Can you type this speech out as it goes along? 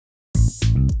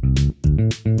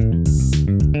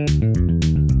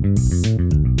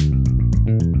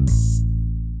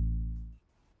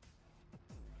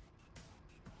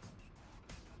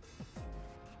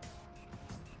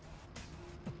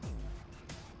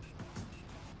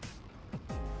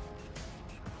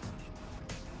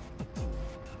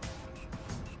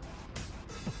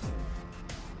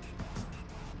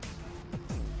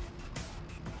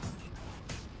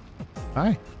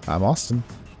Hi, I'm Austin.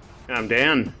 I'm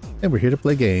Dan. And we're here to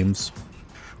play games.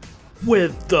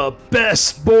 With the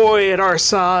best boy at our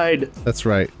side. That's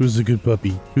right. Who's a good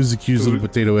puppy? Who's the cutest little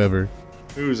potato ever?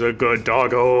 Who's a good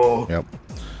doggo? Yep.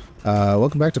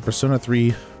 Welcome back to Persona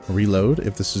 3 Reload.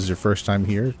 If this is your first time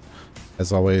here,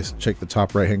 as always, check the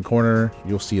top right-hand corner.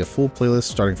 You'll see a full playlist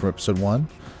starting from episode 1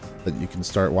 that you can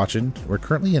start watching. We're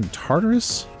currently in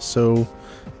Tartarus, so...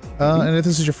 and if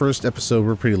this is your first episode,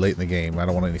 we're pretty late in the game. I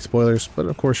don't want any spoilers, but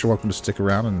of course you're welcome to stick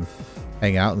around and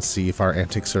hang out and see if our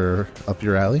antics are up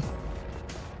your alley.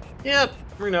 Yep.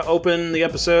 We're going to open the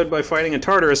episode by fighting a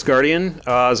Tartarus Guardian.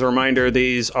 As a reminder,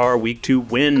 these are weak to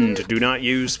wind. Do not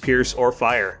use Pierce or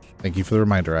Fire. Thank you for the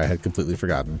reminder. I had completely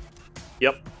forgotten.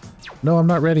 Yep. No, I'm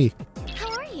not ready.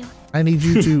 How are you? I need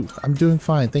you to... I'm doing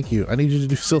fine, thank you. I need you to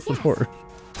do Sylphidore.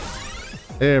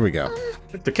 There we go.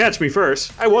 To catch me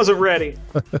first. I wasn't ready.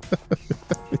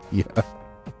 Yeah.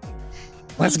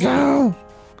 Let's go!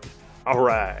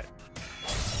 Alright.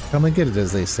 Come and get it,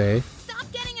 as they say.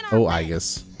 Stop getting in our Oh, way. I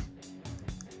guess.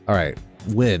 Alright.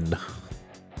 Wind.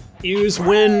 Use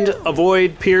wind,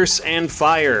 avoid Pierce, and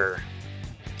Fire.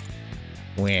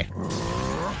 Wah.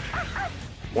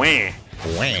 Wah.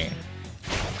 Wah.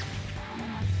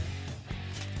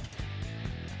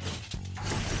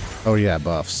 Oh yeah,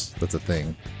 buffs. That's a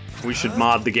thing. We should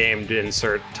mod the game to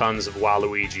insert tons of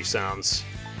Waluigi sounds.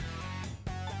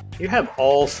 You have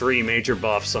all 3 major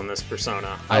buffs on this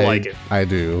persona. I like it. I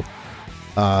do.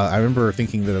 I remember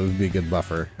thinking that it would be a good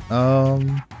buffer.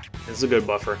 It's a good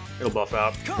buffer. It'll buff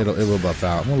out. It will buff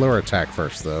out. I'm gonna lower attack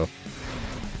first, though,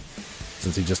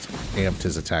 since he just amped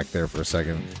his attack there for a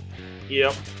second.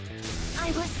 Yep. I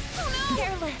was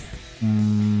careless.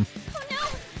 Hmm. Oh no!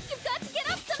 You've got to get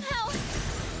up somehow.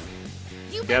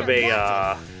 You have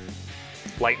a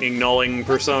lightning nulling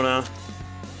persona.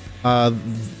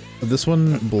 This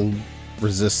one will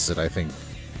resists it, I think.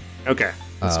 Okay,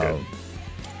 that's good.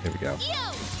 Here we go.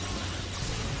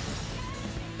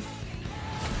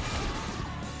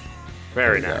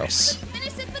 Very There we go. nice.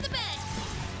 Finish it for the bed.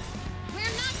 We're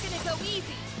not gonna go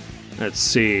easy. Let's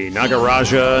see.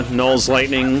 Nagaraja nulls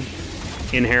lightning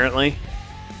inherently.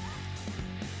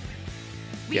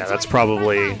 Yeah, that's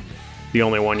probably the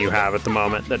only one you have at the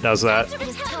moment that does that. It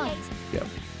is time. Yep.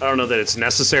 I don't know that it's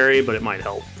necessary, but it might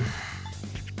help.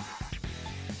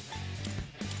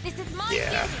 This is my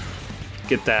Yeah. duty.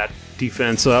 Get that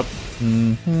defense up.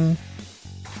 Mm-hmm.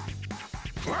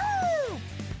 Woo!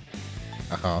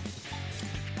 Uh-huh.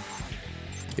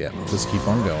 Yeah, just keep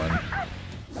on going.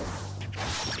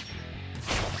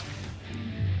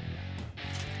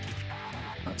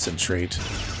 Concentrate.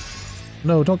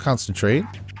 No, don't concentrate.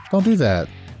 Don't do that.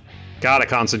 Gotta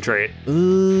concentrate.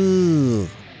 Ooh.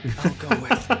 I'll go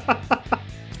with.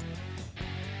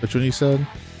 Which one you said?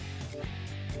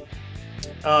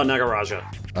 Oh, Nagaraja.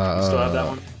 Still have that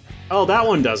one? Oh, that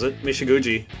one does it.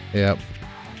 Mishiguchi. Yep.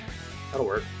 That'll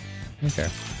work. Okay.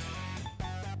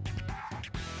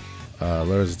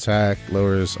 Lowers attack,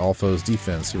 lowers all foes'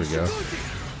 defense. Here we go.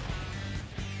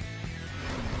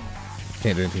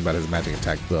 Can't do anything about his magic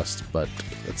attack bust, but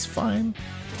that's fine.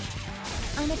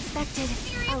 Unexpected.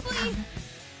 Seriously?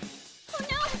 Oh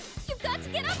no! You've got to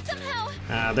get up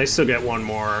somehow. They still get one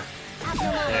more.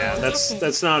 Yeah, Yeah,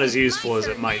 that's not as useful as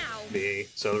it might be.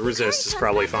 So the resist is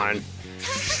probably fine. Time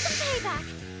for some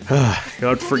payback.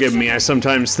 God forgive me, I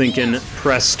sometimes think in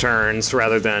press turns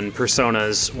rather than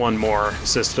Persona's one more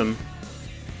system.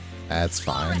 That's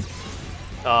fine.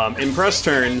 In press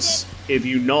turns, if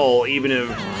you null, even if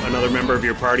another member of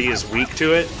your party is weak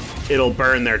to it, it'll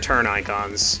burn their turn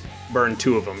icons. Burn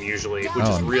 2 of them usually, which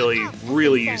is really,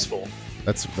 really useful.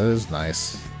 That is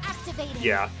nice. Activating.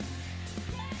 Yeah.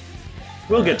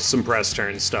 We'll get to some press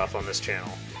turn stuff on this channel.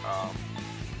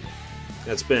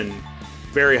 That's been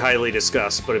very highly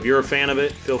discussed, but if you're a fan of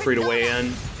it, feel free to weigh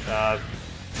in.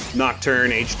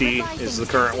 Nocturne HD is the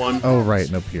current one. Oh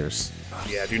right, no Pierce.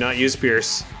 Yeah, do not use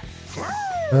Pierce.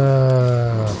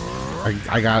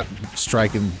 I got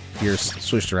Strike and Pierce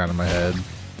switched around in my head.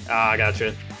 Ah,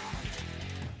 gotcha.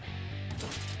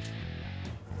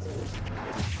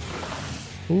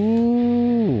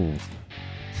 Ooh.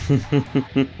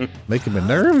 Making me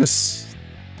nervous.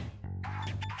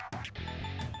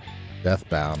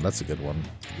 Deathbound, that's a good one.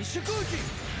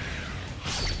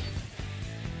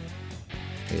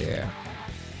 Yeah.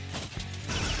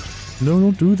 No,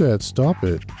 don't do that. Stop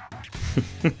it.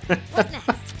 What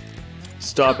next?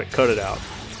 Stop it, cut it out.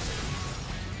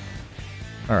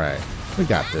 Alright. We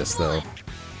got this, though.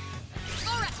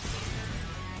 Alright.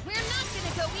 We're not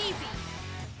gonna go easy.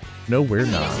 No, we're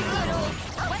not.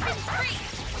 Weapons free.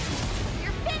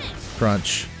 You're finished.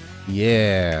 Crunch.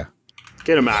 Yeah.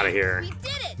 Get him out of here. We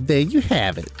did it. There you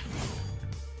have it.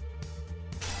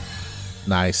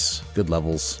 Nice. Good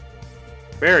levels.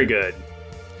 Very good.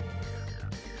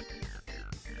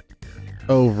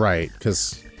 Oh, right,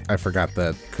 because I forgot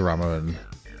that Kurama and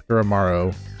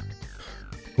Kuramaro.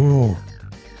 Ooh.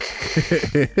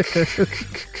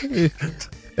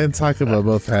 And Takuma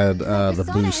both had the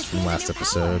boost from last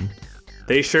episode.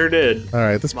 They sure did.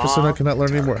 Alright, this persona cannot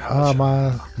learn anymore.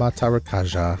 Ma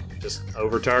Tarakaja. Just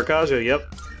over Tarakaja,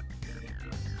 yep.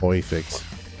 Perfect.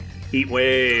 Heat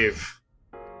Wave.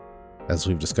 As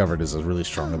we've discovered, is a really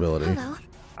strong ability. Hello.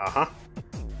 Uh-huh.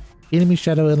 Enemy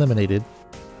shadow eliminated.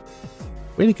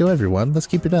 Way to go, everyone. Let's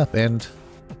keep it up, and...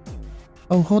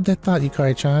 Oh, hold that thought,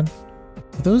 Yukari-chan.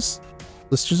 Are those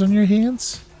blisters on your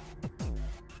hands?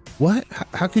 What?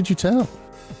 How could you tell?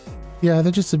 Yeah,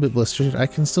 they're just a bit blistered. I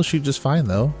can still shoot just fine,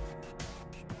 though.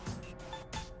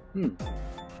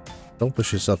 Don't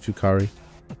push yourself, Yukari.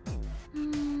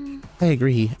 I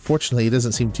agree. Fortunately, it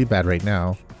doesn't seem too bad right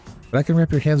now. But I can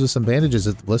wrap your hands with some bandages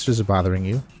if the blisters are bothering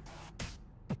you.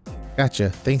 Gotcha.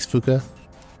 Thanks, Fuka.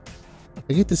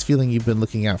 I get this feeling you've been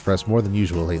looking out for us more than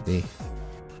usual lately.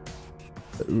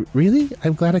 Really?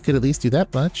 I'm glad I could at least do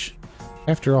that much.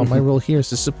 After all, my role here is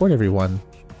to support everyone.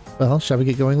 Well, shall we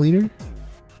get going, leader?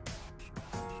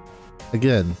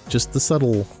 Again, just the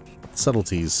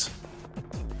subtleties.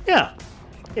 Yeah.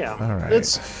 Yeah. All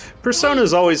right.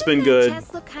 Persona's always been good.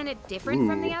 Chests look kind of different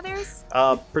from the others.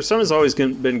 Persona's always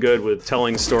been good with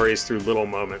telling stories through little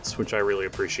moments, which I really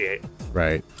appreciate.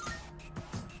 Right.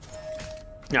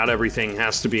 Not everything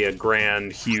has to be a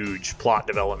grand, huge plot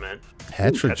development.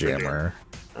 Petrojammer.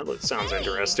 That sounds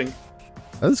interesting.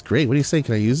 That's great. What do you say?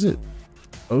 Can I use it?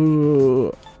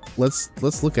 Oh,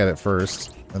 let's look at it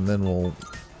first, and then we'll...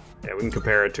 Yeah, we can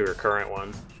compare it to her current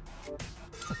one.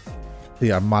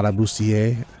 The Armada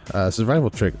Bustier. Survival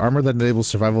trick. Armor that enables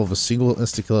survival of a single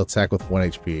insta-kill attack with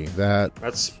 1 HP.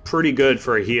 That's pretty good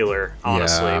for a healer,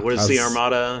 honestly. Yeah, what does the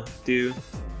Armada do?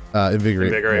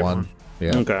 Invigorate 1.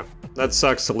 Yeah. Okay. That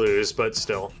sucks to lose, but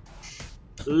still.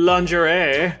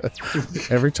 Lingerie.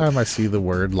 Every time I see the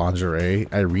word lingerie,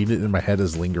 I read it in my head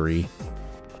as lingerie.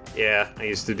 Yeah, I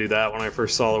used to do that when I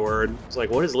first saw the word. It's like,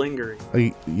 what is lingerie?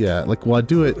 Yeah, like, well, I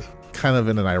do it kind of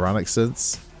in an ironic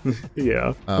sense.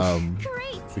 Yeah.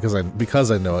 Great.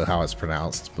 Because I know how it's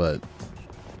pronounced, but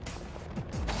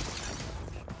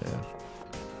yeah.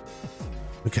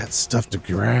 We got stuff to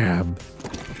grab.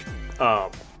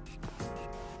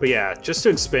 But yeah, just to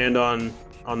expand on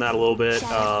that a little bit,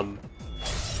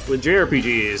 with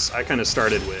JRPGs, I kind of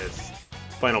started with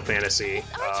Final Fantasy.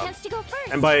 Our chance to go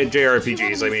first. And by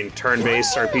JRPGs, I mean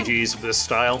turn-based RPGs of this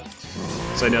style.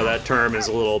 So I know that term is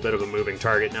a little bit of a moving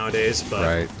target nowadays, but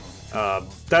Right.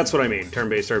 That's what I mean,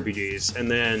 turn-based RPGs.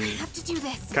 And then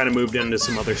kind of moved into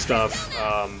some other stuff.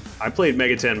 I played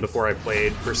Megaten before I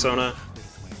played Persona,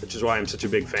 which is why I'm such a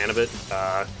big fan of it.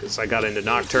 Because I got into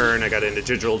Nocturne, I got into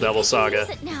Digital Devil Saga,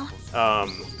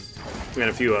 and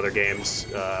a few other games.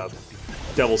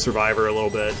 Devil Survivor a little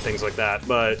bit, things like that.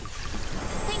 But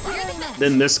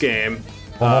then this game,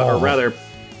 or rather,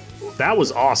 that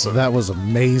was awesome. That was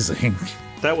amazing.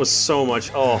 That was so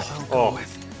much.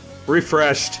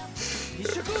 Refreshed.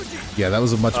 Yeah, that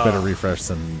was a much better refresh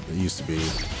than it used to be.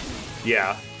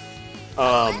 Yeah.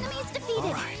 But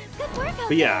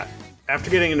yeah, after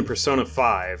getting into Persona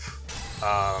 5,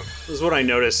 this is what I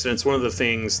noticed, and it's one of the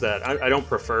things that I don't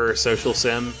prefer social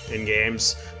sim in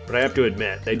games, but I have to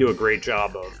admit, they do a great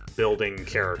job of building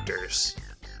characters.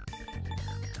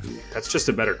 That's just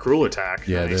a better cruel attack.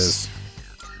 Yeah, nice. It is.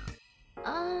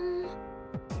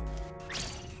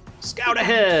 Scout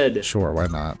ahead! Sure, why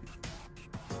not?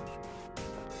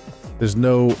 There's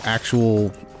no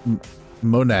actual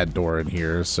monad door in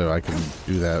here, so I can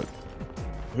do that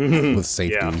with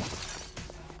safety. Yeah.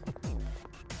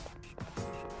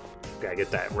 Gotta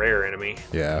get that rare enemy.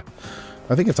 Yeah.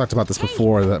 I think I talked about this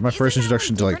before, that my first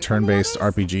introduction to like turn-based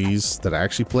RPGs that I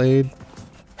actually played.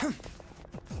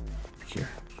 Here.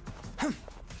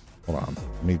 Hold on.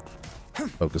 Let me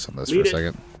focus on this for a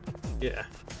second. Yeah.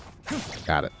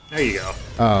 Got it. There you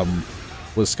go.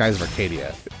 Was Skies of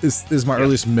Arcadia. Is my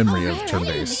earliest memory of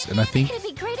turn-based, and I think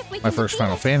my first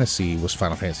Final Fantasy was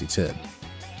Final Fantasy X.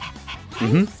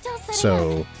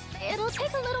 So It'll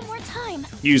take a little more time.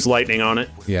 Use lightning on it.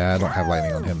 yeah, I don't have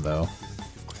lightning on him though.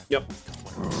 Yep.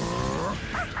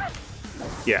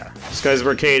 Yeah. Skies of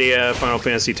Arcadia, Final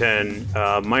Fantasy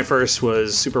X. My first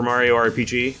was Super Mario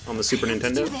RPG on the Super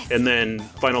Nintendo, and then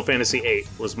Final Fantasy VIII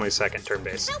was my second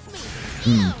turn-based.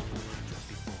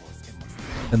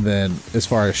 And then, as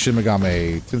far as Shin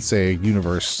Megami Tensei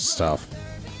universe stuff,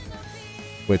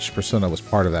 which Persona was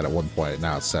part of that at one point,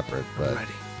 now it's separate, but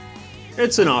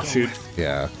It's an offshoot.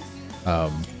 Yeah.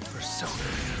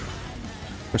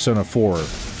 Persona 4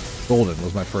 Golden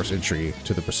was my first entry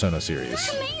to the Persona series.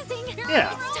 Amazing.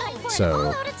 Yeah. It's time for an So,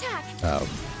 all-out attack.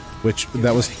 which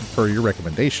that was per your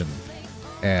recommendation.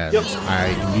 And Yep. I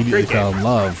immediately Great fell game. in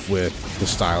love with the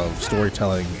style of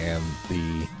storytelling and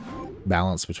the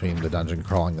balance between the dungeon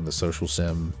crawling and the social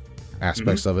sim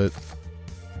aspects of it.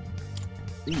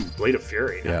 Ooh, Blade of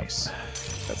Fury, Yeah. nice.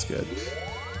 That's good.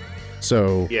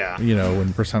 So, Yeah. you know,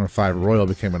 when Persona 5 Royal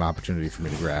became an opportunity for me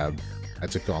to grab, I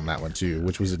took on that one too,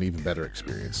 which was an even better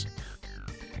experience.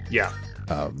 Yeah.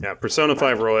 Yeah, Persona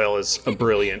 5 Royal is a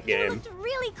brilliant You game. looked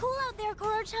really cool out there,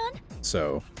 Koro-chan.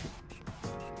 So,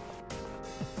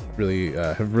 really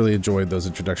have really enjoyed those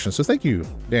introductions. So thank you,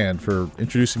 Dan, for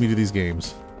introducing me to these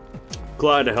games.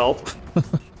 Glad to help.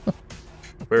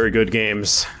 Very good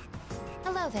games.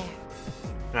 Hello there.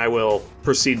 I will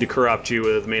proceed to corrupt you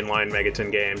with mainline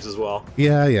Megaton games as well.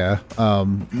 Yeah.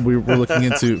 We're looking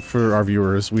into, for our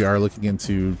viewers, we are looking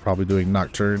into probably doing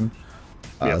Nocturne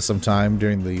Yep. sometime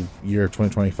during the year of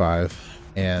 2025,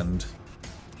 and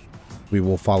we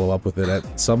will follow up with it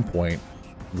at some point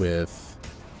with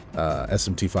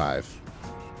SMT5.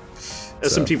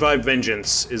 SMT5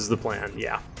 Vengeance is the plan,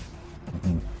 yeah.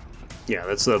 Yeah,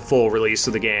 that's the full release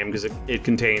of the game because it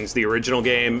contains the original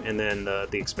game and then the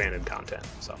expanded content.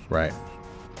 So Right.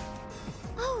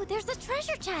 Oh, there's a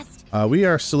treasure chest. We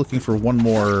are still looking for one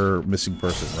more missing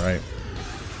person, right?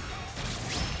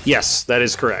 yes, that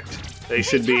is correct. They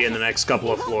should be in the next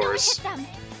couple of We won't floors. hit them.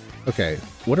 Okay.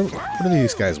 What are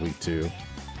these guys weak to?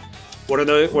 What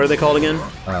are they called again?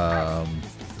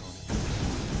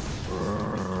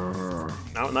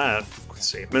 Not that. Let's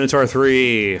see. Minotaur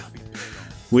 3.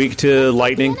 Weak to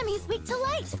lightning. The enemy's weak to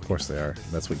light. Of course they are.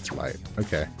 That's weak to light.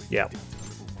 Okay. Yeah.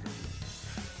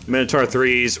 Minotaur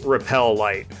 3's repel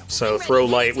light. So throw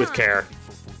light with care.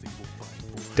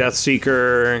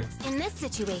 Deathseeker, In this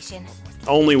situation,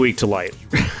 only weak to light.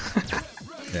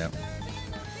 Yeah.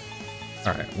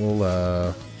 All right.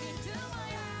 We'll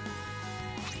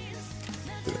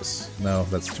do this. No,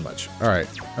 that's too much. All right.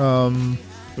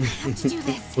 let's do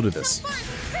this. We'll do this.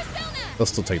 Persona! They'll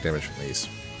still take damage from these.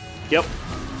 Yep.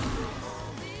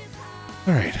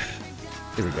 All right.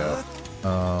 Here we go.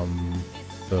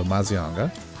 So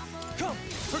Mazianga.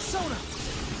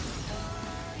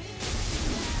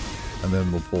 And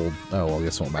then we'll pull. Oh, well, I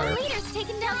guess it won't Our matter. leader's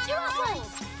taken down 2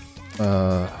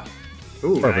 hotlines.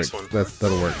 Ooh, Perfect. nice one.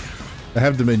 That'll work. I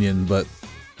have Dominion, but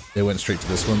it went straight to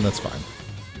this one. That's fine.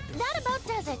 That about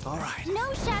does it. All right.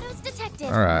 No shadows detected.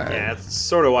 All right. Yeah, it's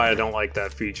sort of why I don't like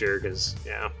that feature, because,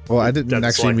 yeah. Well, I didn't doesn't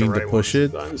actually select the mean to right push one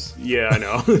it. sometimes. Yeah, I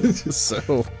know.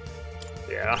 So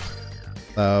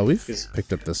Yeah. we've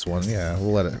picked up this one. Yeah,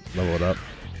 we'll let it level it up.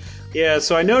 Yeah,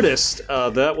 so I noticed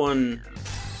that one,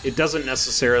 it doesn't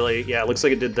necessarily, yeah, it looks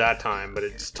like it did that time, but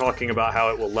it's talking about how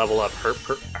it will level up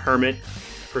Hermit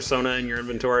Persona in your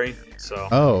inventory. So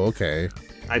Oh, okay.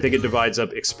 I think it divides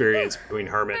up experience between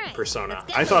Hermit and Persona.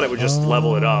 I thought it would just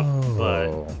level it up, but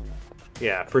Oh.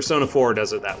 yeah, Persona 4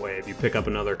 does it that way. If you pick up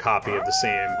another copy of the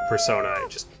same Persona, it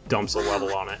just dumps a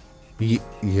level on it.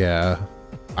 Yeah.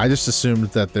 I just assumed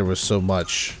that there was so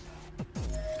much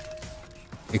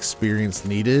experience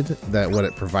needed that what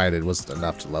it provided wasn't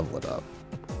enough to level it up.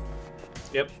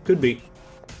 Yep, could be.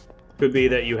 Could be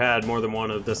that you had more than one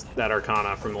of that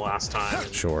Arcana from the last time.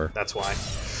 And Sure. That's why.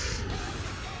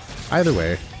 Either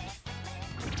way,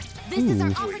 This is our Ooh,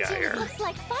 we got opportunity. here. Looks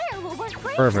like fire will work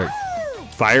great. Perfect. Woo!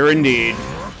 Fire indeed.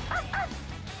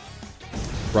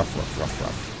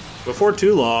 rough. Before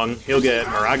too long, he'll get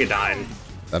Maragadine.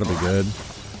 That'll be good.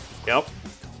 Yep.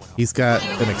 He's got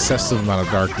an excessive amount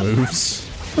of dark moves.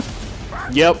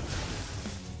 Yep.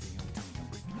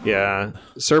 Yeah.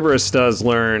 Cerberus does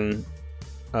learn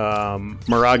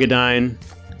Maragadine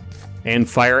and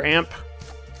Fire Amp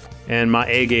and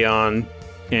Maegeon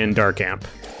and Dark Amp,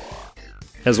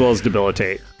 as well as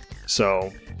Debilitate.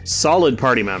 So, solid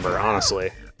party member,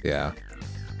 honestly. Yeah.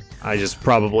 I just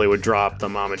probably would drop the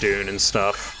Mamadoon and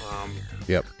stuff.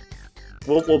 Yep.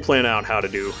 We'll plan out how to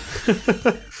do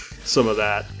some of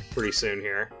that pretty soon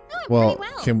here. Well,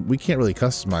 Pretty well. we can't really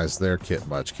customize their kit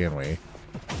much, can we?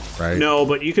 Right? No,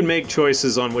 but you can make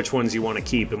choices on which ones you want to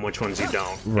keep and which ones you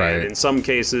don't. Right. And in some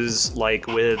cases, like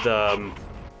with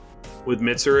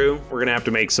Mitsuru, we're gonna have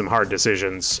to make some hard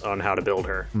decisions on how to build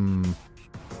her. Oh,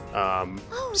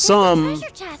 there's a Some,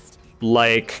 treasure chest.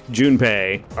 like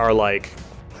Junpei, are like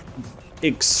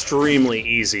extremely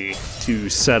easy to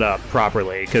set up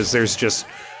properly because there's just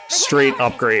straight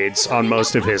upgrades on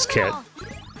most of his kit.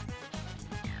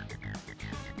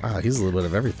 He's a little bit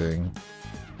of everything.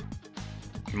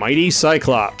 Mighty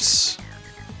Cyclops.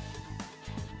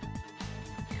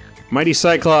 Mighty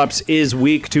Cyclops is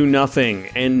weak to nothing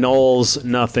and nulls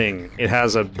nothing. It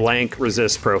has a blank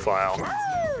resist profile.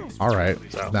 All right.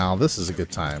 So. Now this is a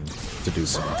good time to do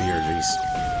some Theurgies.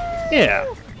 Yeah.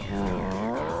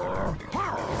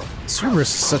 Cerberus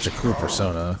is such a cool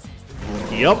persona.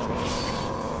 Yep.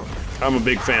 I'm a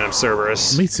big fan of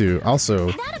Cerberus. Me too.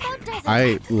 Also,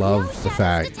 I love the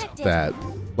fact that,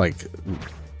 like,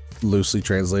 loosely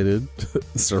translated,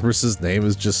 Cerberus's name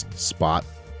is just Spot.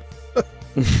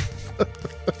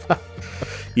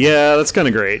 Yeah, that's kind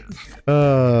of great.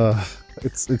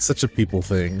 It's such a people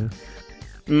thing.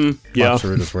 Yeah. I'm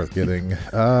sure it is worth getting.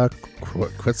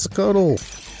 Quetzalcoatl.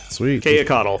 Sweet.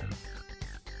 Quetzalcoatl.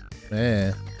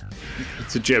 Eh.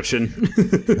 It's Egyptian.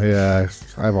 Yeah,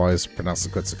 I've always pronounced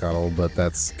it Quetzalcoatl, but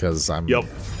that's because I'm a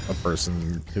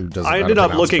person who doesn't. I ended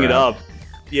up looking it up.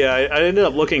 Yeah, I ended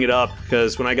up looking it up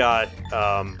because when I got,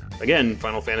 again,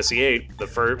 Final Fantasy VIII,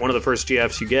 one of the first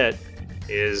GFs you get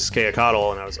is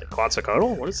Quetzalcoatl, and I was like,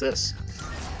 Quetzalcoatl? What is this?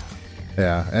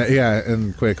 Yeah, yeah,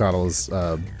 and Quetzalcoatl is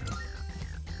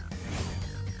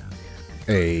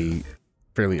a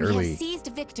fairly early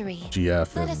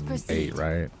GF in 8,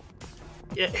 right?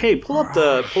 Yeah, hey, pull up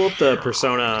the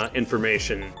persona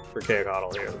information for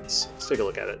Quetzalcoatl here. Let's take a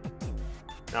look at it.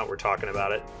 Now we're talking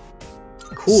about it.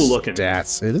 Cool looking.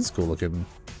 Stats. It is cool looking.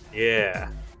 Yeah.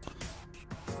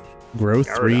 Growth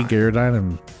 3, Gyarados,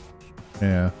 and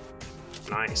yeah.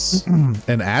 Nice.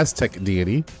 An Aztec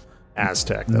deity.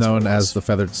 Aztec. Known as the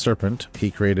Feathered Serpent. He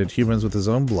created humans with his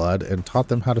own blood and taught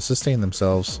them how to sustain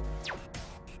themselves.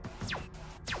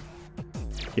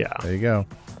 Yeah. There you go.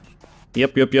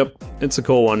 Yep. It's a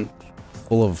cool one.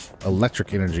 Full of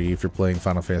electric energy if you're playing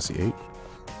Final Fantasy VIII.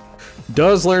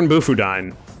 Does learn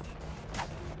Bufudyne.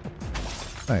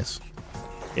 Nice.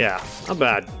 Yeah, not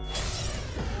bad.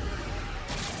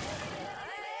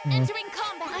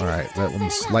 Alright, that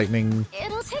one's lightning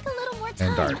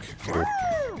and dark. Cool.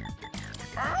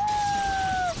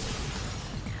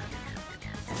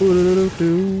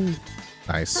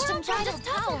 Nice. I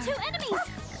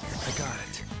got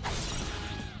it.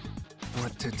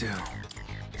 What to do?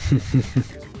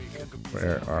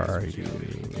 Where are you?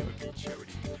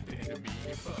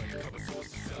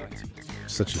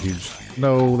 Such a huge...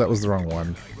 No, that was the wrong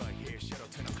one.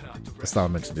 That's not what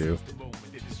I meant to do.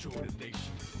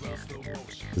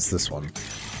 It's this one.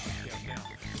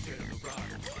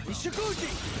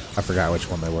 I forgot which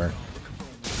one they were.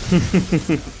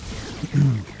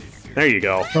 There you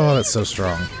go. Oh, that's so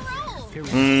strong.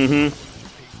 Mm-hmm.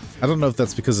 I don't know if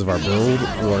that's because of our build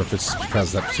or if it's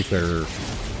because that particular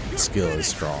skill is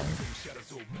strong.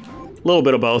 A little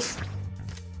bit of both.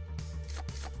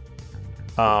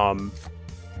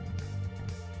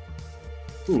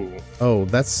 Ooh. Oh,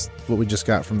 that's what we just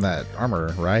got from that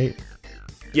armor, right?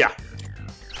 Yeah.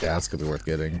 Yeah, that's gonna be worth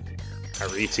getting.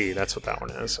 Ariti, that's what that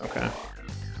one is. Okay.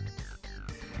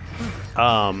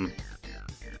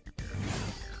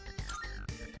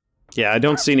 Yeah, I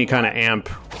don't see any kind of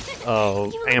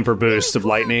amper boost of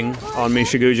lightning on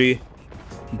Michiguji,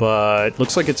 but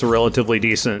looks like it's a relatively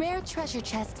decent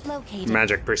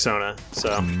magic persona.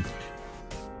 So.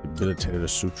 Debilitated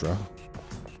Sutra.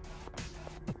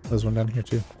 There's one down here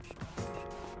too.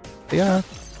 Yeah.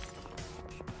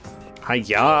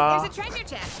 Hiya. There's a treasure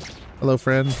chest. Hello,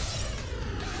 friend.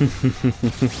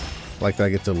 Like that I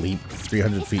get to leap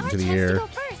 300 feet into the air.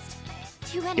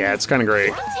 Yeah, it's kind of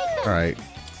great. Alright.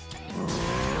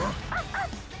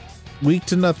 Weak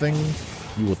to nothing.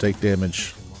 You will take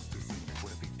damage.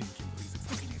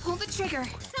 Pull the trigger.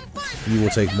 You will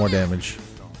take more damage.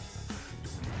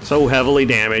 So heavily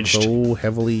damaged. So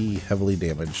heavily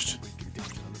damaged.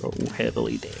 So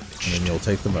heavily damaged. And then you'll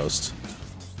take the most.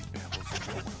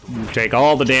 You take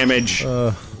all the damage.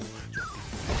 I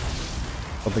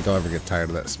don't think I'll ever get tired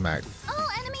of that smack. All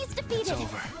enemies defeated.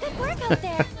 Good work out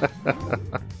there.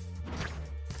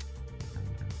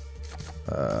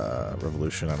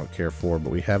 Revolution I don't care for, but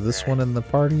we have this one in the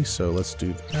party, so let's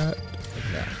do that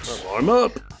and that. Warm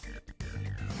up.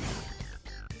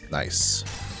 Nice.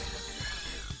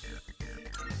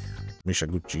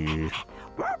 Mishaguchi.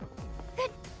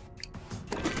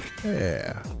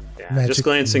 Yeah. Yeah, Magic just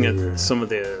glancing mirror. at some of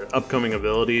the upcoming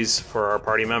abilities for our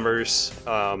party members,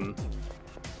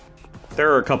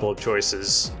 there are a couple of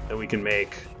choices that we can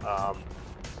make.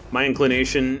 My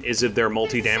inclination is if they're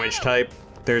multi-damage type,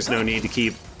 there's no need to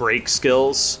keep break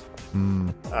skills.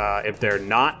 If they're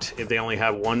not, if they only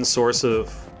have one source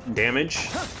of damage,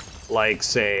 like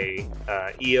say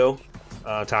EO,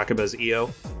 Takaba's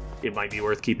EO, it might be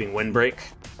worth keeping Windbreak.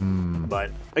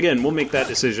 But again, we'll make that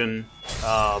decision.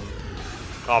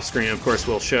 Off screen, of course,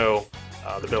 we'll show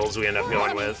the builds we end up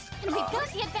going with. We got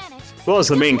the advantage. As well as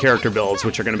the main character builds,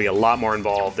 which are going to be a lot more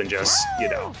involved than just, you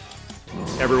know,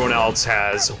 everyone else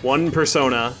has one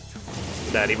persona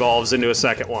that evolves into a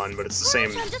second one, but it's the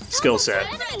same skill set.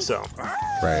 So,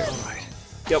 Right. All right.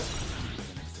 yep.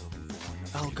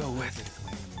 I'll go with it.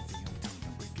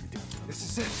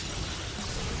 This is it.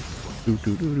 Do,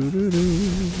 do, do, do, do,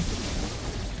 do.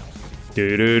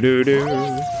 Do do do do.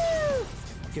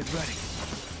 Get ready.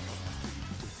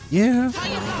 Yeah.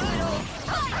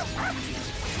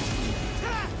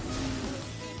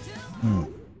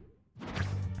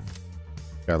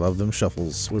 I love them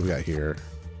shuffles. What do we got here?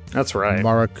 That's right.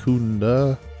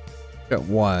 Maracunda. Got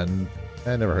one.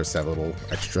 That never hurts to have a little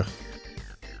extra.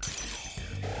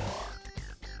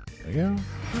 There you go.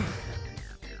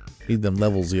 Need them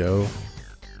levels, yo.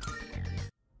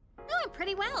 Doing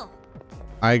pretty well.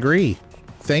 I agree.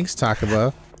 Thanks,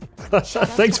 Takaba.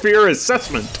 Thanks for your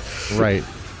assessment. Right.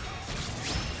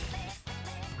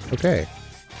 Okay.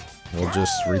 We'll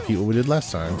just repeat what we did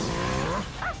last time.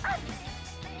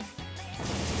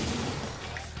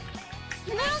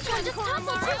 Now trying to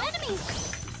topple two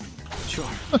enemies. Sure.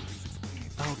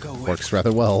 I'll go with Works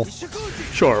rather well.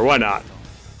 Sure, why not?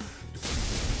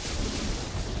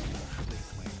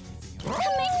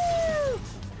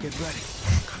 Get ready.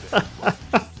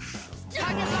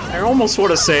 I almost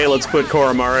want to say let's put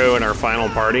Koromaru in our final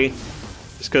party,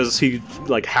 just because he's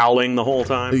like howling the whole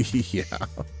time. Yeah.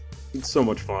 It's so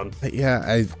much fun.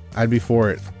 Yeah, I'd be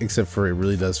for it, except for it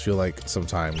really does feel like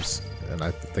sometimes, and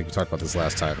I think we talked about this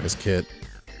last time, his kit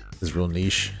is real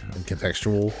niche and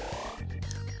contextual.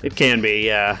 It can be,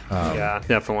 yeah. Yeah,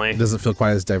 definitely. It doesn't feel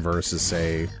quite as diverse as,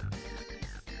 say,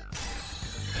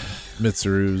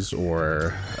 Mitsuru's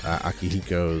or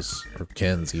Akihiko's, or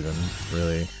Ken's even,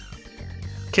 really.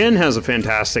 Ken has a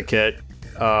fantastic kit.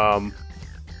 I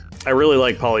really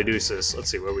like Polydeuces. Let's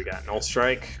see what we got. Null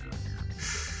Strike.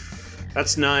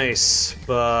 That's nice,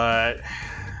 but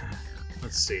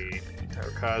let's see.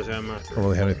 Tarokajima. Don't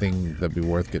really have anything that'd be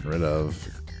worth getting rid of.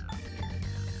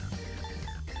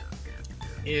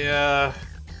 Yeah.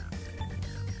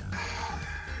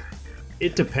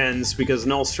 It depends, because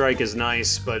Null Strike is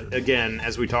nice, but again,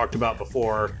 as we talked about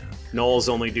before, Nulls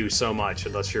only do so much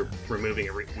unless you're removing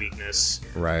a weakness.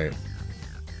 Right.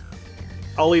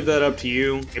 I'll leave that up to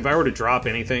you. If I were to drop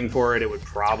anything for it, it would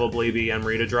probably be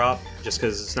Emrita drop, just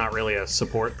because it's not really a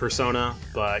support persona,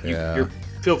 but you're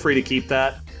feel free to keep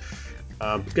that.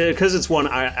 Because it's one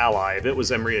ally. If it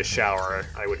was Emrita's Shower,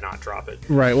 I would not drop it.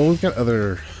 Right, well, we've got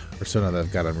other persona that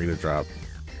have got Amrita drop.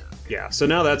 Yeah, so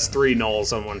now that's 3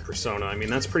 nulls on one persona. I mean,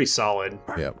 that's pretty solid.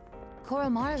 Yep.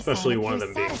 Especially one of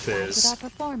them being Fizz.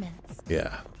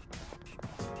 Yeah.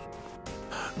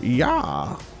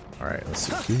 Yeah. Alright,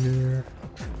 let's see here.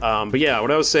 But yeah,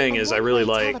 what I was saying is I really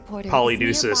like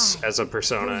Polydeuces as a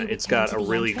persona. It's got a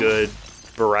really good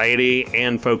variety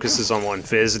and focuses on one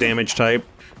Fizz damage type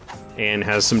and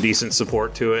has some decent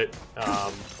support to it.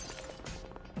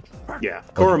 Yeah,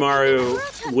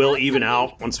 Koromaru will even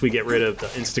out once we get rid of the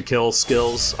insta-kill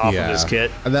skills off of his kit.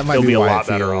 And that might He'll be a why lot it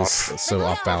better feels off. so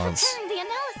off balance.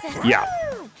 Yeah.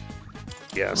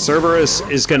 Yeah, Cerberus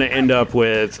is going to end up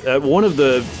with one of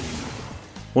the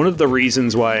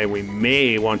reasons why we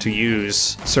may want to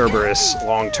use Cerberus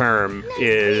long term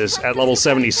is at level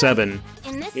 77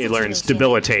 he learns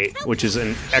Debilitate, which is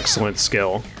an excellent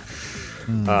skill,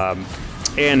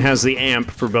 and has the amp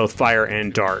for both fire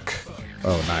and dark.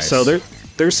 Oh, nice. So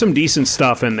there's some decent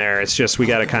stuff in there. It's just we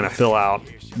got to kind of fill out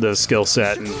the skill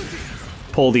set and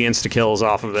pull the insta kills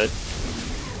off of it.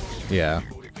 Yeah.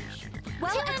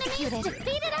 Well executed.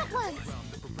 Defeated at once.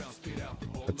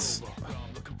 That's...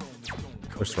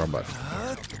 Where's the wrong button?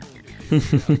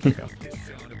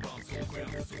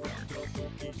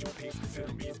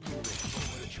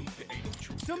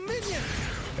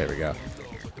 There we go.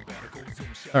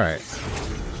 All right.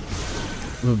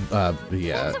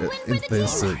 Yeah.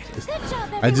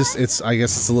 I guess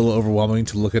it's a little overwhelming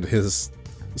to look at his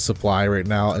supply right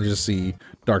now and just see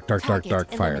dark,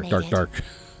 fire, dark.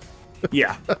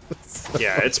 Yeah.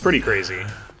 Yeah, it's pretty crazy.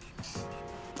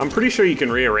 I'm pretty sure you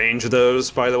can rearrange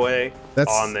those, by the way,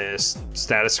 on this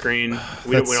status screen.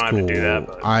 We don't have to do that.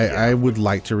 But, I would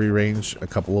like to rearrange a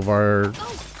couple of our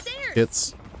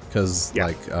hits, because,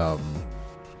 like,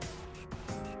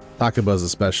 Takaba's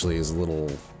especially is a little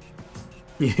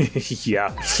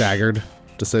staggered,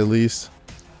 to say the least.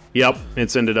 Yep,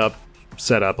 it's ended up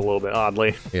set up a little bit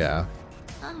oddly. Yeah.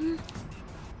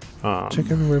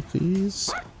 Chicken rib,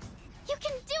 please. You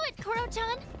can do it,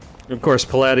 Koro-chan. Of course,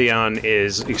 Palladion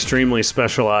is extremely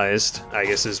specialized, I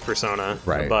guess, his persona.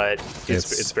 Right. But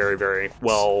it's very, very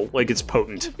well, like, it's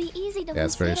potent. It'd be easy to Yeah,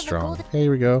 it's very lose sight of the strong. golden- Hey,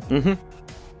 here we go.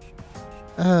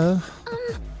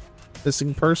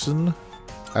 Missing person.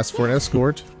 Ask for an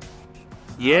escort.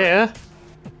 Yeah.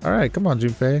 All right, come on,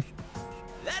 Junpei.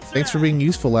 Thanks for being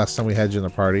useful last time we had you in the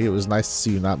party. It was nice to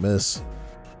see you not miss.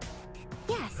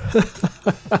 Yes.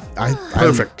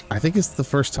 Perfect. I think it's the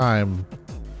first time.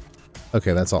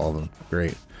 Okay, that's all of them.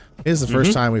 Great. It is the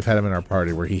first time we've had him in our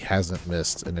party where he hasn't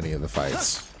missed in any of the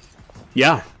fights.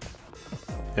 Yeah.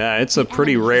 Yeah, it's a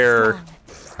pretty rare.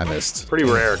 I missed. Pretty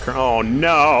rare. Oh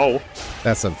no.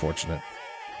 That's unfortunate.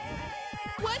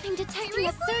 Wiping detecting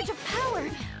a surge of power.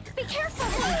 Be careful.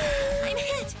 I'm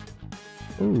hit.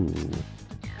 Ooh.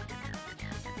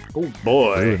 Oh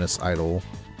boy. Ruinous idol.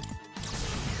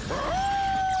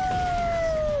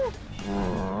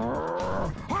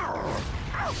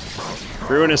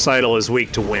 Ruinous idol is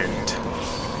weak to wind.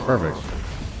 Perfect.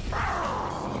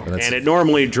 And it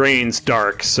normally drains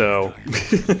dark, so.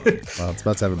 Well, it's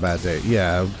about to have a bad day.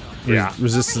 Yeah. Yeah.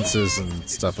 Resistances and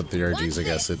stuff with the Theurgies, I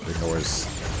guess it ignores.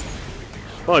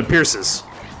 Oh, it pierces.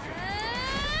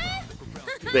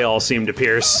 They all seem to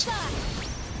pierce.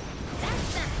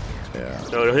 Yeah.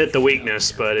 So it'll hit the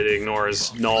weakness, but it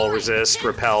ignores null, resist,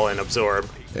 repel, and absorb.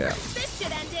 Yeah. This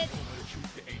should end it.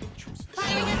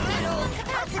 Firing at full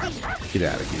capacity.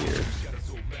 Get out of here.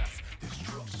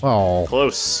 Oh.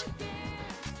 Close.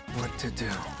 What to do?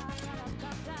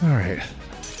 All right.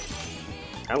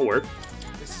 That'll work.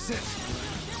 This is it.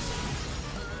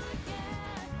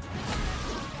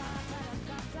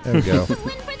 There we go.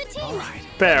 Win for the team. All right.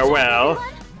 Farewell.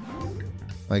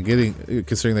 Like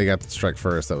considering they got the strike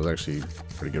first, that was actually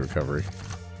pretty good recovery.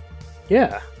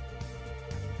 Yeah.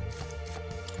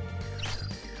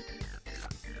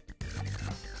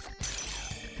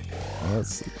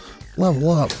 Let's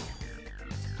level up.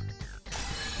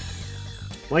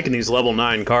 Liking these level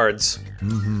 9 cards.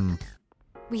 Mm-hmm.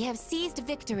 We have seized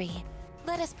victory.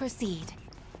 Let us proceed.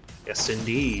 Yes,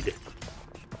 indeed.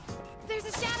 There's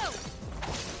a shadow.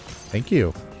 Thank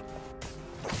you.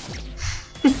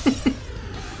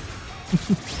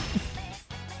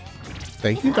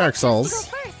 Thank you, Dark Souls.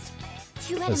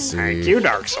 Let's see. Thank you,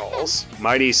 Dark Souls.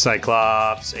 Mighty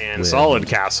Cyclops and Wind. Solid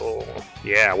Castle.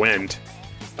 Yeah, wind.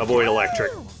 Avoid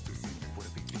electric.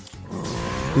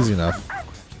 Easy enough.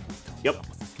 Yep.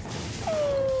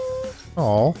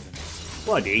 Oh,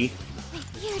 Bloody.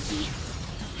 Theurgy. I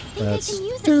think that's I can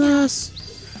use it now. yes.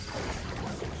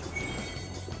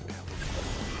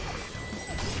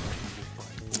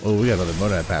 Oh, we got another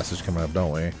Monad passage coming up,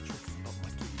 don't we?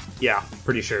 Yeah,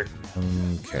 pretty sure.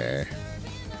 Okay.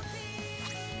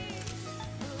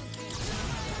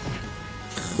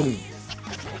 Boom.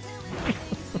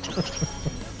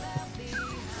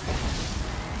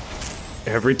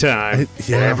 Every time.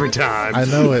 Yeah. Every time. I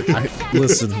know it.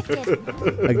 Listen,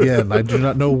 again, I do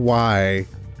not know why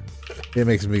it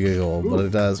makes me giggle, but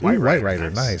it does. White Ooh, White Rider,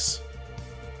 Rider, nice.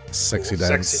 Sexy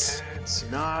dance. Sexy dance.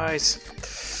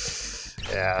 Nice.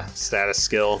 Yeah, status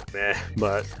skill.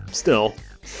 But still.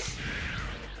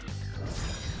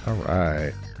 All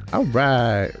right. All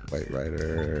right. White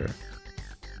Rider.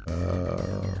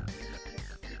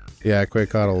 Yeah,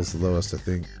 Quakecottle's the lowest, I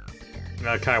think.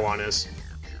 Kaiwan is.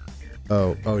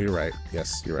 Oh, you're right.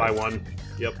 Yes, you're right. By 1.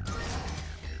 Yep.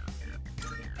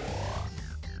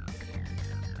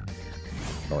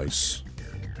 Nice.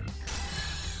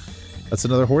 That's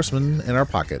another horseman in our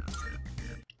pocket.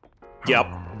 Yep.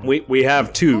 We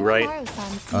have 2, right?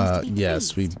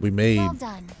 Yes, we made Well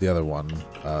done. the other one.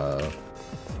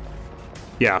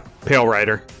 Yeah, Pale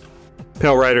Rider.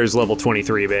 Pale Rider is level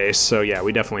 23 base, so yeah,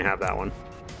 we definitely have that one.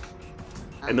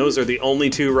 And those are the only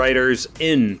 2 riders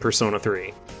in Persona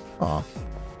 3. Aw.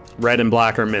 Red and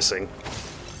black are missing.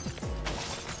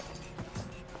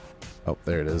 Oh,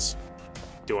 there it is.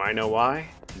 Do I know why?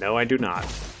 No, I do not.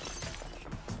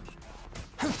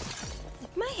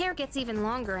 If my hair gets even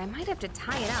longer, I might have to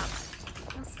tie it up.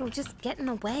 Else it'll just get in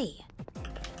the way.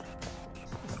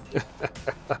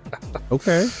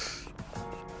 Okay.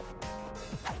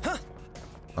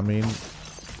 I mean,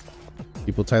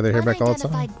 people tie their hair back all the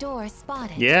time. Unidentified door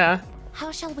spotted. Yeah.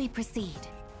 How shall we proceed?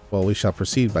 Well, we shall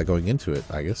proceed by going into it,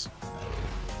 I guess.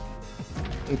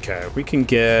 Okay, we can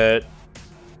get...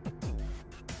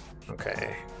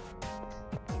 Okay.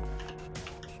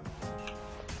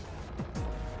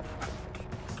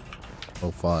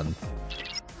 Oh, fun.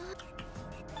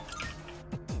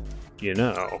 You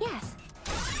know, Yes.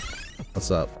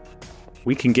 What's up?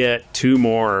 we can get 2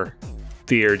 more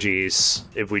Theurgies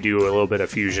if we do a little bit of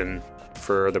fusion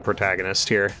for the protagonist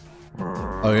here.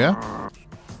 Oh, yeah?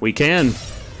 We can.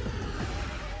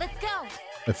 Let's go.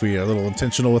 If we are a little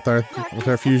intentional with our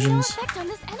Darkness fusions. has no effect on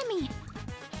this enemy.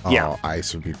 Oh, Yeah.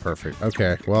 ice would be perfect.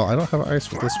 Okay, well, I don't have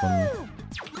ice with this one.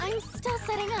 I'm still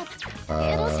setting up.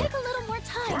 It'll take a little more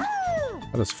time.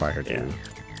 How does fire do? Yeah.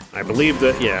 I believe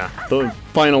that, yeah, the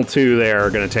final two there are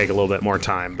going to take a little bit more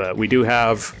time, but we do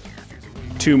have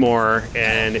 2 more,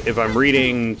 and if I'm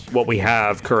reading what we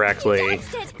have correctly,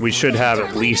 we should have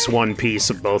at least 1 piece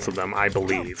of both of them, I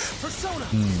believe.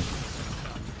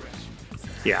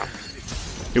 Yeah.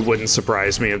 It wouldn't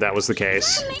surprise me if that was the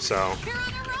case, so...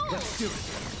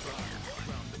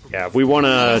 Yeah, if we want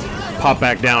to pop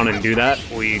back down and do that,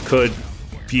 we could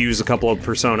fuse a couple of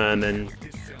Persona and then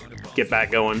get back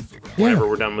going whenever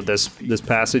we're done with this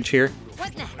passage here.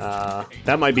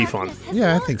 That might be fun.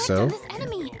 Yeah, I think so.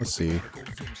 Let's see.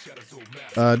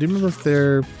 Do you remember if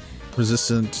they're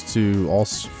resistant to all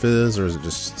fizz, or is it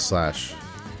just slash?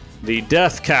 The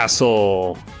Death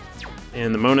Castle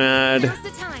and the Monad,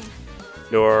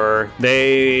 or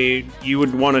you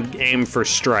would want to aim for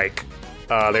strike.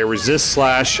 They resist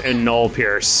slash and null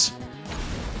pierce.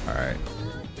 All right.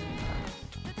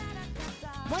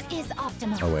 What is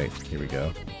optimal? Oh wait, here we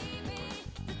go.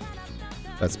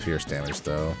 That's pierce damage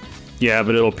though. Yeah,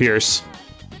 but it'll pierce.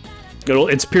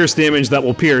 It's pierce damage that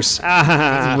will pierce.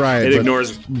 Ah, right. It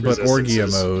ignores. But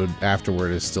Orgia mode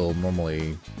afterward is still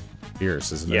normally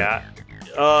pierce, isn't it? Yeah.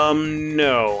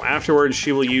 No. Afterwards,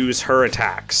 she will use her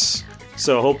attacks.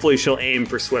 So hopefully she'll aim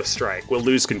for Swift Strike. We'll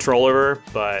lose control of her,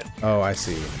 but... Oh, I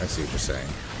see. I see what you're saying.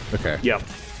 Okay. Yep.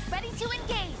 Ready to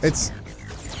engage.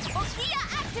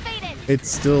 It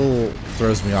still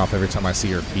throws me off every time I see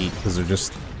her feet, because they're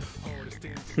just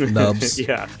nubs.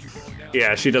 Yeah.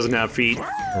 Yeah, she doesn't have feet.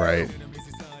 Right.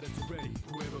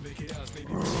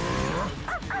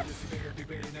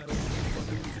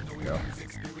 Go.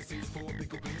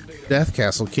 Death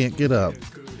Castle can't get up.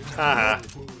 Haha.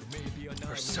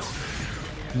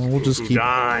 Well, we'll just keep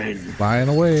Dying. flying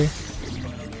away.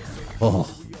 Oh.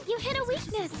 You hit a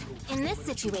weakness. In this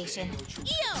situation,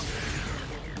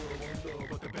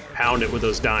 Pound it with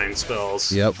those dying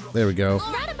spells. Yep, there we go.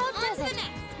 that about does it.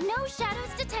 No shadows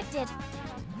detected.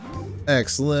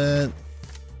 Excellent.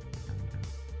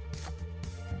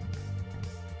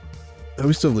 Oh,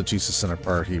 we still have the Jesus Center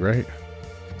party, right?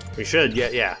 We should,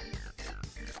 yeah.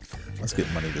 Let's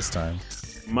get money this time.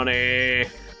 Money.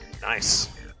 Nice.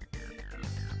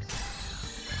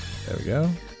 There we go.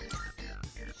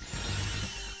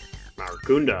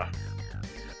 Maracunda.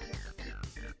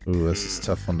 Ooh, this is a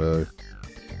tough one to...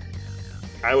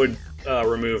 I would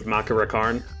remove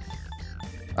Makarakarn.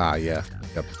 Ah, yeah.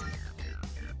 Yep.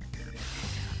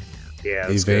 Yeah,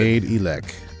 that's Evade good.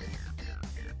 Elec.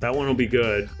 That one will be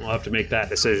good. We'll have to make that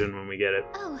decision when we get it.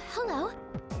 Oh, hello.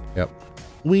 Yep.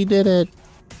 We did it.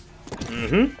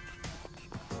 Mm-hmm.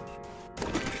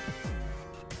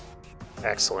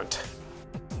 Excellent.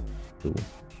 Cool.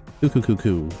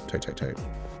 Coo. Tight.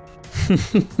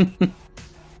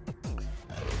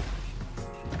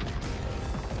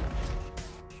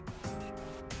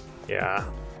 Yeah.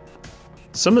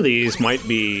 Some of these might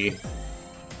be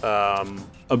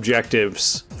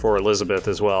objectives for Elizabeth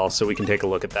as well, so we can take a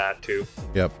look at that too.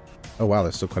 Yep. Oh, wow,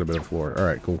 there's still quite a bit of floor. All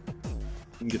right, cool.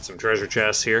 Get some treasure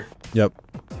chests here. Yep.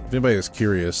 If anybody is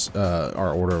curious,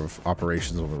 our order of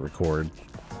operations when we record.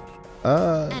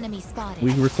 Enemy spotted.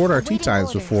 We record our tea Awaiting times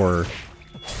orders. before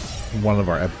one of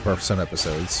our Percent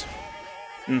episodes.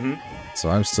 Mm-hmm. So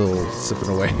I'm still sipping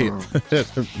away at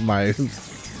my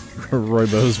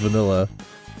Rooibos vanilla.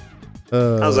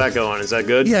 How's that going? Is that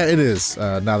good? Yeah, it is.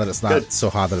 Now that it's not Good. so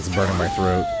hot that it's burning my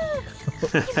throat.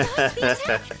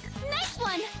 Nice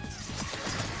one.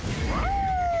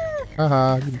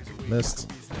 Haha, you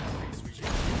missed.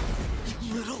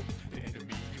 You little.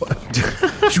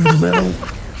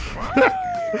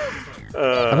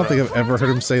 I don't think I've ever heard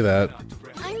him say that.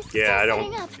 I'm Yeah, I still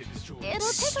don't- setting up. It'll take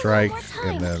Strike, a little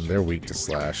more and time. then they're weak to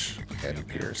slash and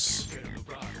pierce.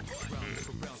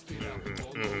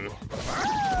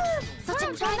 Such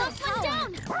a vital power.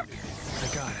 I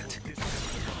got it.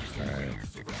 Alright.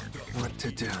 What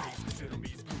to do?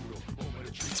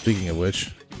 Speaking of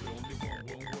which,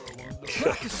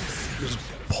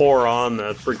 Pour on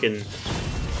the freaking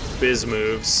biz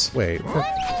moves. wait,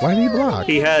 why did he block?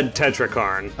 He had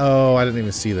Tetrakarn. Oh, I didn't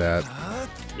even see that.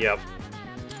 Yep.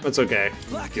 That's okay.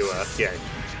 Yeah.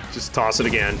 Just toss it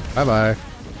again. Bye bye.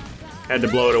 Had to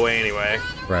blow it away anyway.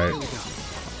 Right.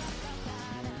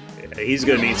 Yeah, he's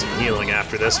gonna need some healing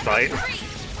after this fight.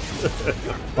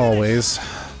 Always.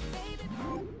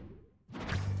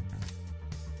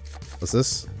 What's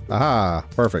this? Aha,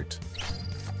 perfect.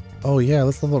 Oh yeah,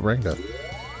 let's level up Rangda.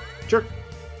 Sure.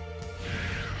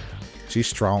 She's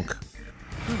strong.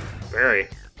 Very.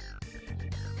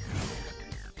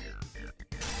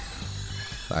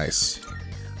 Nice.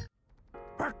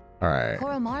 Alright.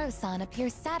 Koromaru-san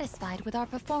appears satisfied with our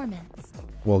performance.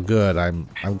 Well, good. I'm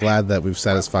glad that we've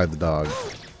satisfied the dog.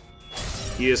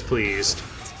 He is pleased.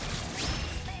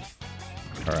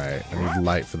 All right, I need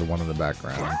light for the one in the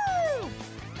background.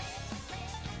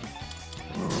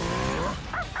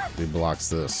 He blocks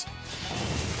this.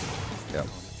 Yep.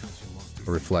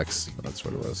 Reflex. That's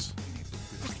what it was.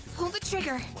 Pull the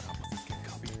trigger.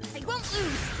 I won't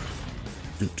lose.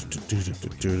 There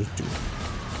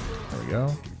we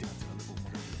go.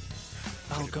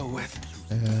 I'll go with.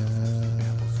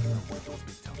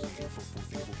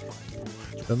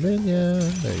 Dominion.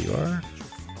 There you are.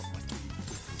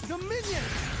 Dominion.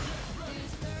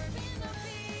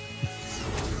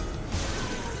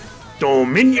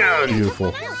 Dominion!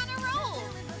 Beautiful.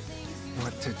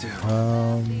 What to do?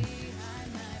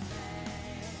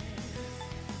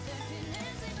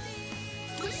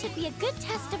 This should be a good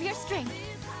test of your strength.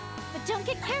 But don't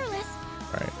get careless.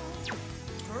 Right.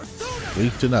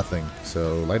 Weak to nothing,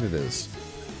 so light it is.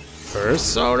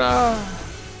 Persona!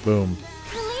 Boom.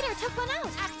 The leader took one out.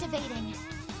 Activating.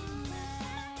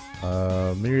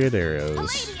 Myriad arrows.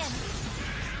 Palladium.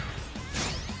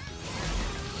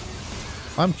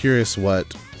 I'm curious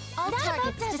what All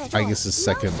targets destroyed. I guess his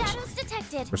second No shadows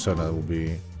detected. persona will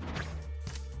be.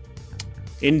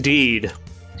 Indeed.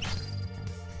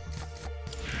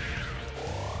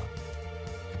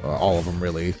 All of them,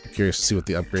 really. Curious to see what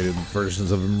the upgraded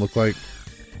versions of them look like.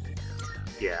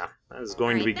 Yeah, that's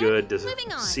going to be Alright then, good to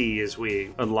moving on. see as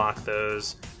we unlock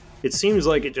those. It seems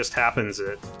like it just happens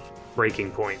at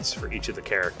breaking points for each of the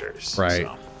characters. Right. So,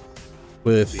 it'll be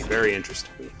With very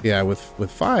interesting. yeah, with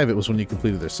 5, it was when you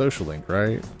completed their social link,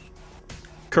 right?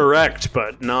 Correct,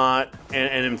 but not.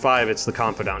 And in 5, it's the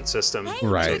confidant system.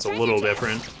 Right. So it's a little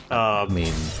different. I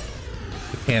mean,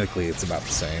 mechanically, it's about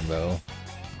the same, though.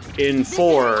 In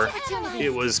 4, Opportunity.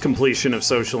 it was completion of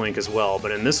social link as well,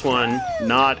 but in this one,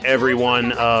 not every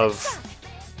one of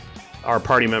our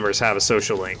party members have a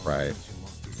social link. Right.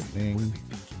 Lightning,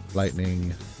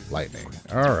 lightning, lightning.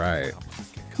 All right.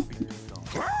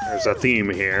 There's a theme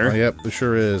Oh, here. yep, there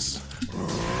sure is.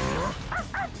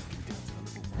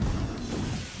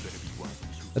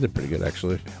 I did pretty good,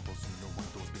 actually.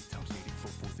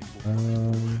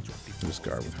 Just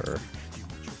guard with her.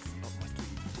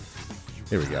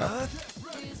 Here we go.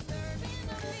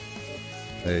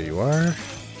 There you are.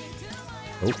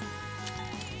 Oh.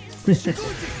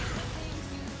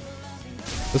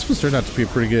 This one's turned out to be a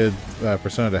pretty good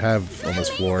persona to have on this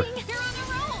floor. Amazing. You're on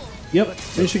a roll. Yep,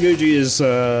 Nishigoji is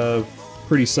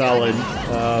pretty solid.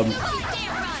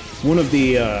 One of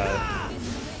the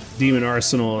Demon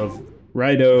Arsenal of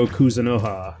Raido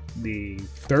Kuzunoha, the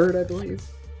 3rd, I believe.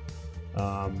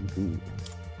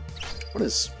 What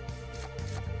is...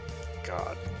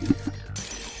 God.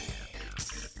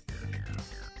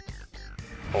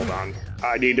 Hold on.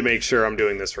 I need to make sure I'm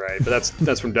doing this right, but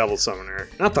that's from Devil Summoner.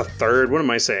 Not the 3rd, what am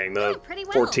I saying? The Pretty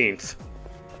well. 14th.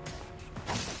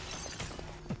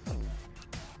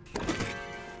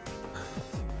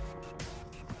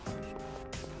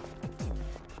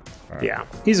 Alright. Yeah,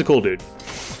 he's a cool dude.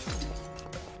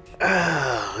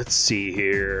 Let's see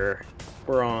here.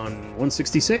 We're on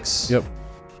 166? Yep.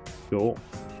 Cool.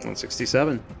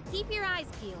 167. Keep your eyes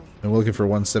peeled. And we're looking for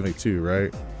 172,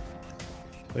 right?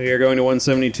 We are going to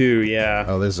 172, yeah.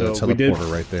 Oh, there's a So we did-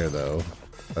 teleporter right there, though.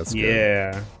 That's good.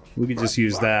 Yeah. We could just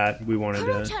use that. We wanted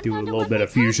to do a little bit of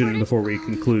fusion before we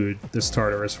conclude this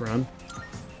Tartarus run.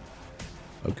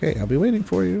 Okay, I'll be waiting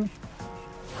for you.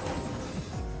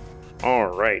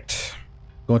 Alright.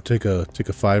 Go and take a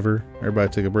fiver.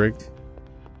 Everybody take a break.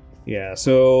 Yeah,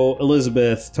 so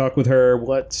Elizabeth, talk with her.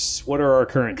 What are our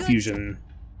current Good. fusion?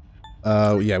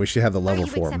 Yeah, we should have the level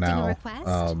you for him accepting a now.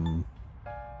 request?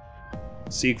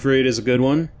 Siegfried is a good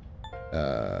one.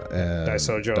 And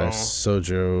Daisojo.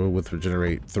 Daisojo with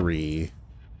regenerate 3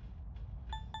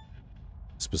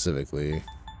 specifically.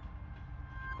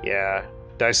 Yeah.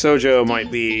 Daisojo might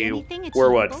you see be, anything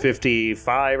we're what, achievable?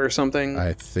 55 or something?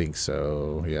 I think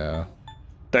so. Yeah,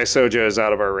 Daisojo is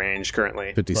out of our range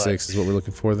currently. 56 is what we're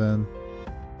looking for then.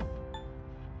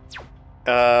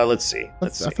 Let's see.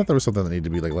 Let's I see. thought there was something that needed to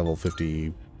be like level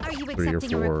 53 Are you or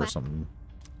accepting a 4 or request? something.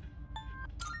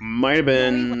 Might have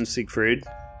been Siegfried.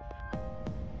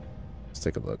 Let's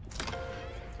take a look.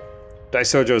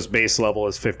 Daisojo's base level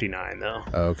is 59 though.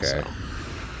 Okay. So.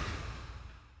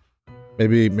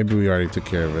 Maybe we already took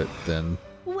care of it then.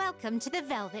 Welcome to the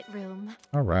Velvet Room.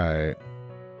 All right.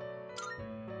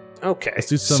 Okay. Let's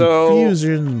do some so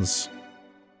fusions.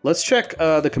 let's check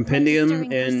the compendium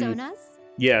Registering and personas?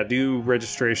 yeah, do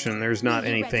registration. There's not Will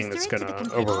you anything that's register into gonna the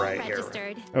compendium? overwrite here.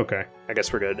 Registered. Okay, I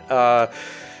guess we're good.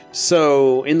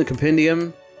 So in the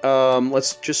compendium,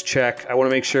 Let's just check. I want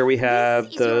to make sure we have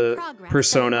This is your the progress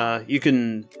persona. You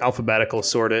can alphabetical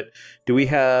sort it. Do we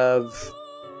have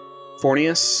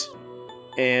Fornius?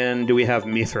 And do we have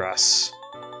Mithras?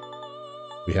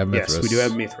 We have Mithras. Yes, we do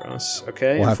have Mithras.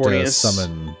 Okay, We'll have to Fornius.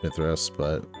 summon Mithras,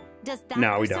 but Does that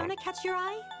No, we persona don't. catch your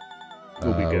eye?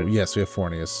 We'll be good. yes, we have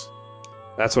Fornius.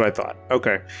 That's what I thought.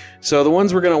 Okay. So the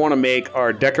ones we're going to want to make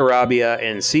are Decarabia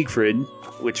and Siegfried,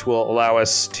 which will allow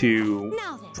us to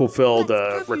Now then, fulfill let's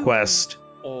the perfume request.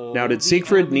 Oh, Now, did the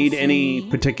Siegfried need heavens any me.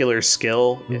 particular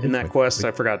skill in that Wait, quest? wait.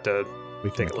 I forgot to We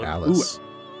can take a make look. Alice.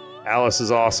 Ooh, Alice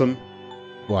is awesome.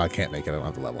 Well, I can't make it. I don't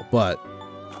have the level. But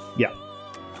Yeah.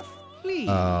 Please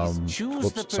choose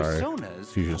whoops, the sorry. personas.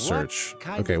 Fusion What search.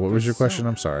 kind Okay, of what was your question?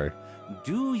 I'm persona sorry.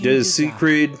 Do you Does desire?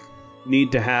 Siegfried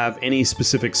need to have any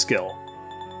specific skill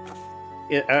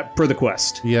per the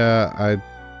quest? Yeah, I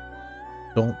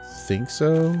don't think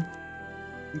so.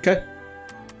 Okay.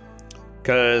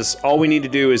 Because all we need to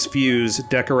do is fuse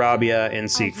Decarabia and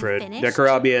Siegfried. finished?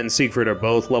 Decarabia and Siegfried are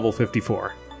both level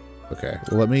 54. Okay,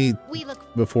 well, let me, We look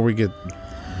before we get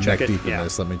Check neck it, deep in yeah.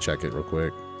 this, let me check it real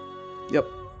quick. Yep.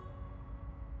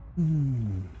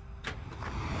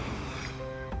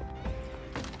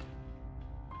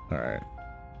 All right.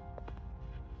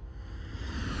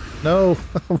 No,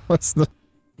 what's the?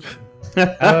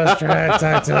 I was trying to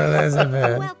talk to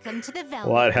Elizabeth. welcome to the Velvet.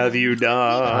 What have you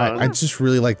done? I just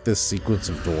really like this sequence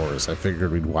of doors. I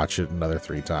figured we'd watch it another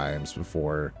 3 times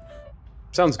before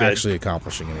Sounds good. actually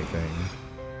accomplishing anything.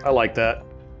 I like that.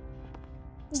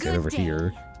 Let's Good get over day.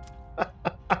 here. Are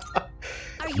you All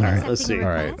right, accepting let's a see. All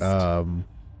right. request?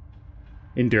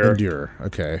 Endure. Endure.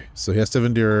 Okay, so he has to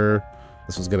endure.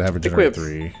 This one's gonna have a think we generate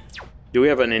have- 3. Do we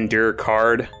have an Endure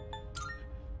card?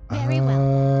 Very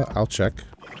well. I'll check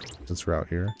since we're out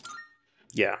here.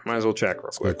 Yeah, might as well check real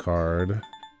Let's go quick. card.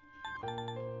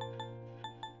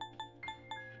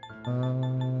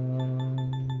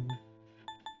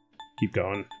 Keep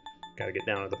going. Gotta get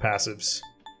down to the passives.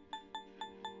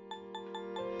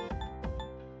 There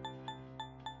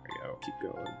we go. Keep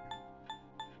going.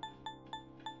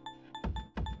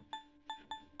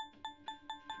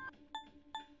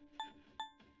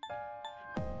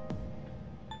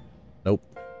 Nope.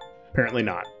 Apparently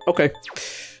not. Okay.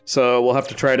 So we'll have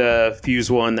to try to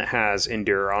fuse one that has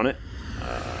Endure on it.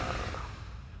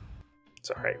 It's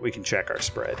alright. We can check our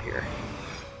spread here.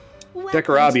 Welcome to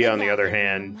Decarabia, on the other Velvet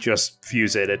hand, Room. just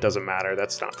fuse it. It doesn't matter.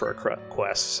 That's not for a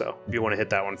quest. So if you want to hit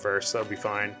that one first, that'll be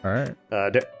fine. All right.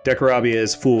 Decarabia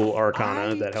is full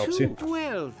Arcana. I That helps you. too.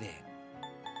 Well then,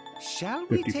 shall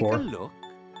we 54. take a look?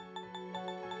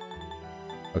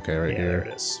 Okay, right Yeah, there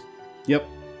here. it is. Yep.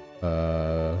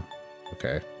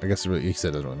 Okay. I guess he said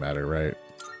it doesn't really matter, right?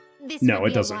 This No, would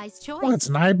it be a doesn't. wise choice. Oh, it's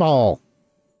an eyeball.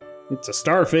 It's a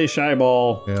starfish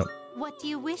eyeball. Yep. What do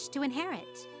you wish to inherit?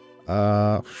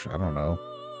 I don't know.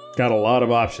 Got a lot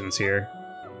of options here.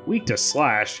 Weak to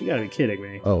slash. You gotta be kidding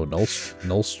me. Oh,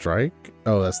 null strike.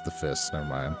 Oh, that's the fist. Never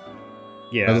mind.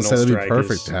 Yeah, I was null gonna say it'd be strike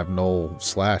perfect is- to have null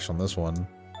slash on this one.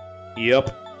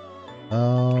 Yep.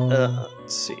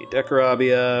 Let's see.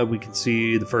 Decarabia, we can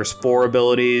see the first 4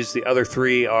 abilities. The other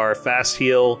 3 are Fast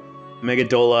Heal,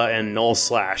 Megadola, and Null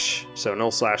Slash. So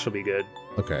Null Slash will be good.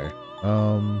 Okay.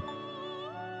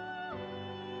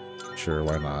 Sure,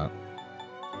 why not?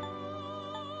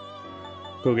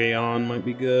 Pogeon might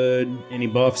be good. Any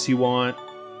buffs you want.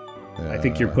 I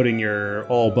think you're putting your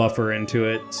all buffer into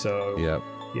it, so Yep.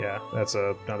 yeah, that's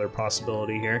another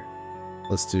possibility here.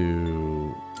 Let's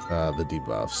do the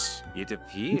debuffs. It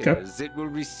appears it will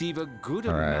receive a good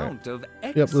All right. amount of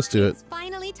Yep, let's do it. It's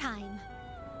finally time.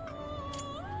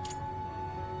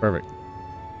 Perfect.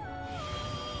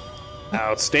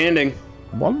 Outstanding.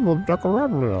 All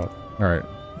right.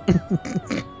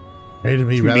 Pray to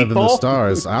me rather than the Meatball?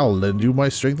 stars. I'll lend you my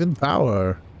strength and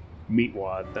power.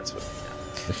 Meatwad. That's what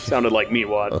sounded like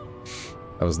Meatwad.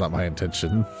 That was not my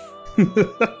intention.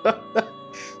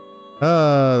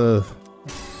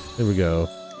 Here we go.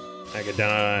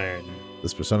 Megadine.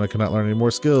 This persona cannot learn any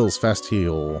more skills. Fast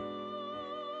heal.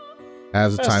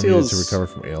 Has the Fast time needed to heal's- recover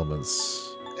from ailments.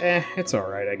 It's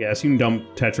alright, I guess. You can dump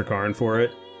Tetrakarn for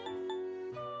it.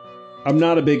 I'm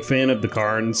not a big fan of the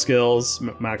Karn skills.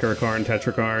 Makarakarn,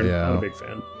 Tetrakarn. Yeah. Not a big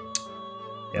fan.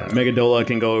 Yeah, Megadola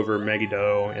can go over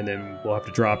Megado, and then we'll have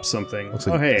to drop something. Looks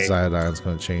Oh, like hey. Ziodine's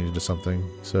going to change into something.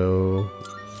 So,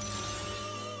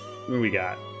 What do we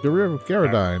got?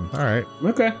 Gyaradyne. All right.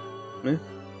 Okay. Yeah.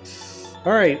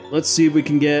 Alright, let's see if we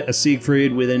can get a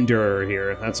Siegfried with Endure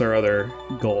here. That's our other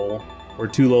goal. We're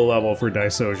too low level for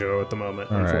Daisojo at the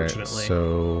moment, All right. unfortunately.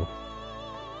 So,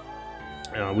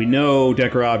 We know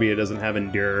Decorabia doesn't have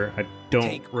Endure. I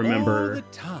don't remember. All the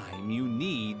time you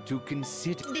need to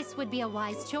consider. This would be a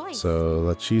wise choice. So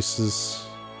Lachesis.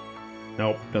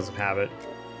 Nope, doesn't have it.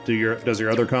 Does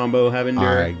your other combo have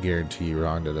Endure? I guarantee you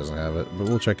Rhonda doesn't have it, but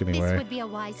we'll check anyway. This would be a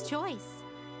wise choice.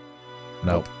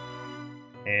 Nope.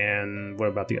 And what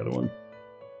about the other one?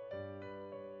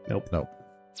 Nope. Nope.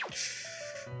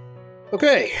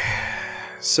 Okay.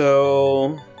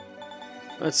 So,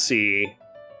 let's see.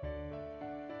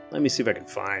 Let me see if I can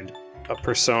find a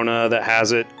persona that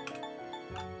has it.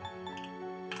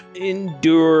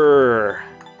 Endure.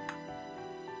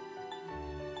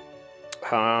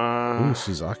 Ooh,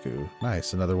 Suzaku.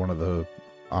 Nice. Another one of the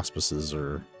auspices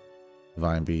or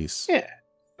divine beasts. Yeah.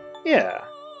 Yeah.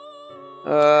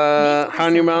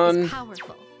 Hanuman.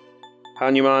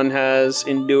 Hanuman has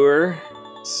Endure.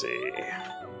 Let's see.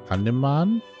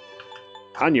 Hanuman?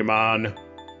 Hanuman.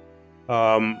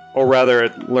 Or rather,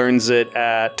 it learns it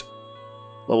at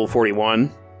level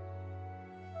 41.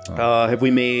 Oh. Have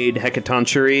we made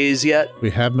Hecatoncheires yet?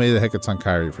 We have made the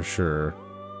Hecatoncheires for sure.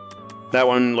 That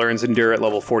one learns Endure at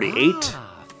level 48.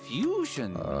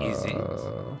 Fusion, is it?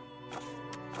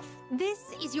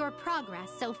 This is your progress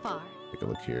so far. Take a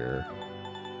look here.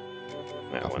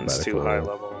 That one's too high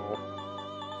level.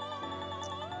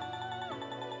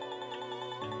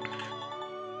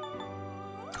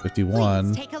 $51.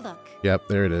 Please take a look. Yep,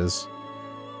 there it is.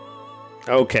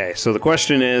 Okay, so the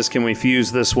question is, can we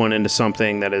fuse this one into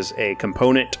something that is a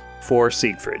component for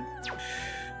Siegfried?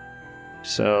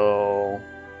 So,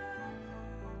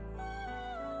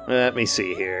 let me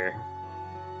see here.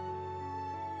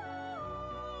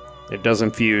 It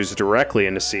doesn't fuse directly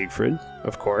into Siegfried,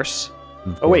 of course.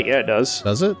 Oh wait, yeah, it does.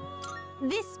 Does it?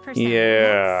 This person.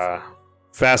 Yeah.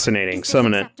 Fascinating.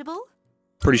 Summon it.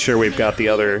 Pretty sure we've got the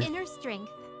other. Inner strength.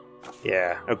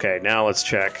 Yeah, okay, now let's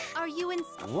check. Are you in?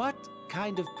 What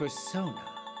kind of persona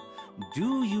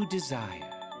do you desire?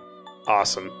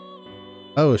 Awesome.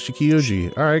 Oh,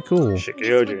 Shikioji. All right, cool.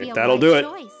 Shikioji. That'll do it.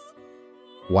 Choice.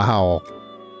 Wow.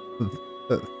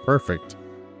 Perfect.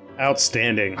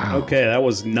 Outstanding. Wow. Okay, that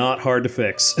was not hard to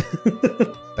fix.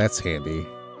 That's handy.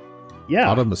 Yeah.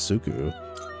 Automasuku.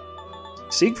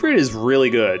 Siegfried is really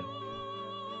good.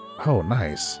 Oh,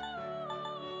 nice.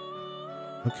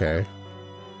 Okay.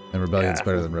 And Rebellion's Yeah.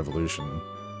 better than Revolution.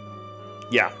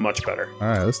 Yeah, much better. All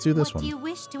right, let's do this What do one. you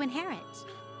wish to inherit?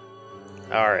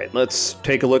 All right, let's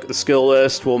take a look at the skill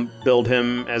list. We'll build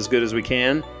him as good as we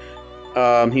can.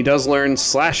 He does learn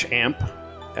Slash Amp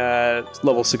at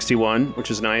level 61, which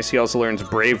is nice. He also learns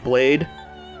Brave Blade,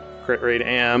 Crit Rate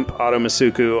Amp, Auto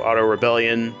Masuku, Auto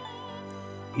Rebellion.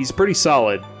 He's pretty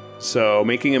solid, so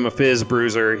making him a Fizz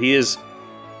Bruiser. He is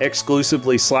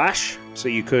exclusively Slash, so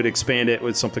you could expand it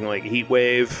with something like Heat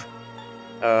Wave.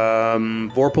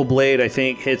 Vorpal Blade, I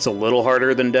think, hits a little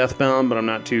harder than Deathbound, but I'm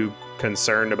not too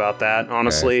concerned about that,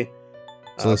 honestly. Okay.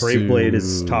 So let's Brave Blade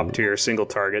is do- top tier, single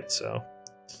target, so...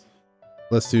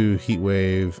 Let's do Heat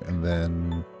Wave and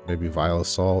then maybe Vile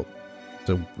Assault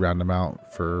to round them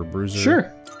out for Bruiser.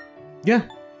 Sure. Yeah.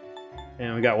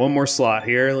 And we got one more slot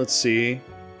here. Let's see.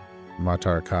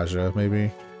 Matar Kaja,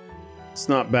 maybe. It's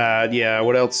not bad. Yeah.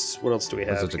 What else? What else do we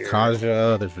have There's a here?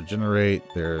 Kaja, there's Regenerate,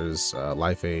 there's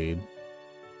Life Aid.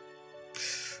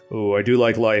 Oh, I do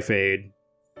like Life Aid.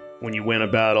 When you win a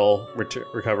battle,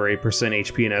 recover 8%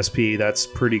 HP and SP. That's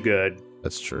pretty good.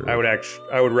 That's true. I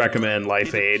would recommend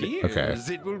Life Aid. Okay.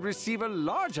 It will receive a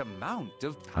large amount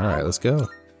of power. All right, let's go.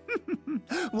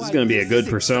 This is gonna be a good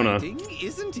persona.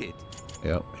 Isn't it?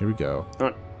 Yep, here we go.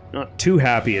 Not too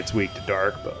happy it's weak to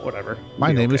dark, but whatever. My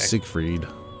It'll be name is okay. Siegfried.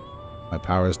 My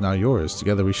power is now yours.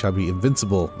 Together we shall be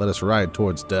invincible. Let us ride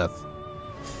towards death.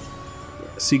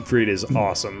 Siegfried is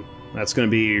awesome. That's going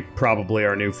to be probably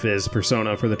our new Fizz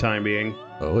persona for the time being.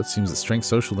 Oh, it seems that Strength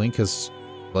Social Link has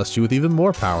blessed you with even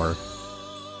more power.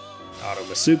 Auto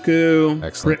Masuku.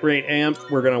 Excellent. Crit rate amp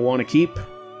we're going to want to keep.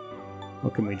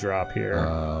 What can we drop here?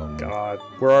 Um, God.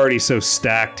 We're already so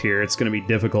stacked here. It's going to be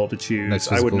difficult to choose. Next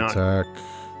I would physical not... attack.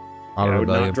 Auto I would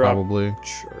not Rebellion, drop- probably.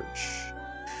 Church.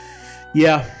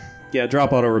 Yeah. Yeah,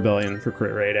 drop Auto Rebellion for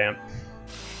crit rate amp.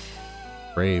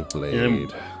 Brave Blade.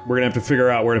 And we're going to have to figure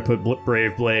out where to put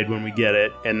Brave Blade when we get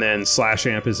it. And then Slash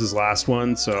Amp is his last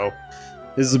one, so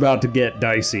this is about to get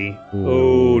dicey. Ooh.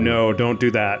 Oh, no, don't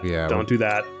do that. Yeah, don't do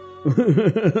that.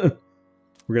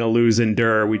 We're going to lose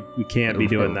Endure. We can't be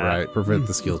doing that. Right, prevent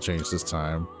the skill change this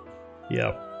time.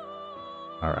 Yep.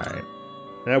 All right.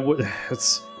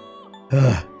 That's...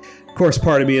 of course,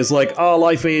 part of me is like, oh,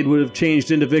 Life Aid would have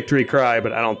changed into Victory Cry,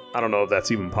 but I don't know if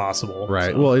that's even possible.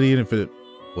 Right. so. Well, and even if it,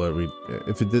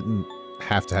 if it didn't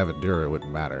have to have Endure, it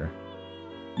wouldn't matter.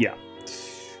 Yeah.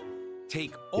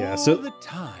 Take Yeah, all so the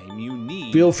time you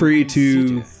need. feel free to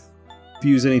consider.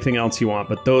 fuse anything else you want,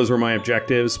 but those were my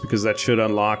objectives because that should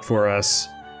unlock for us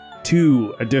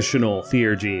 2 additional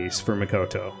Theurgies for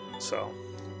Mikoto. So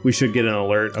we should get an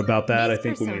alert about that, This I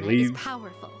think, when we persona is leave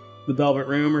powerful. the Velvet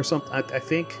Room or something, I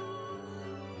think.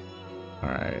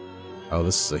 Alright. Oh,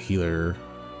 this is a healer.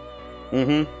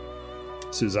 Mm-hmm.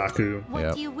 Suzaku. What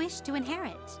Yep. do you wish to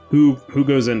inherit? Who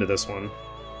goes into this one?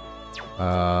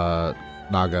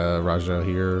 Naga Raja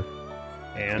here.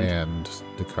 And, And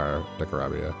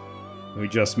Dekarabia. we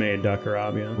just made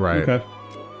Dakarabia. Right. Okay.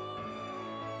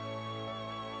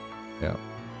 Yeah.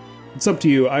 It's up to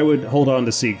you. I would hold on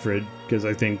to Siegfried because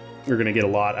I think we're going to get a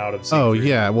lot out of Siegfried. Oh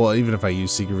yeah, well even if I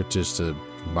use Secret just to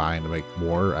combine to make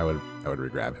more, I would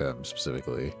regrab him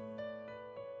specifically.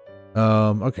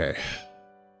 Okay.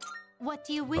 What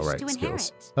do you wish Alright, to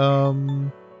skills.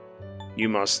 inherit? You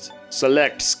must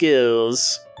select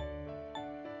skills.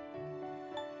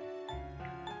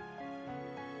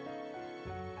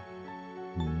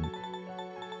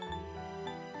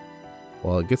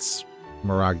 Well, it gets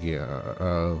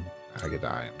Miragia,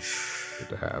 Agadine. Good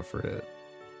to have for it.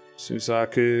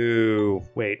 Suzaku.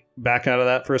 Wait, back out of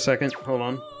that for a second. Hold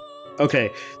on.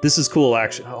 Okay, this is cool,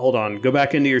 actually. Hold on. Go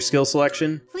back into your skill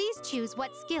selection. Please choose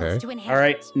what skills Okay. to inherit. All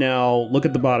right, now look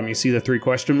at the bottom. You see the 3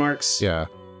 question marks? Yeah.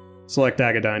 Select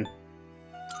Agadine.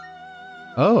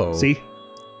 Oh. See?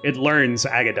 It learns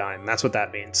Agadine. That's what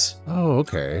that means. Oh,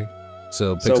 okay.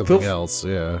 So pick So something feel- else.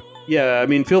 Yeah. Yeah, I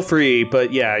mean, feel free,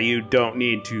 but yeah, you don't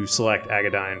need to select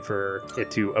Agadine for it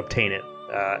to obtain it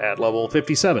at level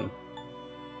 57.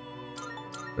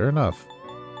 Fair enough.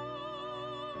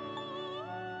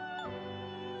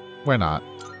 Why not?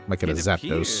 Might get a It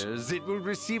Zapdos. appears it will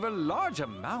receive a large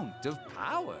amount of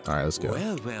power. All right, let's go.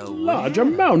 Well. Large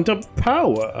amount of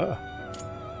power.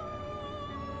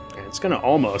 And it's gonna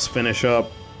almost finish up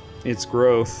its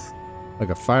growth. Like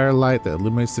a firelight that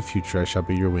illuminates the future, I shall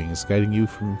be your wings, guiding you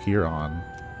from here on.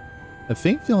 I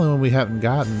think the only one we haven't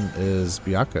gotten is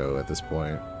Byakko at this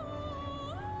point.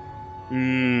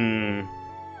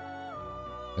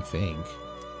 I think.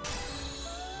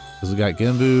 Because we got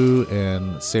Genbu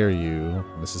and Seiryu.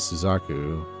 And this is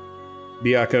Suzaku.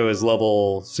 Byakko is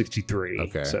level 63.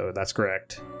 Okay. So that's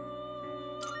correct.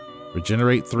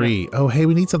 Regenerate 3. Oh, hey,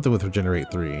 we need something with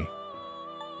Regenerate 3.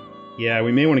 Yeah,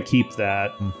 we may want to keep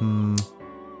that. Mm-hmm.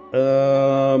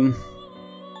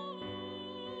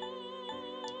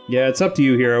 Yeah, it's up to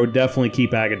you here. I would definitely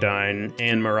keep Agadine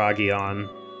and Miragi on.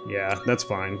 Yeah, that's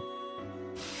fine.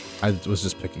 I was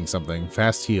just picking something.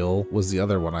 Fast Heal was the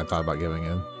other one I thought about giving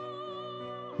in.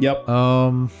 Yep.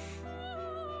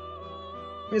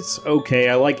 It's okay.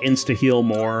 I like Insta Heal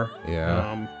more.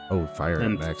 Yeah. Oh, Fire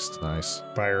and- Amp next. Nice.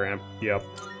 Fire Amp. Yep.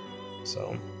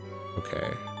 So,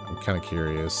 Okay. I'm kind of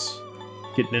curious.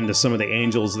 getting into some of the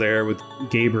angels there with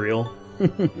Gabriel.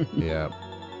 Yeah.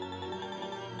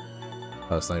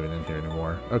 Oh, it's not even in here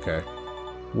anymore. Okay.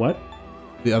 What?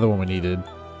 The other one we needed.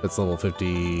 That's level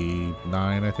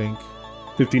 59, I think.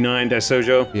 59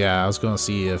 Daisojo? Yeah, I was going to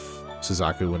see if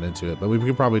Suzaku went into it, but we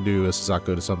could probably do a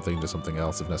Suzaku to something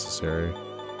else if necessary.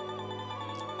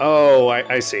 Oh,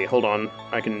 I see. Hold on.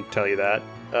 I can tell you that.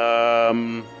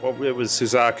 Well, it was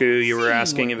Suzaku. You were Seeing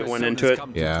asking what if it went personas into it?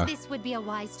 come to Yeah. This would be a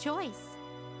wise choice.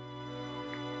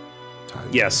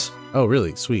 Yes. Oh,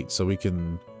 really? Sweet. So we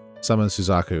can summon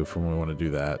Suzaku from when we want to do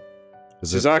that.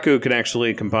 Is it- Suzaku can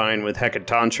actually combine with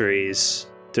Hekatantries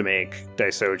to make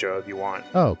Daisojo if you want.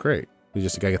 Oh, great. We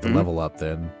just gotta get the Mhm. level up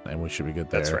then, and we should be good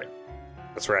there. That's right.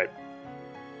 That's right.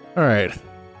 All right.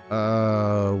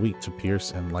 Weak to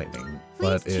pierce and lightning,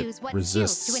 but Please it choose what skills to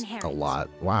resists inherit. a lot.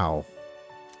 Wow.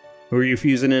 Who are you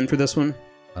fusing in for this one?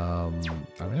 I mean,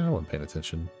 I wasn't paying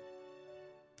attention.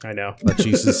 I know.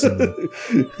 Lachesis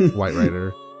and White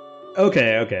Rider.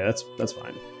 Okay, that's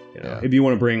fine. You know, Yeah. if you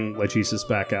want to bring Lachesis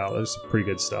back out, there's some pretty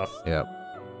good stuff. Yep.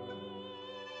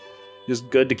 Just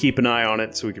good to keep an eye on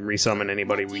it so we can resummon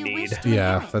anybody What we do you need. wish to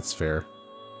Yeah, inherit? that's fair.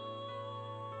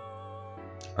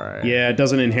 All right. Yeah, it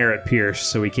doesn't inherit Pierce,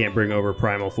 so we can't bring over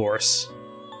Primal Force.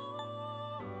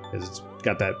 Because it's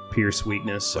got that Pierce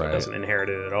weakness, so Right. it doesn't inherit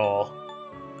it at all.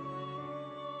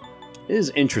 It is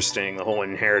interesting, the whole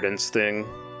inheritance thing.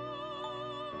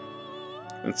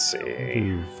 Let's see.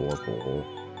 Ooh, 4-pole.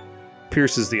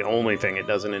 Pierce is the only thing it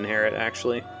doesn't inherit,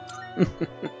 actually. There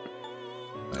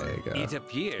you go. It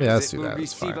appears Yeah, let's it do will that,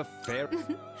 it's receive fine. a fair.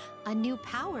 A new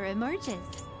power emerges.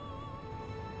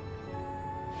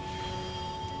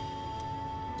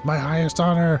 My highest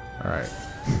honor. All right.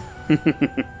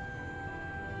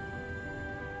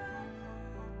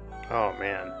 Oh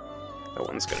man, that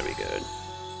one's gonna be good.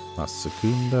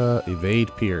 Secunda,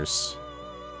 evade Pierce.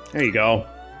 There you go.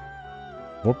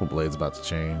 Vorpal Blade's about to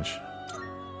change.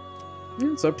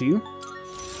 Yeah, it's up to you.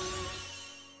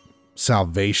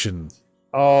 Salvation.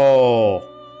 Oh.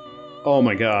 Oh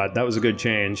my god, that was a good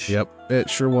change. Yep, it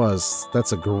sure was.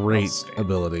 That's a great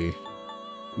ability.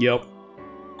 Yep.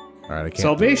 Alright, I can't.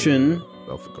 Salvation,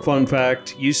 fun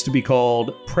fact, used to be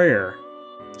called prayer.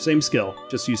 Same skill,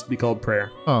 just used to be called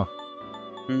prayer. Oh.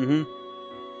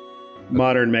 Mm-hmm.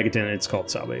 Modern Megaton, it's called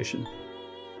salvation.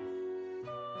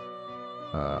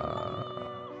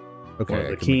 Okay. One of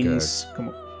the kings,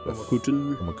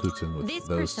 Kamakuten. Kamakuten with This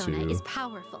those persona two. is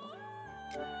powerful.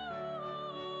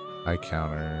 I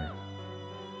counter.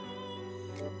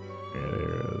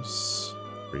 There's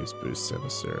Freeze Boost,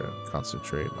 Emissary,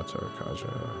 Concentrate,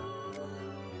 Matarakaja.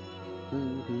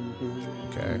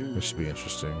 Okay, this should be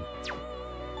interesting.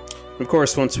 Of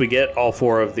course, once we get all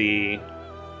 4 of the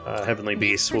Heavenly This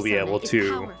Beasts, we'll be persona able is to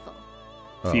powerful.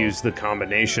 fuse the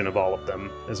combination of all of them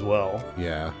as well.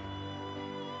 Yeah.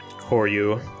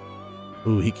 Koryu.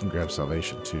 Ooh, he can grab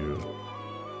Salvation too.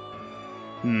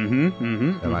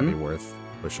 That That might be worth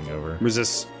pushing over.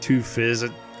 Resist 2 Fizz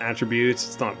attributes.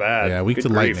 It's not bad. Yeah, weak Good to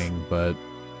grief. lightning, but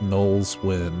Null's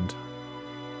Wind.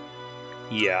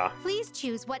 Yeah. Please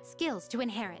choose what skills to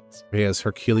inherit. He has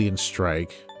Herculean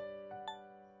Strike.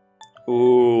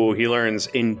 Ooh, he learns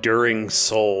Enduring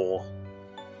Soul.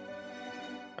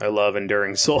 I love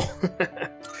Enduring Soul.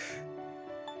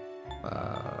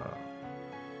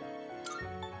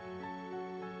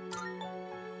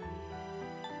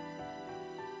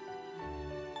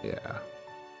 Yeah.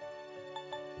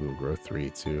 We'll grow 3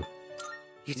 too.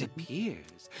 It appears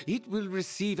it will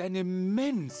receive an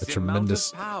immense A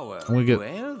tremendous. amount of power. I'm gonna get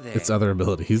Well, then, its other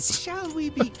abilities. Shall we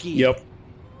begin? Yep.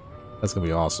 That's gonna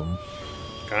be awesome.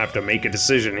 I have to make a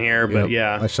decision here, but Yep.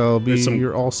 yeah. I shall be There's some-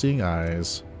 your all-seeing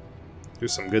eyes.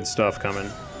 There's some good stuff coming.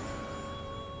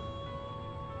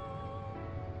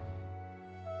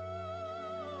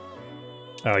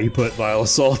 Oh, you put Vile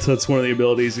Assault. That's one of the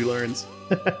abilities he learns.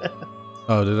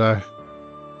 Oh, did I?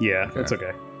 Yeah, Okay. that's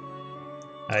okay.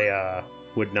 I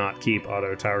would not keep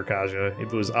Auto Taurakaja.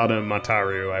 If it was Auto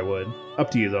Mataru, I would.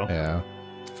 Up to you, though. Yeah.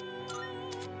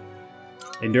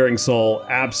 Enduring Soul,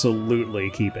 absolutely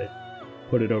keep it.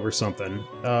 Put it over something.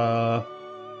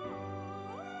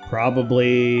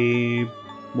 Probably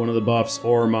one of the buffs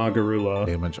or Magarula.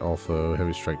 Damage all foe.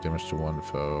 Heavy strike damage to one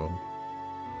foe.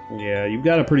 Yeah, you've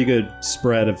got a pretty good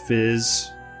spread of Fizz.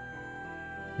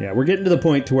 Yeah, we're getting to the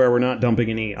point to where we're not dumping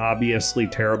any obviously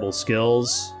terrible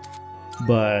skills,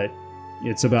 but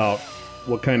it's about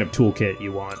what kind of toolkit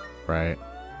you want. Right.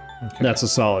 Okay. That's a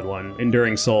solid one.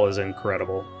 Enduring Soul is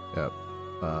incredible. Yep.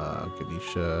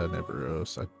 Ganesha,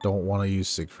 Neberos. I don't want to use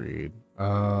Siegfried.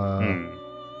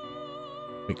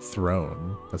 Make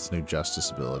Throne. That's new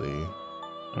Justice ability.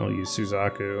 I'll use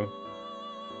Suzaku.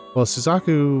 Well,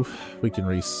 Suzaku, we can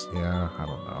yeah, I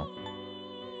don't know.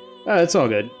 It's all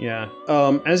good, yeah.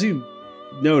 As you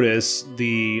notice,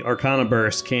 the Arcana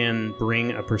Burst can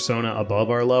bring a persona above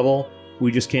our level.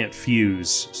 We just can't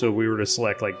fuse. So if we were to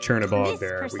select like Chernabog This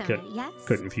there, we persona, yes?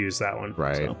 couldn't fuse that one.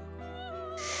 Right. So.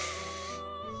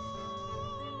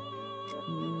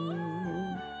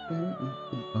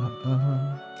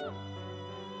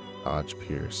 Dodge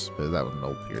Pierce, but that one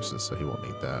Null pierces, so he won't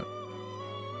need that.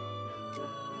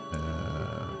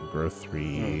 Grow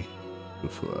 3.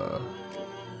 Ufla.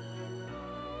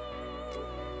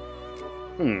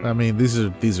 I mean, these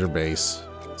are base,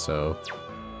 so.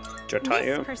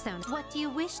 Jatayu? This persona. What do you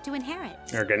wish to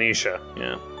inherit? Or Ganesha,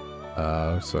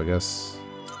 yeah. So I guess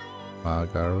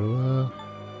Magarula.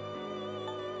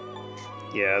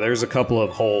 Yeah, there's a couple of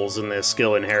holes in the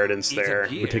skill inheritance It there. In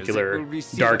appears particular, it will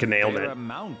receive Dark a fair Enailment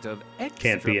amount of can't be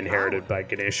extra inherited power. by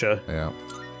Ganesha. Yeah,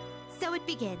 So it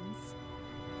begins.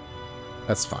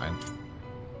 that's fine.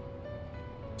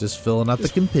 Just filling out the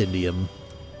compendium.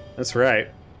 That's right.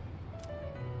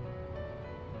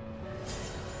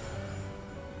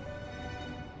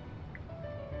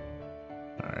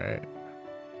 Alright.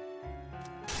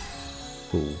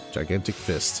 Cool. Gigantic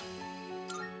Fist.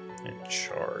 And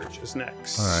Charge is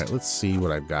next. Alright, let's see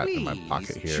what I've got in my Please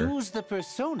pocket here. choose the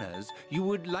personas you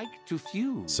would like to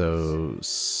fuse. So,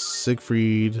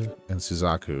 Siegfried and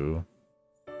Suzaku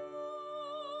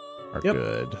are Yep.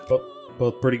 good.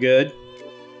 Both pretty good.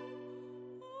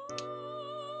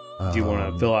 Do you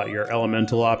want to fill out your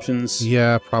elemental options?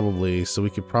 Yeah, probably. So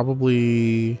we could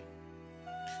probably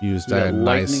use We got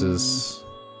Dionysus.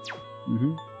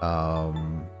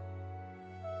 Mm-hmm.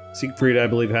 Siegfried, I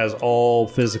believe, has all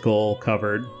physical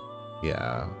covered.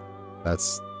 Yeah,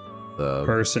 that's the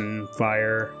Person,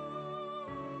 fire.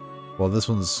 well. This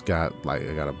one's got I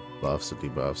got a buffs and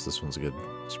debuffs. This one's a good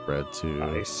spread too.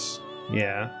 Ice.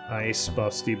 Yeah, ice,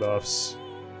 buffs, debuffs.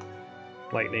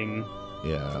 lightning.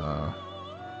 Yeah.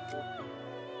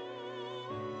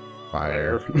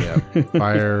 Fire. Yeah.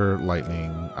 Fire,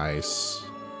 lightning, ice,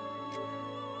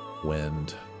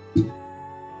 wind.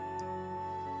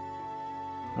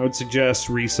 I would suggest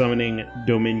resummoning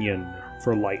Dominion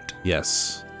for light.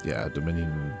 Yes. Yeah,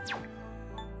 Dominion.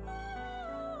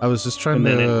 I was just trying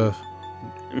And to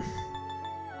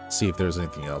see if there's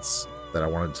anything else that I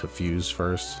wanted to fuse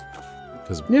first.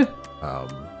 Because Yeah.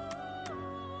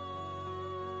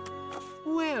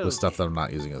 Well, the stuff that I'm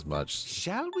not using as much.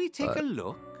 shall we take a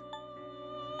look?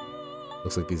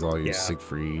 Looks like these all use Yeah.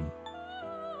 Siegfried.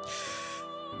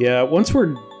 Yeah, once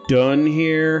we're done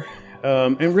here,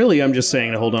 and really I'm just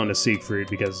saying to hold on to Siegfried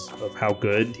because of how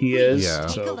good he is. Yeah. Take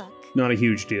a So, look. not a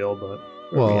huge deal, but...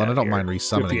 Well, and I don't mind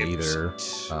resummoning 58%. either.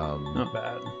 Not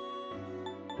bad.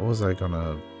 What was I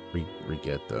gonna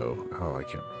re-get though? Oh, I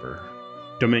can't remember.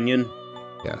 Dominion.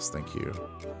 Yes, thank you.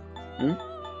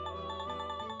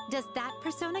 Does that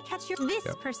persona catch your... This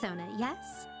Yep. persona, yes?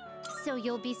 So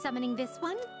you'll be summoning this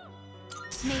one?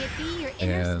 May it be your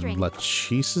inner And strength.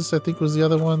 Lachesis, I think, was the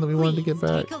other one that we wanted to get Please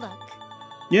back. Take a look.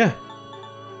 Yeah.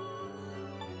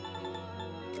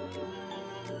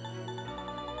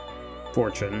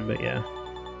 Fortune, but yeah.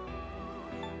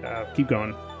 Keep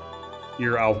going.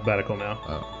 You're alphabetical now.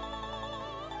 Oh,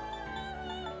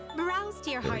 Browse to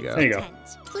your There we heart's go. There you go.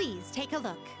 content. Please take a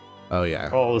look. oh yeah.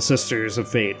 All the Sisters of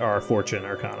Fate are Fortune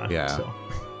Arcana. Yeah. So.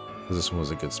 This one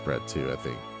was a good spread too, I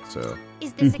think. So,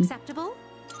 Is this Mm-hmm. acceptable?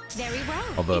 Very well.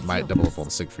 although it It's might double yours. up on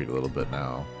Siegfried a little bit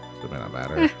now, so it may not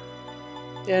matter.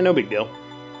 Yeah, no big deal.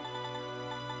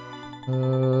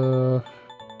 I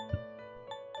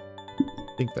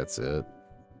think that's it.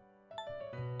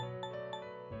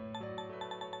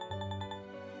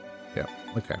 Yeah,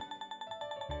 okay.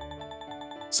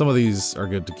 Some of these are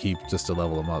good to keep just to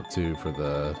level them up too for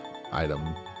the item.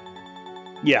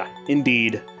 Yeah,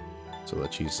 indeed. So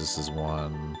Lachesis is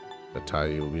one.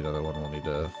 Bataille will be another one we'll need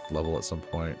to level at some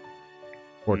point.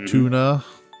 Fortuna.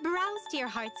 Browse to your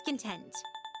heart's content.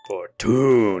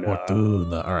 Fortuna.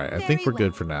 Fortuna. Alright, I think Very we're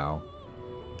good well. for now.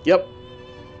 Yep.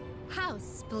 How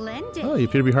splendid. Oh, you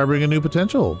appear to be harboring a new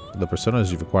potential. The personas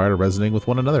you've acquired are resonating with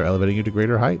one another, elevating you to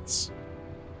greater heights.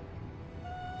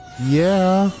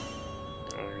 Yeah.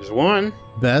 There's one.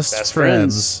 Best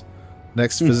friends.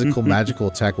 Next physical magical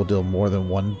attack will deal more than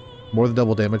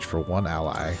double damage for one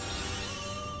ally.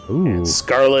 Ooh. And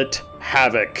Scarlet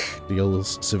HAVOC.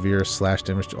 Deals severe slash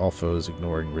damage to all foes,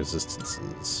 ignoring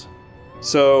resistances.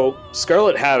 So,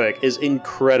 Scarlet HAVOC is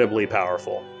incredibly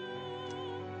powerful.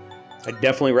 I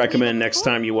definitely recommend next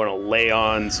time you want to lay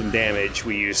on some damage,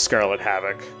 we use Scarlet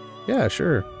HAVOC. Yeah,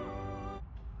 sure.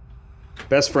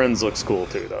 Best Friends looks cool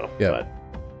too, though. Yeah.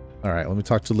 All right, let me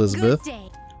talk to Good Elizabeth. day.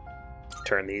 But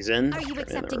turn these in. Are you Turn in the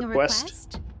accepting a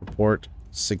request? Report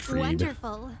Siegfried.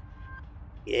 Wonderful.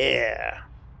 Yeah.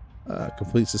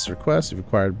 Completes this request. You've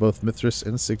acquired both Mithras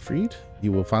and Siegfried.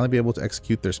 You will finally be able to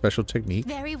execute their special technique.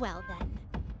 Very well then.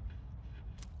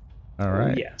 All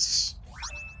right. Yes.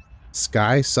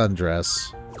 Sky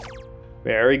Sundress.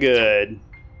 Very good.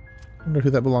 I wonder who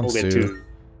that belongs We'll get to. to.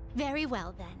 Very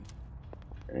well then.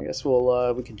 I guess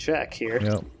we can check here.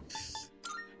 Yep.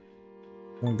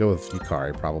 We'll go with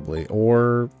Yukari probably,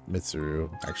 or Mitsuru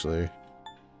actually.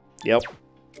 Yep.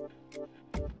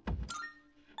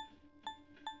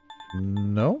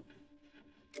 No.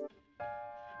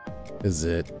 Is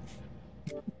it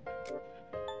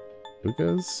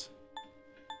Luca's?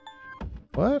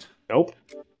 What? Nope.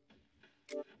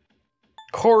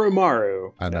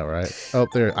 Koromaru. I know, right? Oh,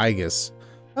 there, Aegis.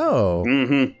 Oh.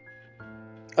 Mm-hmm.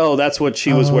 Oh, that's what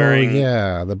she was Oh, wearing.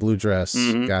 Yeah, the blue dress.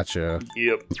 Mhm. Gotcha.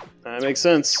 Yep. That makes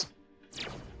sense.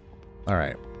 All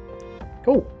right.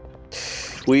 Cool.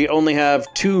 We only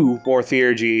have 2 more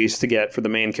Theurgies to get for the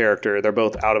main character. They're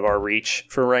both out of our reach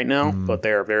for right now, but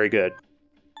they are very good.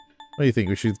 What do you think?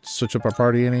 We should switch up our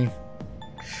party any?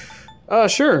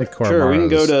 Sure. Like Sure, we can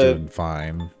go Koromaru's to... doing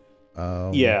fine.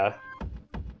 Yeah.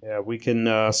 Yeah, we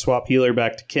can swap healer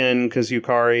back to Ken, because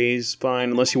Yukari's fine,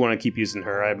 unless you want to keep using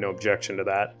her. I have no objection to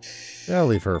that. Yeah, I'll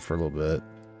leave her for a little bit.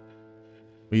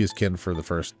 We used Ken for the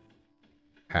first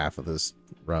half of this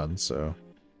run, so...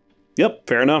 Yep,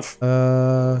 fair enough.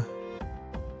 Let's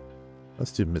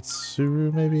do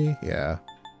Mitsuru, maybe? Yeah.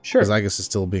 Sure. Because Aegis is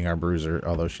still being our bruiser,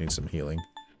 although she needs some healing.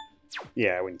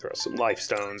 Yeah, we can throw some life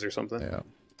stones or something. Yeah.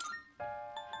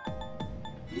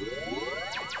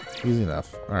 Easy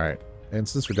enough. Alright. And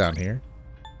since we're down here...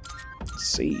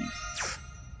 Save.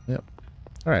 Yep.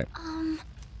 Alright.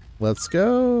 Let's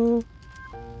go.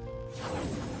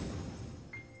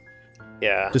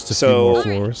 Yeah. Just a few more So,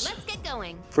 floors. Let's get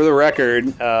going. for the record,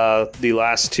 the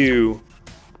last 2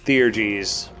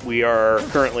 Theurgies, we are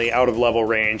currently out of level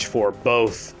range for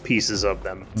both pieces of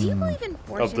them. Do you believe in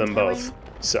fortune Of them telling? both.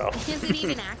 So. Is it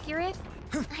even accurate?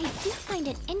 I do find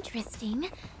it interesting,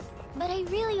 but I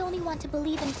really only want to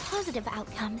believe in positive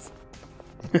outcomes.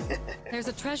 There's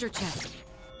a treasure chest.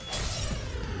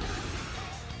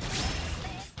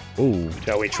 Ooh,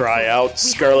 Shall we try out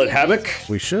Scarlet Havoc?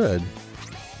 we should.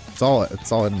 It's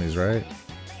all enemies, right?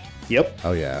 Yep,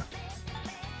 Oh yeah.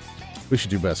 We should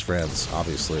do best friends,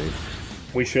 obviously.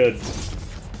 we should.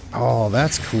 Oh,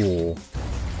 that's cool.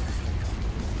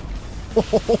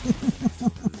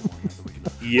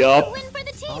 Yup. Win for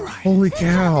the team! Holy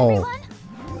cow. Everyone!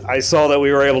 I saw that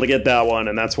we were able to get that one,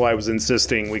 and that's why I was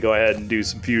insisting we go ahead and do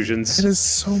some fusions. It is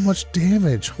so much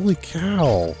damage. Holy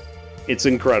cow. It's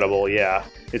incredible, yeah.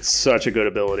 It's such a good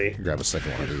ability. Grab a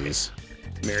second one of these.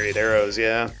 Myriad arrows,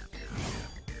 yeah.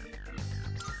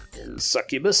 And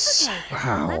succubus.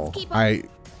 Wow. Let's keep on. I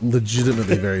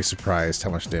legitimately very surprised how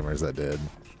much damage that did.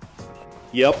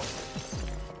 Yep.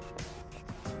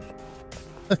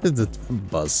 The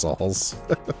buzzsaws.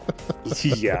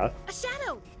 Yeah. A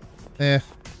shadow! Eh.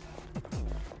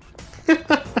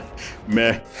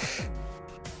 Meh.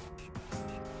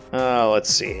 Let's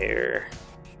see here.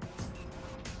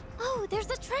 Oh, there's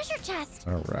a treasure chest!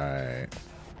 Alright.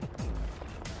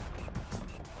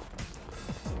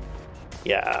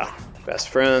 Yeah. Best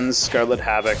friends, Scarlet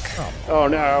Havoc. Oh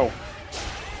no.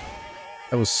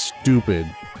 That was stupid.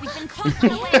 We've been caught by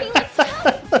the enemy,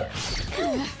 let's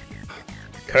go!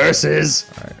 Curses!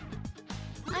 Alright.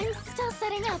 I'm still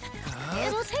setting up.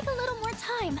 It'll take a little more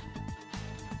time.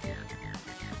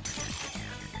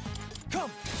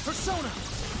 Come, Persona!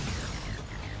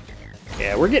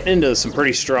 Yeah, we're getting into some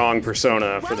pretty strong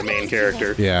persona for the main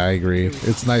character. Yeah, I agree.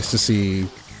 It's nice to see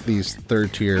these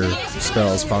third tier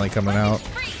spells finally coming out.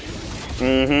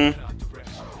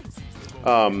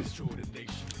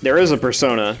 There is a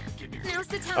persona Now's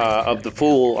the time. of the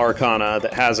full Arcana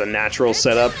that has a natural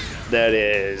setup that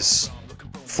is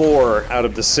 4 out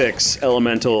of the 6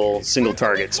 elemental single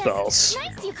target spells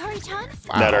Nice, Yukari-chan!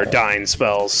 that are dying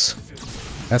spells.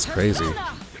 That's crazy.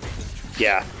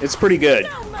 Yeah, it's pretty good.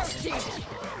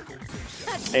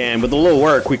 And with a little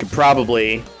work, we could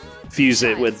probably fuse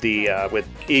it with the with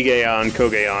Igeon,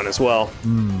 Kogeon as well.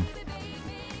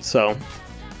 So,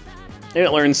 and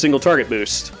it learns single target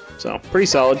boost. So, pretty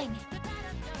solid.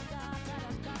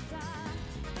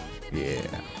 Yeah.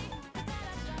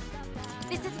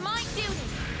 This is my duty!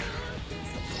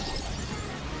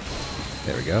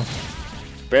 There we go.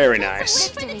 Very nice.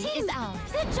 For the team!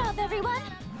 Good job, everyone!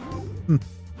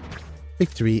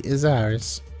 Victory is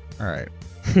ours. Alright.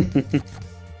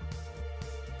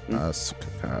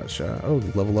 Kakasha. Oh,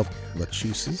 level up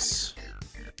Lachesis.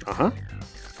 Uh-huh.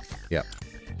 Yep.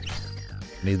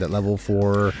 Need that level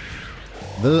for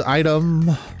the item.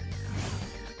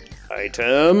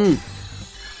 Item.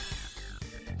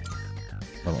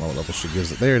 I don't know what level she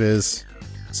gives it. There it is.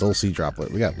 Soul Sea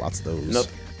Droplet. We got lots of those. Nope.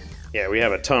 Yeah, we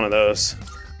have a ton of those.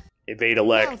 Evade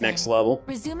elect, next level.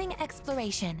 Resuming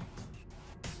exploration.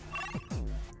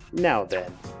 Now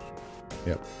then.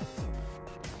 Yep.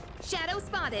 Shadow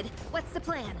spotted. What's the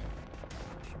plan?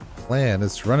 Plan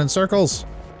is to run in circles.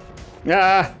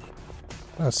 Ah!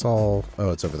 I saw.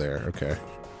 Oh, it's over there. Okay.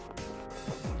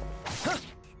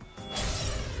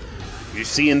 You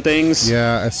seeing things?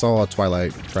 Yeah, I saw a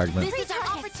Twilight fragment. This is our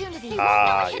opportunity.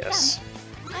 Ah, yes.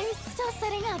 I'm still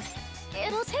setting up.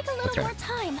 It'll take a little Okay. more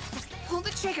time. Pull the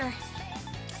trigger.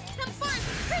 Have fun!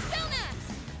 Persona!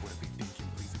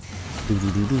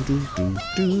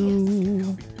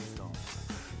 Do-do-do-do-do-do.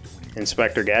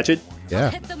 Inspector Gadget. Yeah,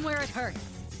 Hit them where it hurts.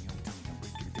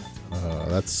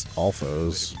 that's all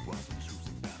foes.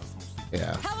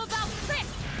 Yeah, How about crit?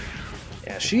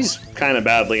 Yeah, she's kind of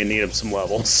badly in need of some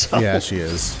levels. So. yeah, she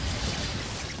is.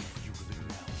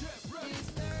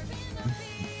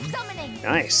 Summoning.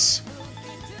 Nice.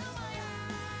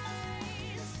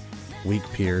 Weak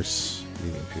Pierce,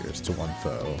 leaving Pierce to one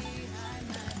foe.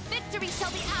 Victory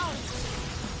shall be ours.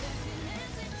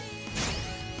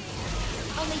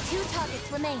 Only 2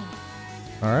 targets remain.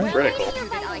 All right, Critical.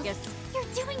 You're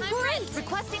doing great.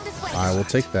 Requesting this way. I will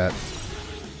take that.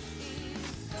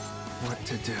 What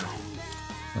to do?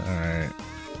 All right.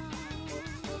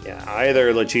 Yeah,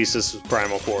 either Lachesis with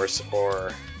Primal Force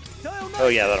or... Oh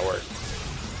yeah, that'll work.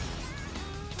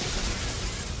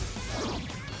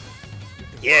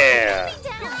 Yeah!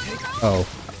 Oh,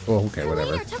 well, okay,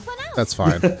 whatever. That's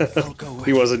fine. I'll go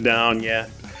He away. wasn't down, yeah.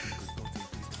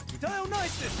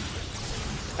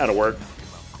 That'll work.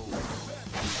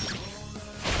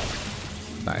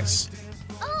 Nice.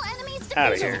 All enemies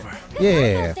Outta defeated. here. Good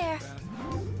Yeah. work out there.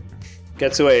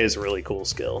 Getsue is a really cool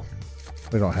skill.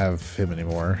 We don't have him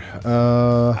anymore.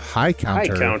 High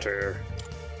counter. High counter.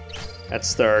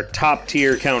 That's their top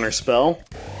tier counter spell.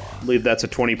 I believe that's a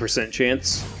 20%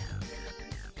 chance.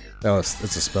 Oh, it's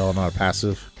a spell, not a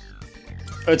passive.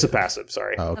 It's a passive,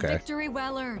 sorry. Oh, A okay. victory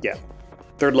well earned. Yeah.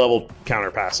 3rd level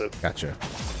counter passive. Gotcha.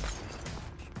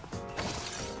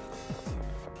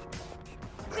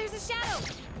 There's a shadow.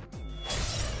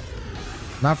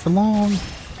 Not for long.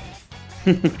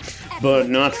 But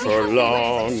not for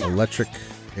long. Electric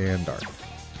and dark.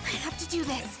 I have to do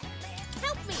this.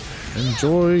 Help me.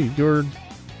 Enjoy your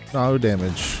no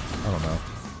damage. I don't know.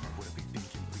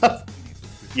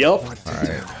 Yep.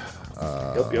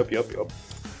 Alright. Yep.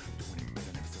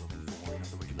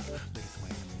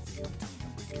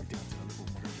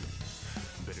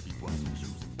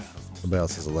 Somebody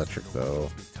else is electric though.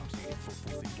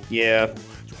 Yeah.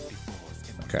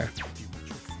 Okay.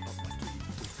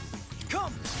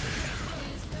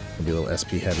 Maybe a little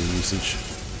SP heavy usage.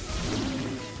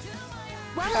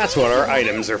 That's what our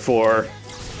items are for.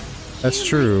 That's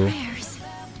true. Prayers.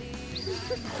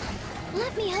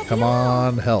 Let me help Come you.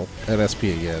 on, help at SP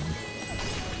again.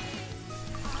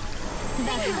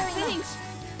 Thank you very much.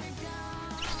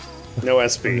 No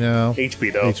SP. No.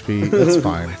 HP though. HP, that's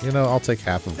fine. You know, I'll take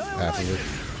half of it.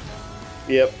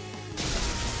 Yep.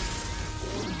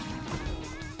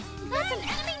 That's an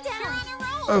enemy down. You're on a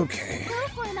roll. Okay. Go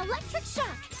for an electric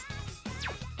shock.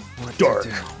 Dark.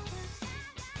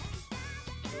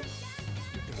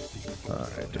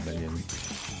 Alright, Dominion.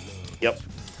 Yep.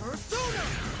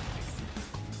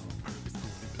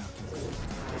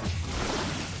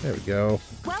 There we go.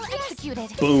 Well executed.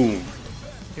 Boom.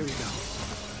 Here we go.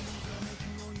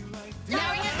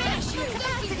 Now you're finished.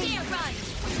 Capacity.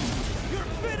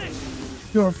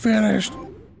 You're finished.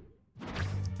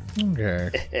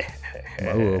 Okay.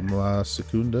 Oh, my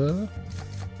secunda.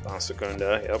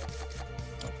 Secunda, yep.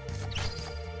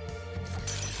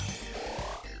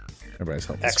 Everybody's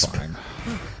help is Exp. fine.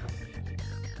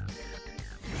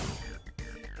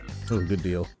 Oh, good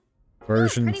deal.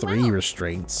 Version pretty 3 well.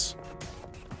 restraints.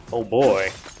 Oh boy.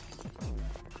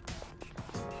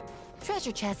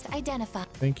 Treasure chest identified.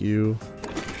 Thank you.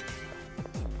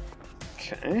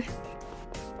 Okay.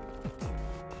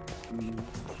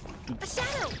 A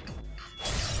shadow.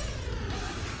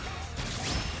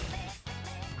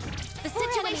 The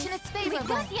situation is favorable. We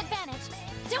got the advantage.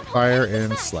 Don't Fire hold back the and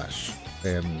threat. slash.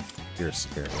 And pierce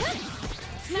arrow.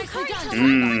 Nicely done.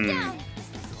 Mm.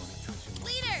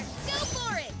 Leader, go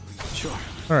for it. Sure.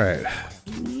 Alright.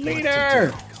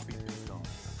 Leader!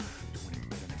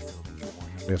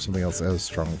 We have something else that has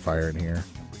strong fire in here.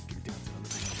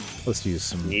 Let's use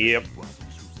some. Yep.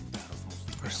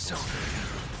 Persona.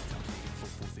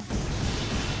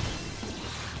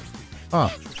 Huh.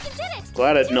 You did it.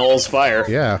 Glad it nulls fire.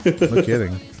 Yeah, no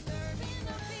kidding.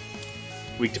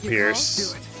 Weak to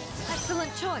pierce.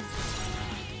 Excellent choice.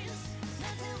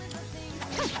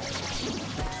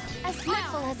 As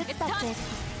beautiful as expected.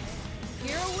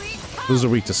 Here we come. Those are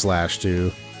weak to slash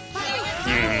too.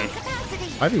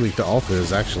 Capacity. Might be weak to all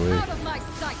fizz actually. Out of my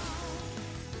sight.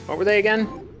 What were they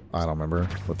again? I don't remember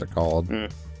what they're called. Hmm.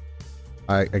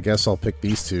 I guess I'll pick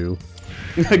these two.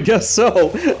 I guess so.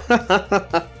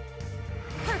 Perfect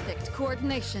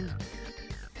coordination.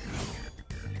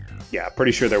 Yeah,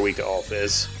 pretty sure they're weak to all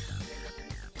fizz.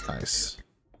 Nice.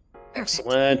 Perfect.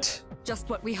 Excellent. Just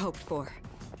what we hoped for.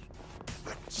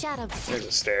 Shadow. There's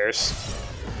the stairs.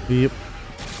 Yep.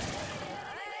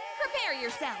 Prepare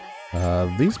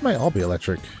yourselves. These might all be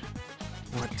electric,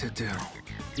 What to do?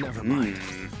 Never mind.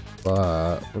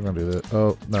 but we're gonna do this.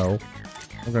 Oh no,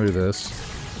 we're gonna do this.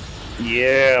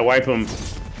 Yeah, wipe them.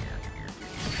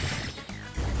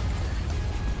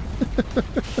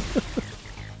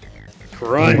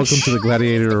 Crunch. Welcome to the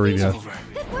gladiator arena. Over.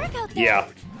 Good work out there. Yeah.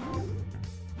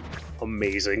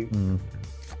 Amazing.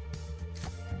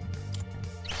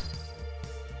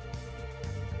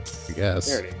 I guess.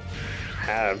 We already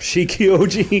have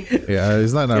Shikioji Yeah,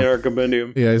 he's not in in our. our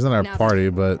compendium. Yeah, he's not in our Now party,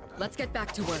 but Let's get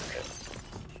back to work.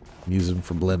 use him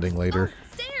for blending later.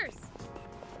 Stairs.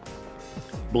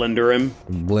 Blender him.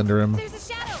 Blender him There's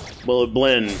a shadow. Will it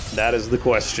blend? That is the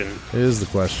question. is the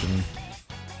question.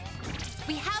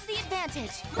 We have the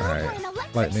advantage. Go All for right, an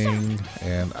electric lightning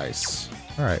and ice.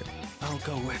 All right. I'll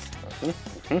go with.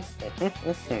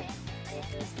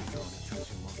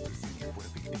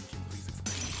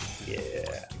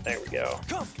 Yeah, there we go.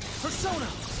 Come, Persona.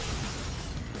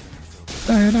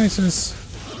 Dionysus.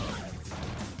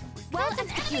 shock. Well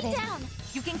executed. Down.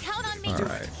 You can count on me. All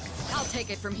right. I'll take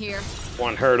it from here.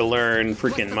 Want her to learn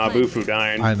freaking Mabufu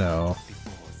dying. I know.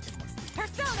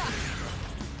 Persona.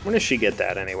 When does she get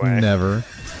that anyway? Never.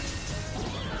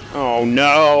 Oh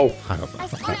no! I don't know.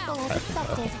 As careful as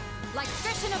expected. Like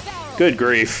fish in a barrel. Good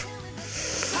grief.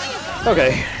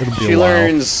 Okay, It'll be she a while.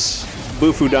 learns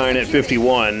Bufudyne at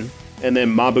 51, and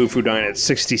then Mabufudyne at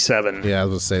 67. Yeah, I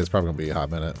was gonna say it's probably gonna be a hot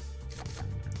minute.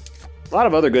 A lot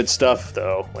of other good stuff,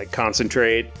 though, like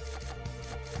Concentrate,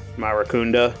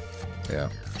 Myrakunda. Yeah.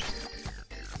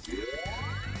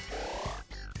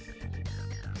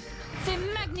 C'est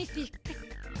magnifique.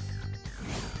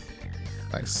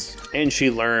 Nice. And she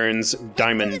learns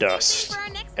Diamond Dust For our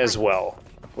next as one. well,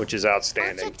 which is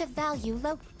outstanding. Object of value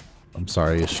low. I'm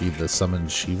sorry, is she the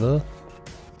summoned Shiva?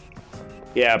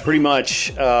 Yeah, pretty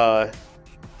much.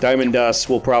 Diamond Dust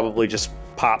will probably just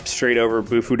pop straight over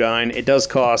Bufudyne. It does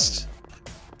cost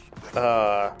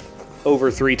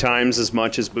over 3 times as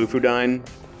much as Bufudyne,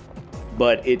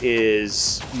 but it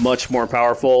is much more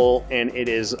powerful, and it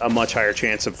is a much higher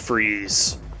chance of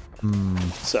freeze.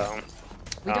 So,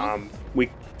 we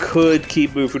could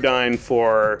keep Bufudyne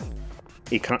for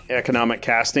economic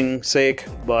casting sake,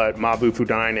 but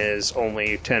Mabufudyne is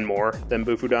only 10 more than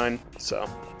Bufudyne, so...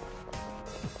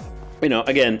 You know,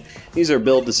 again, these are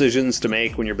build decisions to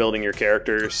make when you're building your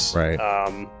characters. Right.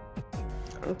 I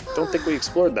don't think we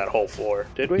explored that whole floor,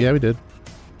 did we? Yeah, we did.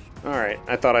 All right.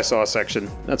 I thought I saw a section.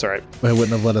 That's all right. It wouldn't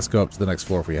have let us go up to the next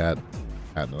floor if we had.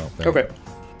 I don't know. Okay.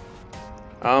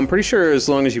 I'm pretty sure as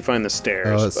long as you find the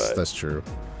stairs. Oh, but... that's true.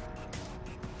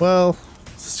 Well,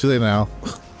 it's too late now.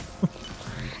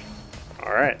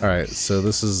 All right. All right, so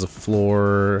this is a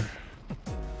floor.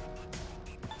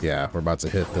 Yeah, we're about to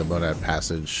hit the Monad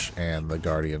Passage and the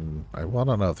Guardian. Well, I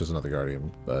don't know if there's another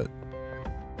Guardian, but...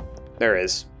 There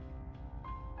is.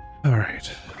 All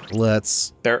right,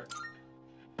 let's... There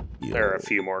are a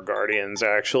few more Guardians,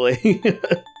 actually.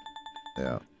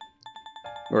 Yeah.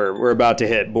 We're about to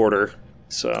hit border,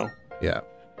 so... Yeah.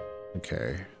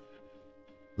 Okay.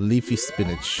 Leafy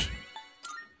spinach.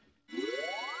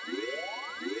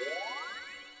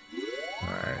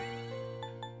 Alright.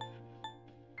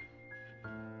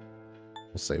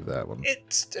 We'll save that one.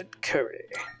 Instant curry.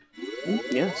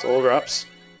 Yeah, soul drops.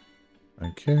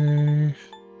 Okay.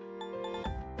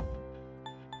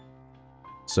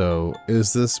 So,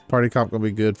 is this party comp gonna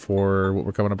be good for what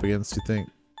we're coming up against, you think?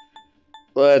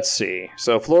 Let's see.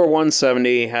 So floor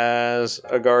 170 has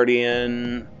a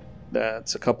Guardian.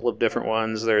 That's a couple of different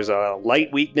ones. There's a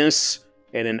light weakness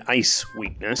and an ice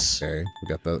weakness. Okay, we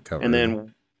got that covered. And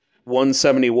then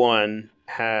 171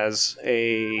 has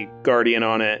a Guardian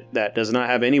on it that does not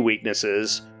have any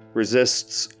weaknesses,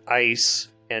 resists ice,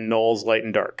 and nulls light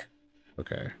and dark.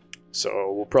 Okay.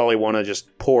 So we'll probably want to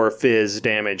just pour fizz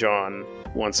damage on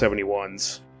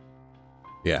 171s.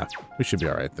 Yeah, we should be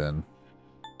alright then.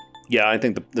 Yeah, I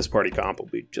think this party comp will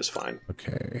be just fine.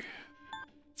 Okay.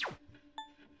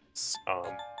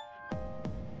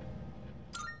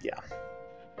 Yeah.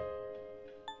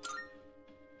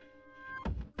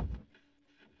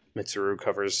 Mitsuru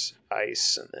covers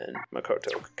ice, and then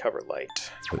Makoto can cover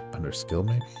light. Under skill,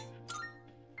 maybe?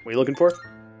 What are you looking for?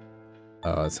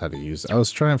 Oh, that's how to use it. I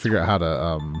was trying to figure out how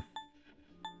to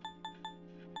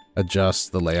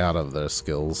adjust the layout of the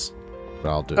skills. But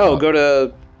I'll do. Oh, go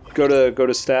to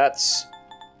stats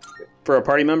for a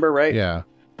party member, right? Yeah.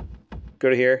 Go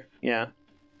to here. Yeah.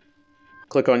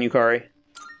 Click on Yukari,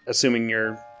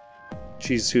 assuming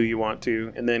she's who you want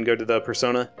to, and then go to the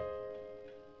persona.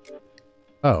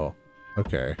 Oh.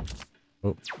 Okay.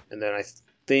 Oh. And then I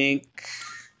think,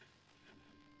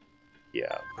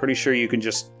 yeah, pretty sure you can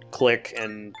just click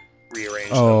and rearrange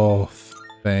them. Oh,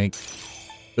 thank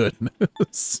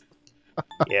goodness.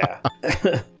 Yeah.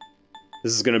 This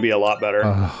is going to be a lot better.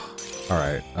 All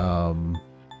right. We'll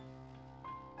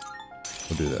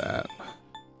do that.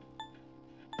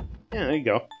 Yeah, there you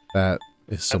go. That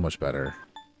is so much better.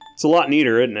 It's a lot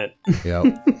neater, isn't it? Yep.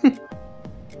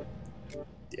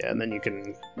 Yeah, and then you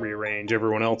can rearrange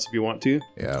everyone else if you want to.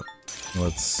 Yeah.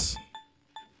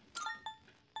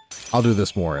 I'll do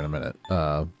this more in a minute.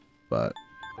 But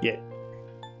Yeah.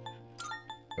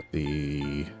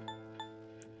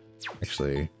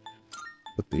 Actually,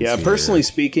 put these Yeah, here. personally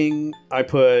speaking, I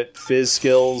put fizz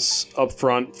skills up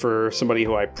front for somebody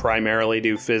who I primarily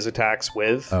do fizz attacks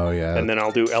with. Oh yeah. And then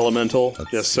I'll do elemental,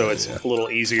 just so it's yeah. a little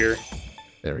easier.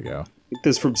 There we go.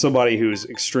 This from somebody who's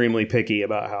extremely picky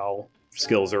about how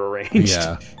skills are arranged.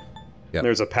 Yeah. Yep.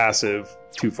 There's a passive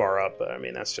too far up, but I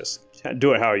mean, that's just...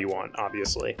 Do it how you want,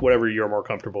 obviously. Whatever you're more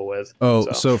comfortable with. Oh,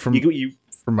 so from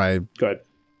my Go ahead.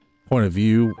 point of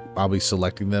view, I'll be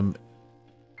selecting them.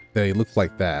 They look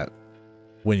like that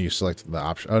when you select the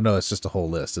option. Oh no, it's just a whole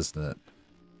list, isn't it?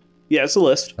 Yeah, it's a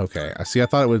list. Okay, I see. I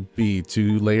thought it would be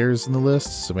 2 layers in the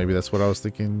list, so maybe that's what I was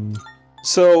thinking.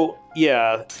 So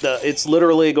yeah, it's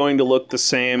literally going to look the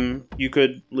same. You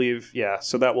could leave, yeah,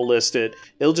 so that will list it.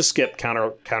 It'll just skip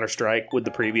Counter-Strike with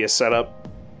the previous setup.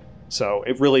 So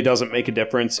it really doesn't make a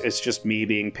difference. It's just me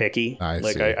being picky.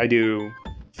 I do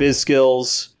Fizz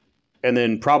skills, and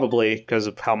then probably, because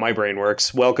of how my brain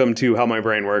works, welcome to how my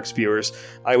brain works, viewers,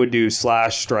 I would do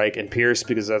slash, strike, and pierce,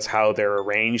 because that's how they're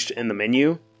arranged in the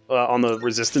menu on the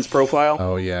resistance profile.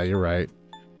 Oh, yeah, you're right.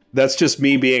 That's just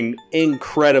me being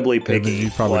incredibly picky.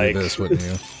 You'd probably do this, wouldn't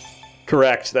you?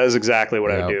 Correct. That is exactly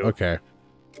what I do. Okay.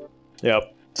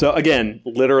 Yep. So again,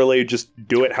 literally just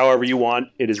do it however you want.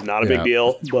 It is not a big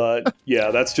deal, but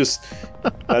yeah, that's just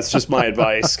my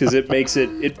advice, because it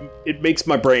makes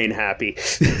my brain happy.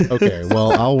 Okay.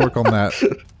 Well, I'll work on that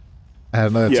at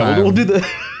another time. We'll do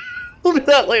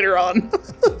that later on.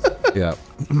 Yeah.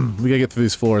 We gotta get through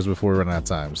these floors before we run out of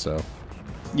time. So.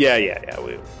 Yeah.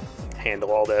 We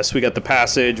handle all this. We got the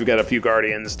passage. We got a few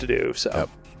guardians to do. So. Yep.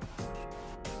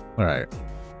 All right.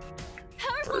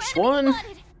 First one.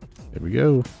 Here we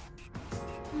go.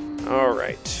 All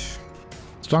right.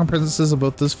 Strong presences of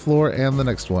both this floor and the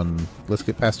next one. Let's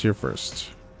get past here first.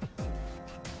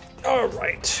 All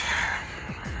right.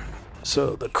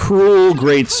 So the cruel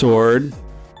greatsword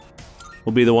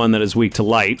will be the one that is weak to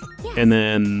light, and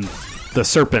then the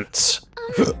serpents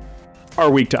are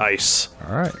weak to ice.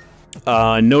 All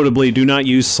right. Notably, do not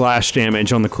use slash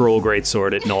damage on the cruel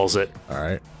greatsword. It nulls it. All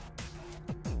right.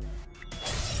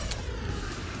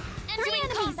 Entering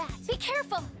combat. Be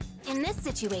careful. In this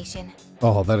situation.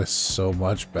 Oh, that is so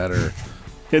much better.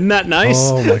 Isn't that nice?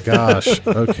 Oh my gosh.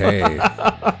 Okay.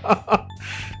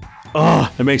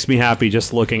 Oh, it makes me happy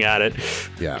just looking at it.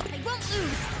 Yeah. I won't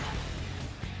lose.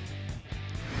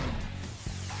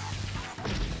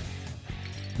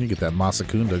 You get that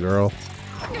Masakunda, girl.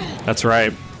 That's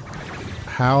right.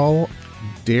 How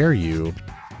dare you?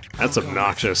 That's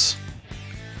obnoxious.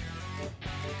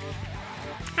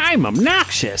 I'm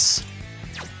obnoxious.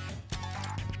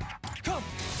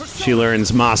 She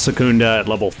learns Masakunda at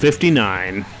level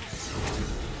 59.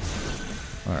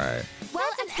 All right. Well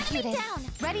executed. Down.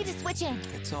 Ready to switch in.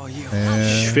 It's all you.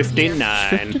 And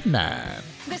 59. 59.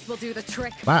 This will do the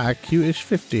trick. My IQ is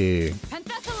 50.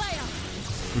 Penthesilea.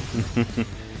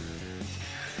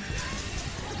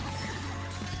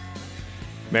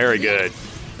 Very good.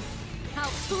 I'll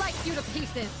slice you to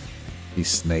pieces. These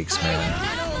snakes, man.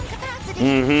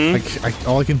 Mm-hmm.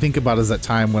 All I can think about is that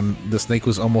time when the snake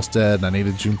was almost dead and I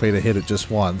needed Junpei to hit it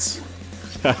just once.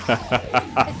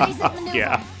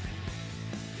 Yeah.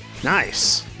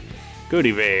 Nice. Good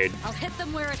evade. I'll hit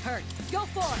them where it hurts. Go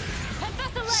for it.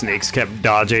 Penthesilea. Snakes kept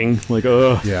dodging. Like,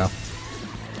 ugh. Yeah.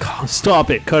 Stop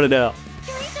it. Cut it out.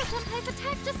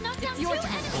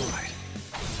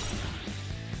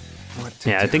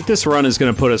 Yeah, I think this run is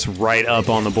going to put us right up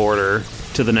on the border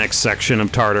to the next section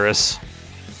of Tartarus.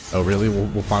 Oh, really?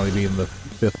 We'll finally be in the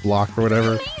 5th block or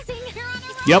whatever?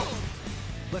 Yep.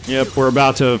 Yep, we're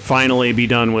about to finally be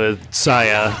done with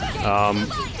Saya.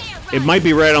 It might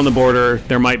be right on the border.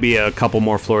 There might be a couple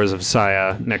more floors of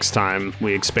Saya next time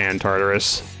we expand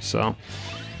Tartarus, so...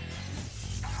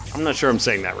 I'm not sure I'm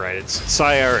saying that right. It's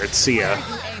Saya or it's Sia.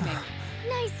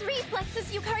 Nice reflexes,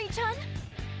 Yukari-chan.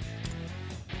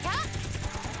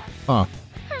 Huh.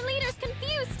 Her leader's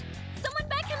confused. Someone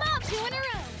back him up. Doing her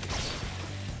own.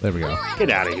 There we go.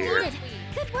 Get out of here.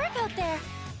 Good work out there.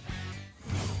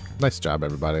 Nice job,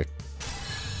 everybody.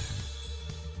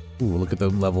 Ooh, look at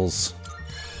them levels.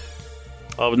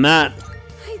 Other than that,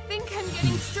 I think I'm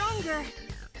getting stronger.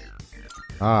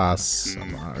 Ah,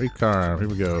 Samarikar. Here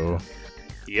we go.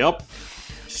 yep.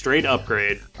 Straight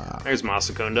upgrade. There's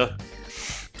Masakunda.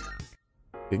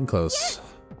 Getting close.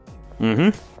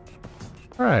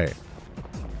 Mm-hmm. Alright.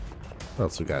 What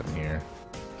else we got in here?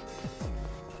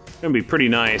 It's gonna be pretty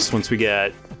nice once we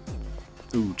get...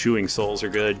 Ooh, chewing souls are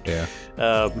good. Yeah.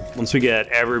 Once we get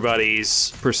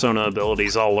everybody's persona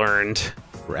abilities all learned.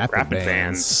 Rapid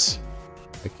bands.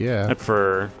 Heck yeah. That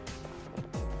for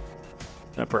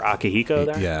Akihiko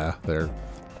there? Yeah, they're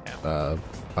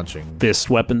punching Fist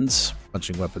weapons.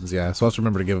 weapons, yeah. So let's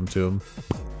remember to give them to him.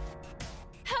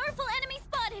 Powerful enemy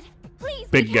spotted. Please.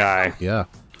 Big guy. Yeah.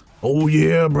 Oh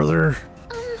yeah, brother.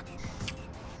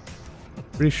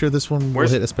 Pretty sure this one will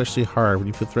hit especially hard when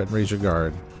you feel threatened. Raise your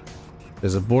guard.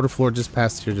 There's a border floor just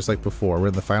past here, just like before. We're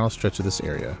in the final stretch of this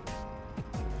area.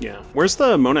 Yeah. Where's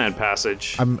the Monad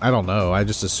passage? I don't know. I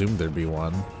just assumed there'd be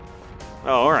one. Oh,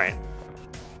 all right.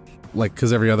 Like,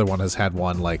 because every other one has had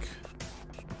one, like,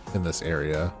 in this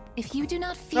area. If you do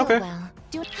not feel Okay. well,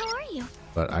 how are you?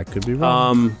 But I could be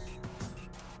wrong.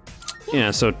 Yeah,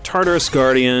 so Tartarus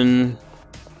Guardian.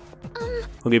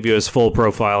 I'll give you his full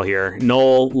profile here.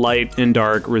 Null, light, and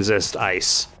dark resist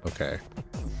ice. Okay.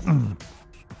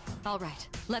 All right,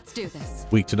 let's do this.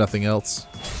 Weak to nothing else.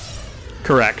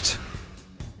 Correct.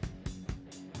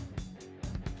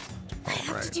 I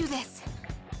have to do this.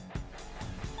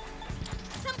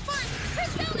 Some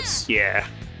fun! Persona! Yeah.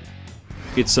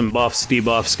 Get some buffs,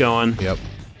 debuffs going. Yep.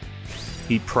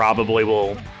 He probably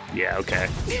will. Yeah, okay.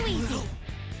 Too easy.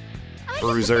 I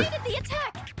Bruiser. just evaded the attack.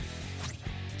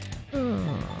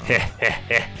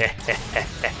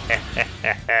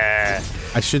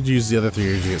 I should use the other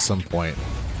Theurgy at some point,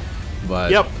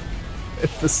 but Yep.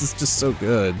 this is just so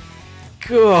good.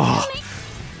 God.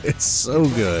 It's so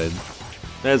good.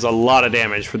 That's a lot of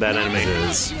damage for that enemy. It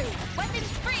is. Weapons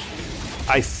free.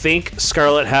 I think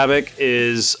Scarlet Havoc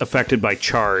is affected by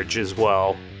charge as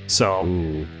well, so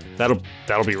Ooh, that'll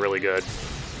be really good.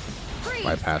 Freeze.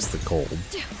 bypass the cold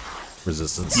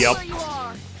resistance. Yep. There you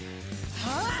are.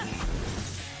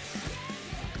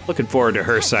 Looking forward to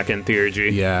her second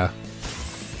Theurgy. Yeah.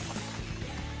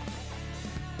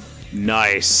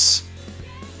 Nice.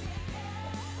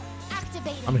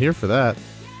 Activating. I'm here for that.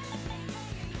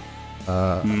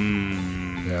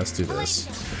 Yeah, let's do this.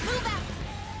 Move out.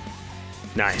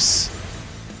 Nice.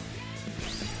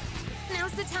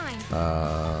 Now's the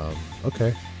time.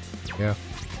 Okay. Yeah.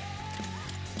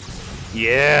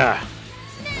 Yeah.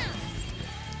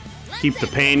 Keep the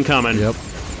pain coming. Yep.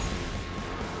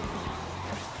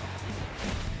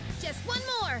 Just one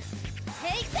more.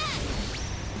 Take that.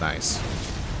 Nice.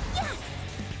 Yes.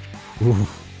 Ooh.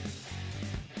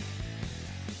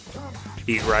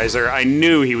 Heat Riser. I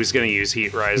knew he was going to use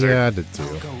Heat Riser. Yeah, I did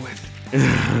too.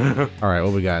 All right,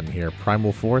 what we got in here?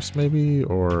 Primal Force, maybe,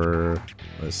 or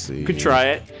let's see. Could try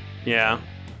it. Yeah.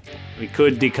 We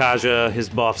could Dekaja his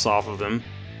buffs off of him.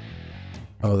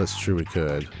 Oh, that's true. We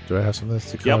could. Do I have some of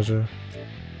this Dekaja?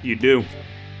 You do.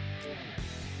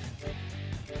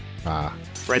 Ah.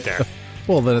 Right there.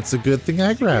 Well, then it's a good thing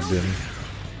I grabbed him.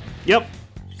 Yep.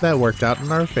 That worked out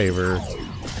in our favor.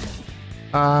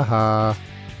 Aha.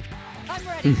 I'm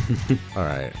ready. All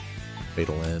right.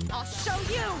 Fatal End. I'll show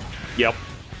you. Yep.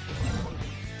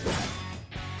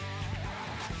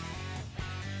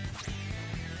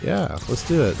 Yeah, let's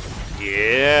do it.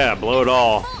 Yeah, blow it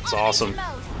all. It's awesome.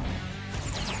 Maximum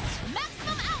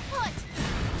output.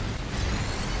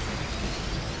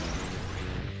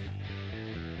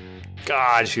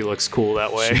 God, she looks cool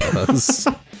that way.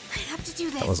 That I have to do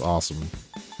this. was awesome.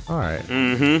 All right.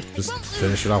 Mm-hmm. Just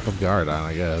finish it off with Guardon,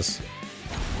 I guess.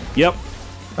 Yep.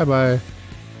 Bye-bye.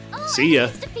 See ya.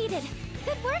 It's defeated.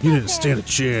 Good work You out didn't there. stand a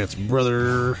chance,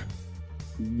 brother.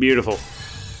 Beautiful.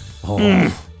 Oh,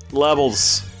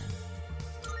 Levels.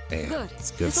 man. Good.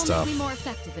 It's good This will stuff. make me more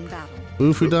effective in battle.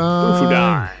 Ufudan.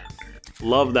 Ufudan.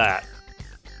 Love that.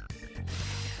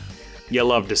 You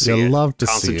love to see You it. love to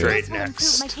see it. Concentrate This will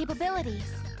improve my next. capabilities.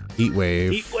 Heat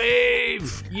Wave. Heat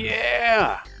Wave.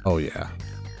 Yeah. Oh, yeah.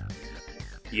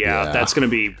 Yeah, Yeah. that's going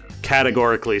to be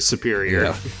categorically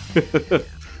superior. Yeah.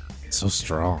 So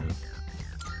strong.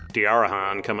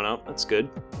 Diarahan coming up. That's good.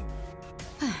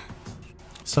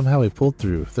 Somehow we pulled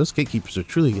through. Those gatekeepers are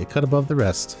truly a cut above the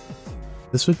rest.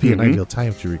 This would be an ideal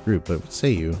time to regroup, but what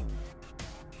say you?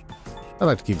 I'd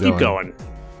like to keep going. Keep going.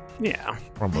 Yeah.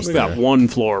 We're almost We there. got one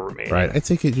floor remaining. Right, I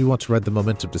take it you want to ride the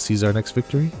momentum to seize our next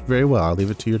victory? Very well, I'll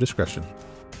leave it to your discretion.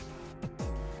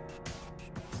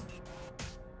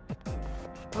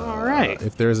 All right.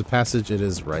 If there is a passage, it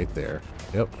is right there.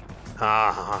 Yep.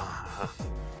 Ah.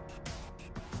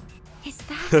 Is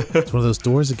that? It's one of those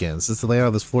doors again. Since the layout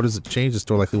of this floor doesn't change, this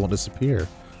door likely won't disappear.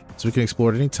 So we can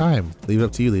explore it any time. Leave it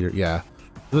up to you, leader. Yeah.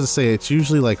 I was going to say, it's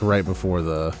usually like right before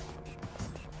the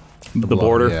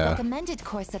border. Yeah. Recommended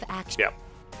course of action. Yep.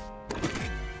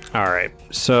 All right.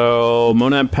 So,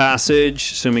 Monad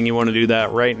Passage, assuming you want to do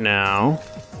that right now.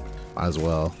 Might as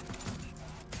well.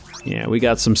 Yeah, we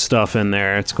got some stuff in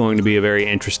there. It's going to be a very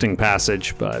interesting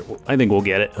passage, but I think we'll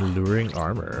get it. Alluring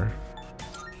armor.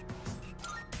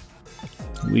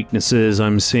 Weaknesses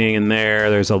I'm seeing in there.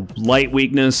 There's a light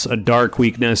weakness, a dark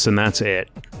weakness, and that's it.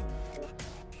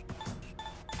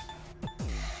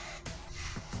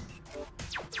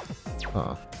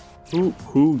 Huh.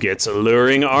 Who gets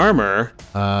alluring armor?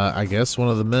 I guess one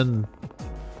of the men.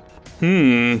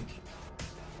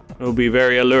 It'll be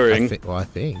very alluring. I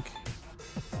think.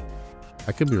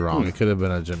 I could be wrong. It could have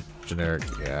been a generic.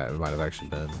 Yeah, it might have actually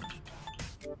been.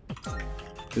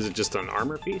 Is it just an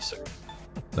armor piece? Or?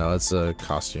 No, it's a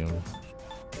costume.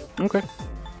 Okay.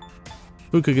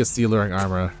 Who could get the alluring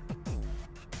armor?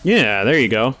 Yeah, there you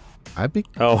go. I'd be.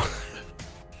 Oh,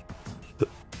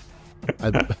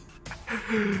 I'd,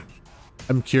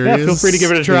 I'm curious. Yeah, feel free to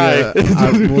give it a try.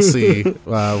 Yeah, we'll see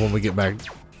when we get back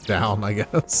down, I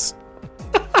guess.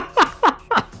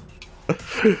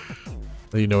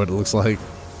 You know what it looks like?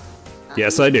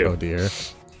 Yes, I do. Oh dear.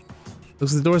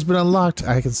 Looks like the door's been unlocked.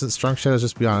 I can sense strong shadows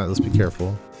just beyond it. Let's be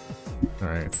careful.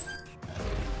 Alright.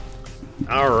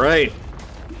 Alright.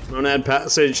 Monad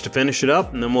passage to finish it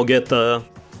up, and then we'll get the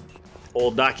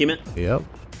old document. Yep.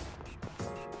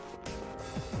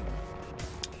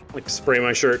 I like to spray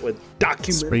my shirt with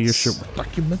documents. Spray your shirt with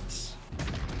documents.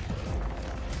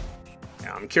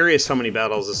 Yeah, I'm curious how many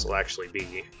battles this will actually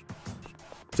be.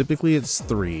 Typically it's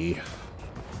 3.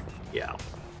 Yeah.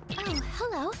 Oh,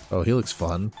 hello. Oh, he looks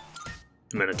fun.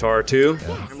 Minotaur 2,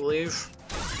 Yeah. I believe.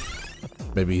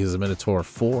 Maybe he's a Minotaur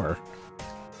 4.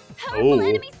 Powerful Oh.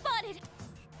 enemy spotted.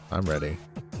 I'm ready.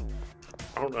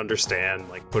 I don't understand,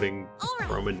 like, putting Alright.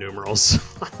 Roman numerals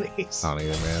on these. I don't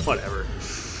either, man. Whatever.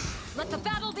 Let the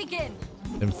battle begin.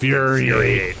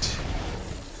 Infuriate.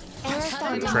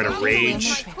 Try to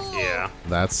rage. Yeah,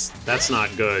 That's not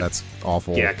good. that's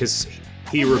awful. Yeah, because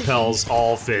he repels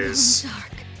all fizz.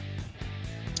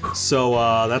 Dark. So,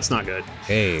 that's not good.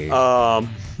 Hey.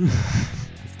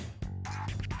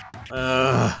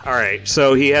 Alright,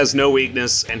 so he has no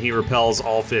weakness and he repels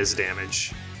all fizz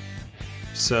damage.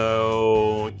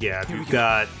 So, yeah, you've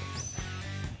got...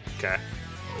 Okay.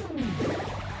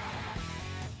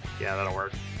 Yeah, that'll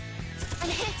work. I'm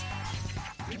hit.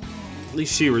 At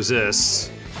least she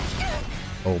resists.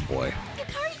 Oh boy.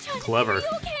 Hikari-chan, Clever. are you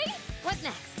okay? What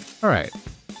next? Alright.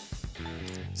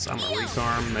 Summer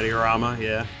Recarm, Meteorama,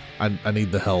 yeah. I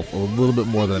need the health a little bit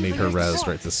more than I need her res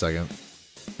right this second.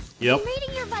 Yep. I'm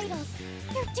reading your vitals.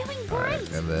 You're doing great.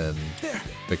 Alright, and then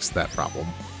fix that problem.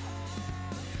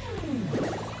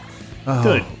 Oh,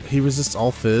 Good. He resists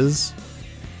all fizz?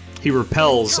 He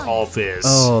repels all fizz.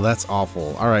 Oh, that's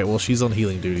awful. Alright, well she's on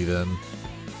healing duty then.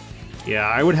 Yeah,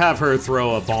 I would have her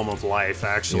throw a Balm of Life,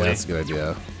 actually. Yeah, that's a good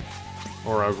idea.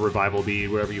 Or a Revival Bead,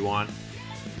 whatever you want.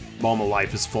 Balm of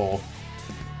Life is full.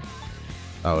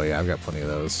 Oh yeah, I've got plenty of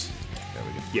those. Yeah,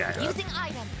 we can do Yeah. that. Using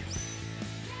item.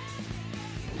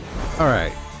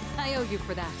 Alright, I owe you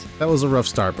for that. that was a rough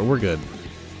start, but we're good.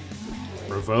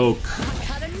 Revoke. I've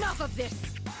had enough of this.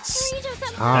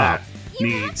 Kirito-san, Ah, That you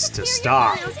needs have to superior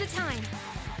stop. Now's the time.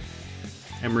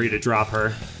 Emery to drop her.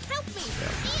 Help me.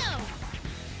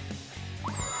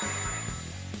 Ew.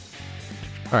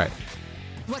 alright.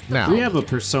 What's the Now, Do we have a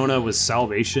persona with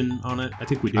salvation on it? I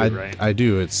think we do, right? I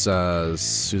do. It's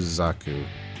Suzaku.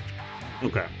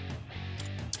 Okay.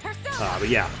 persona? But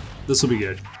yeah, this will be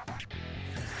good.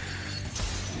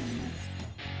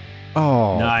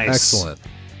 Oh, Nice. excellent.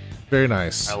 Very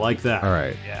nice. I like that. All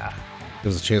right. Yeah.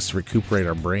 There's a chance to recuperate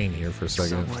our brain here for a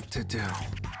second. So what to do?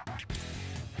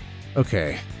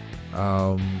 Okay.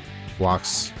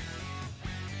 Blocks.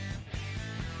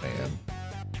 Man.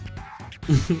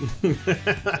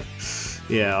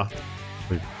 Yeah.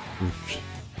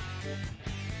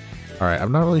 Alright,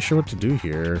 I'm not really sure what to do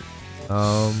here.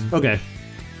 Okay.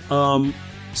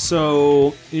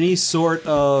 So any sort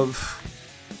of...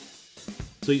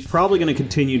 So he's probably going to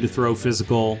continue to throw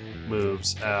physical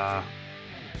moves.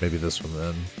 Maybe this one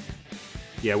then.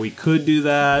 Yeah, we could do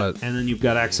that, But- and then you've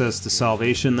got access to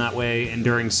salvation that way.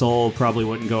 Enduring Soul probably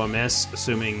wouldn't go amiss,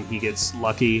 assuming he gets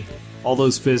lucky. All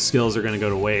those fizz skills are going to go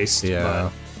to waste.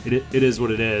 Yeah. But it is what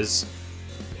it is.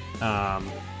 Yeah,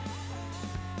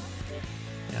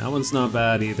 that one's not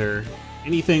bad either.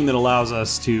 Anything that allows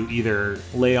us to either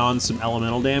lay on some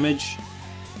elemental damage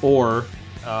or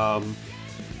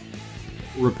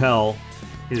repel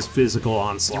his physical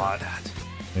onslaught.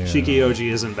 Yeah.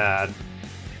 Shikioji isn't bad.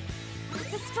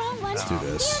 It's a strong one. Let's do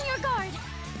this. Be on your guard.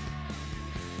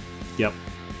 Yep.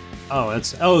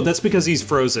 That's because he's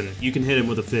frozen. You can hit him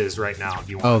with a fizz right now if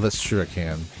you want. Oh, that's true, I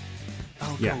can.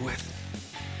 I'll Yeah. go with.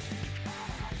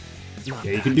 Not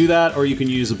Yeah, you bad. can do that, or you can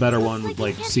use a better one with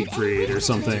like Siegfried or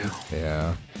something.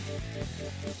 Yeah.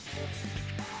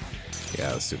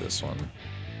 Yeah, let's do this one.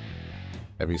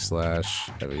 Heavy slash,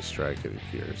 heavy strike, heavy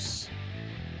pierce.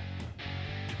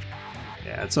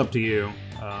 Yeah, it's up to you.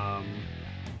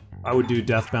 I would do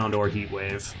Deathbound or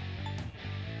Heatwave.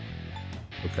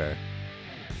 Okay,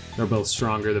 They're both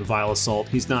stronger than Vile Assault.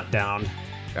 He's not downed.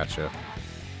 gotcha.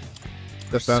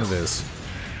 That's down it is.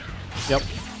 Yep.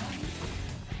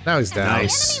 Now he's down.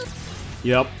 Nice.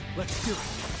 Yep. Let's do it.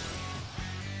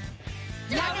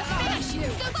 Now to finish you.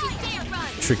 Don't you dare run.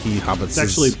 Tricky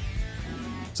hobbits.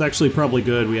 It's actually probably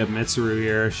good we have Mitsuru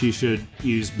here. She should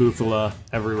use Bufala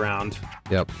every round.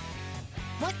 Yep.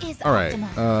 What is Alright,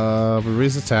 optimal? we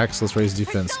raise attacks, let's raise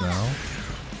defense now.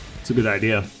 It's a good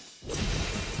idea.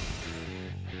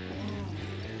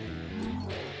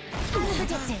 As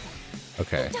predicted.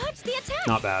 Okay. Dodge the attack.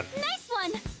 Not bad. Nice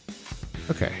one.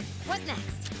 Okay. What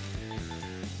next?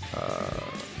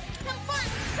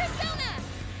 Confirm. Persona.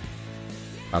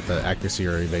 Not that accuracy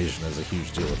or evasion is a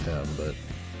huge deal with him, but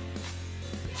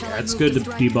Shall I It's move good to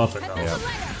strike? debuff it, though. yeah.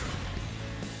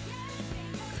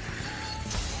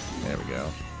 There we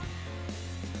go.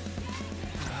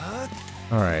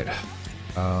 All right.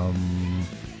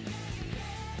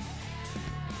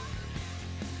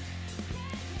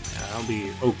 That'll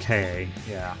be okay.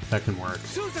 Yeah, that can work.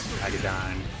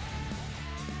 Agadyne.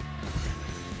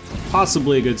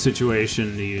 Possibly a good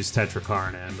situation to use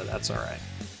Tetrakarn in, but that's alright.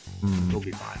 We'll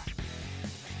be fine.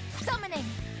 Summoning.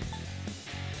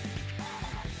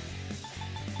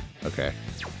 Okay.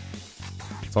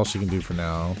 That's all she can do for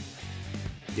now.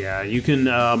 Yeah, you can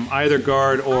either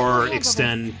guard or handle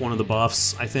extend one of the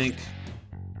buffs, I think.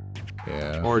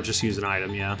 Yeah. Or just use an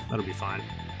item, yeah. That'll be fine.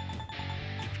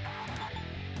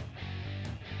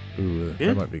 Ooh, Yeah.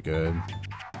 that might be good.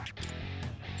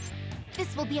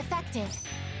 This will be effective.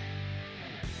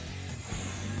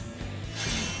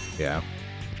 Yeah.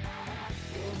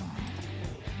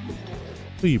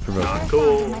 Who you provoking?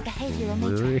 Cool. My behavioral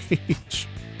matrix. Rage.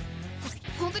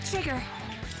 Pull the trigger.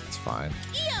 It's fine.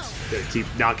 Gotta keep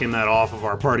knocking that off of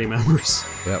our party members.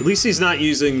 Yep. At least he's not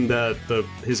using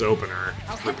his opener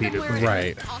I'll hit them where repeatedly. it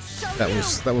Right. hurts. I'll show That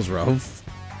you. was rough.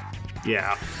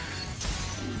 Yeah.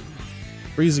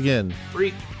 Freeze again.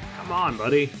 Freak. Come on,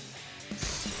 buddy.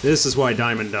 This is why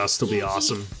Diamond Dust will be Theurgy.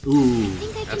 awesome. I Ooh,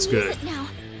 think I can that's use good. it now.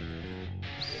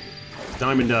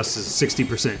 Diamond Dust is a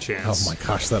 60% Oh chance. my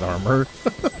gosh, that armor.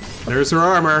 There's her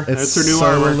armor. It's That's her new so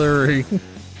armor. alluring.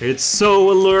 It's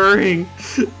so alluring.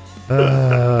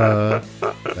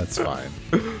 That's fine.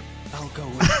 I'll go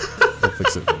with We'll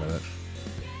fix it in a minute.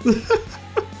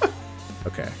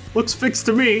 Okay. Looks fixed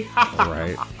to me. All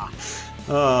right.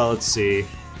 Let's see.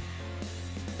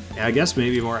 Yeah, I guess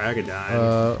maybe more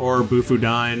Agadyne. Or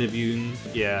Bufudyne if you...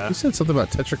 Yeah. You said something about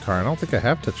Tetrakarn. I don't think I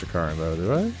have Tetrakarn, though,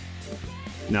 do I?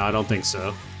 No, I don't think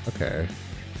so. Okay.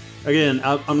 Again,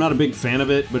 I'm not a big fan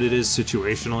of it, but it is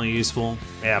situationally useful.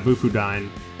 Yeah, Bufudyne.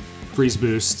 Freeze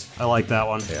boost. I like that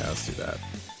one. Yeah, let's do that.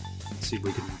 Let's see if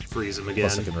we can freeze him again.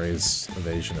 Plus I can raise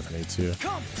evasion if I need to.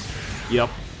 Yep.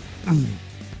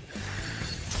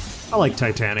 I like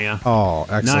Titania. Oh,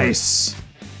 excellent. Nice.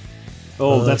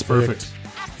 Oh, that's perfect.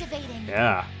 Activating.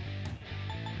 Yeah.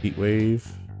 Heat wave.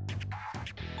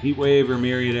 Heat wave or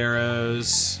myriad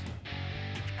arrows.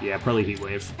 Yeah, probably heat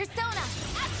wave. Persona.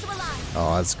 Actualize.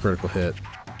 Oh, that's a critical hit.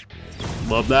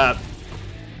 Love that.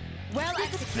 Well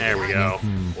executed. There we go.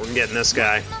 We're getting this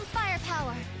guy. Maximum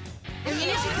firepower.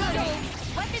 Initiating.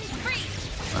 Weapons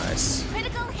free. Nice.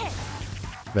 Critical hit.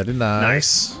 Very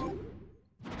nice. Nice.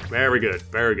 Very good.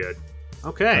 Very good.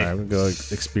 Okay. Alright, I'm gonna go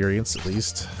experience at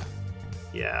least.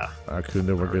 Yeah.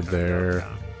 Akunda, we're good there.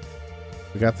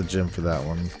 We got the gem for that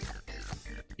one.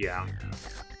 Yeah.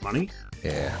 Money?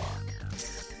 Yeah.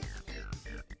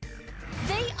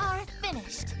 They are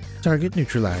finished. Target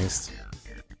neutralized.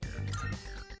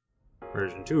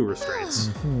 Version 2 restraints.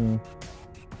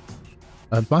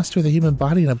 A monster with a human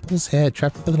body and a bull's head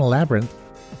trapped within a labyrinth.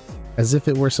 As if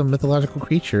it were some mythological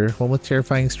creature, one with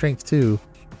terrifying strength too.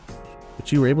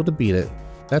 But you were able to beat it.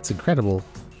 That's incredible.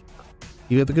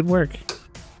 You did the good work.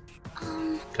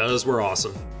 Because we're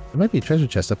awesome. There might be a treasure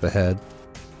chest up ahead.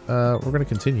 We're gonna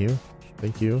continue.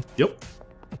 Thank you. Yep.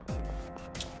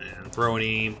 And throw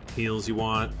any heals you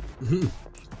want.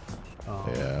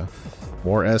 Yeah.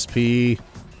 More SP.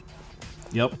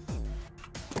 Yep.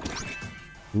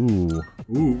 Ooh.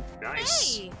 Ooh,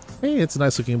 nice. Hey, Hey, it's a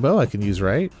nice looking bow I can use,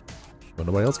 right? But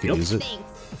nobody else can Yep. use it. thanks.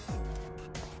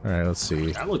 Alright, let's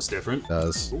see. That looks different. It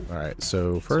does. Ooh. Alright,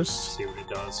 so Let's first. see what it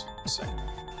does. A second.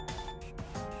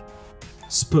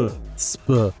 Sp.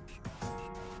 Sp.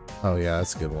 Oh yeah,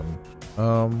 that's a good one.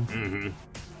 Mm-hmm.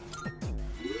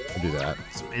 I'll do that.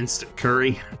 Some instant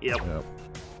curry. Yep. Yep.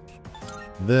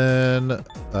 Then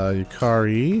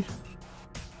Yukari.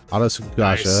 Auto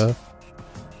Sugasha.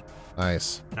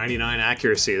 Nice. 99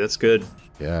 accuracy. That's good.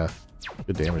 Yeah.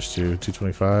 Good damage too.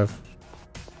 225.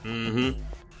 Mm-hmm.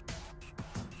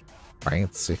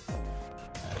 Fancy.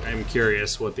 I'm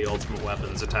curious what the ultimate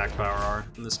weapons attack power are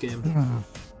in this game.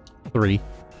 3.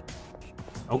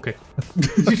 Okay.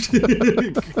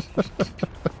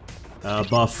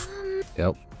 Buff.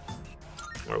 Yep.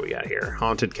 What do we got here?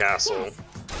 Haunted Castle.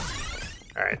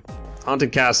 Alright.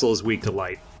 Haunted Castle is weak to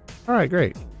light. Alright,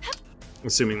 great.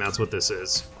 Assuming that's what this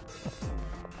is.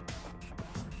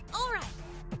 All right.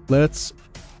 Let's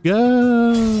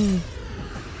go.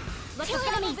 Let the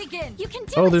battle begin. You can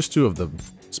do Oh, it. there's 2 of them.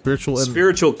 Spiritual and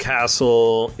Spiritual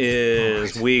Castle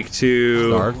is weak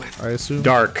to dark, I assume.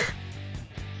 Dark.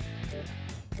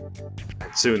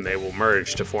 Soon they will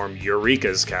merge to form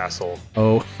Eureka's castle.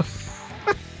 Oh.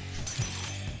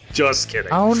 Just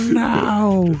kidding. Oh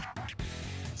no.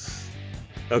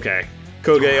 Okay.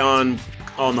 Koge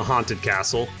on the haunted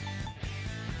castle.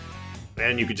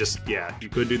 And you could just, yeah, you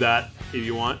could do that if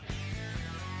you want.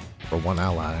 For one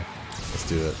ally. Let's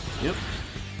do it. Yep.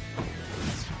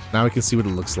 Now we can see what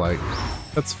it looks like.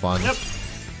 That's fun. Yep.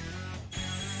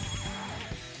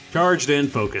 Charged and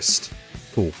focused.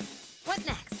 Cool. What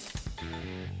next?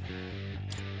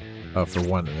 Oh, for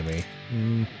one enemy.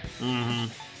 Mm-hmm.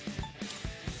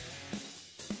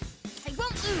 I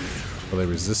won't lose. Will they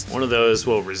resist? One of those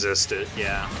will resist it,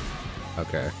 yeah.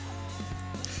 Okay.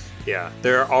 Yeah,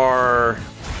 there are...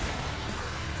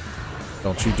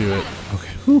 Don't you do it.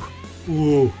 Okay. Whew.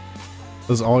 Ooh.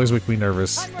 Those always make me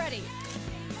nervous. I'm ready.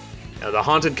 Now, the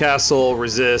haunted castle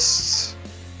resists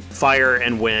fire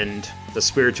and wind. The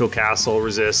spiritual castle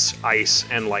resists ice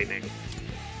and lightning.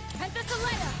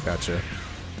 Gotcha.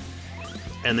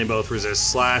 And they both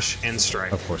resist slash and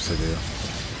strike. Of course they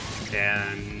do.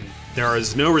 And there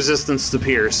is no resistance to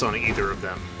pierce on either of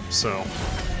them, so...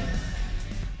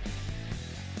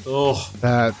 Oh.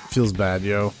 That feels bad,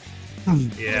 yo.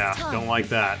 Yeah, don't like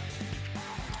that.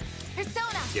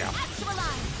 Persona, Yeah.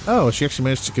 actualize. Oh, she actually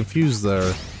managed to confuse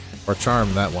or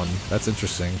charm that one. That's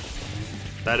interesting.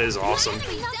 That is awesome.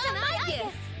 Nothing like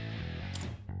this.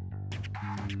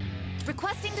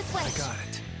 Requesting to switch. I got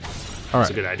it. All right. That's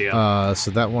a good idea.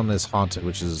 So that one is haunted,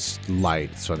 which is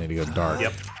light. So I need to go dark.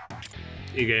 Yep.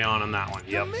 Ige on that one.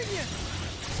 Yep.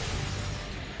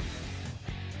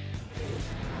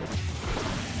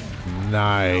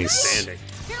 Nice. Outstanding.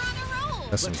 You're on a roll.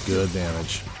 That's some good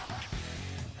damage.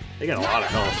 They got a lot of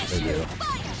health. They do.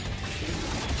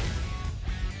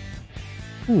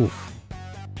 Oof.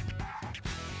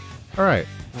 All right.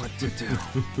 What to do?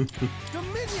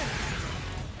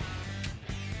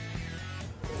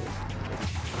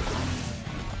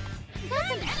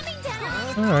 That's an enemy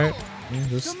down. All right. Yeah,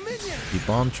 just keep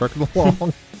on trucking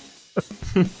along.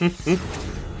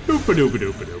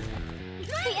 Doopa-doopa-doopa-doop.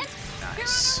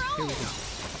 Nice.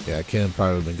 Yeah, Ken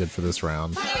probably would have been good for this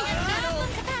round.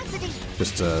 Capacity.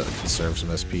 Just to conserve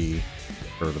some SP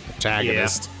for the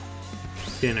protagonist.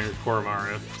 Dinner,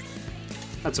 Koromaru.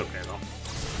 That's okay, though.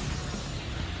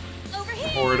 Over here.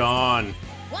 Pour it on.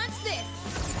 Watch this.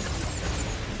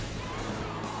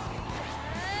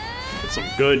 That's some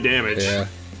good damage. Yeah.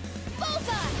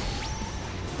 Bullseye.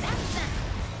 That's that.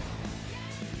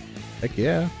 Heck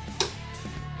yeah.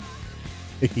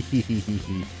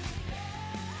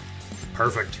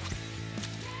 Perfect.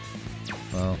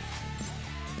 Well.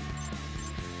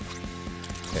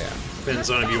 Yeah. Depends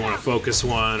on if you want to focus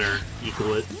one or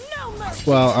equal it. No mercy.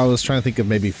 Well, I was trying to think of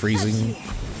maybe freezing.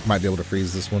 Might be able to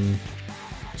freeze this one.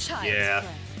 Child's Yeah.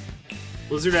 play.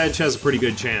 Blizzard Edge has a pretty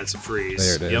good chance of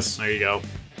freeze. There it is. Yep, there you go.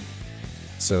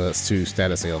 So that's 2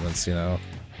 status ailments, you know.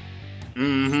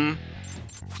 Mm-hmm.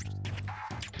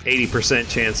 80%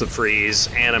 chance of freeze,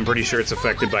 and I'm pretty sure it's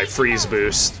affected by freeze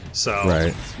boost. So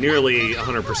Right. nearly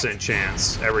 100%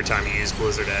 chance every time you use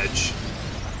Blizzard Edge.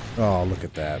 Oh, look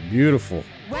at that. Beautiful.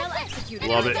 Well executed.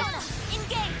 Love it.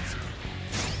 Engage.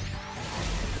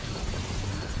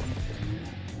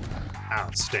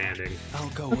 Outstanding. I'll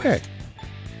go Okay.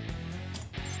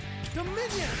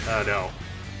 Oh no,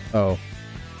 Oh.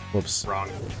 Whoops. wrong.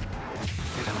 It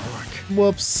didn't work.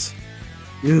 Whoops.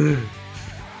 Oh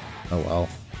well.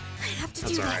 I have to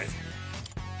That's do alright. this.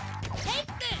 Take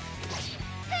this.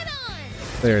 Head on.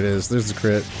 There it is. There's the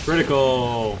crit.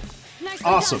 Critical. Nicely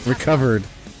Awesome. done. Recovered.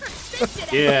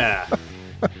 Spit it Yeah. out.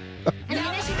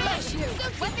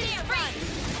 Initiative. Weapon air right.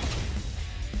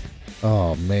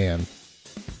 Oh, man.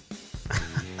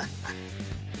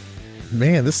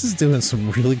 Man, this is doing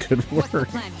some really good What's the work.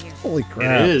 plan here? Holy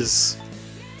crap. It is.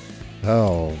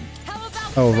 Oh. How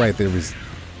about Oh, right. There was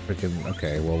freaking.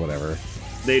 Okay, well, whatever.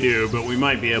 They do, but we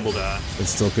might be able to. It's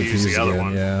still Use confused the other again,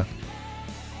 one. yeah.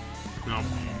 No.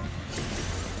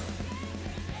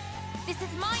 this is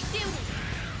my duty.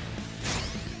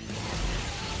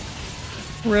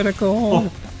 Critical.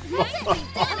 Nicely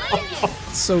done, Onion.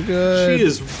 So good. She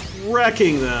is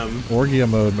wrecking them. Orgia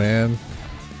mode, man.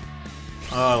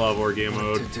 Oh, I love Orgia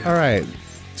mode. To do. All right.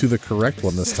 To the correct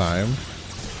one this time.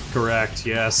 Correct,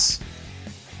 yes.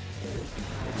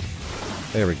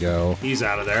 There we go. He's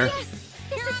out of there. Yes.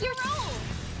 This is your role.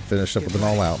 Finish up with an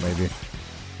all out, maybe.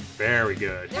 Very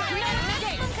good.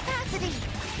 Maximum capacity.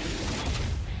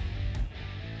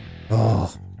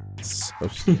 Oh.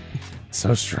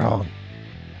 So strong.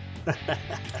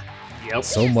 Yep.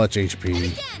 So much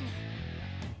HP. Again.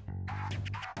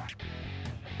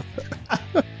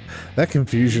 That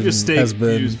confusion You just stay has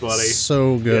been confused, buddy.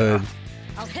 so good.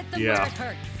 I'll hit them Yeah. where it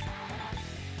hurts.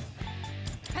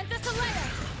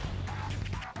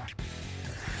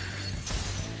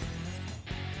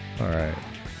 All right.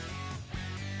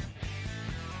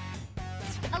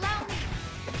 Allow me.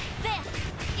 There.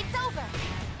 It's over.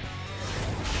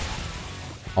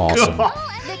 Awesome.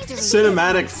 Victory.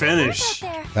 Cinematic finish.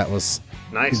 Out there. That was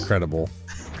Nice. incredible.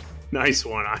 Nice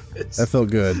one, Ives. That felt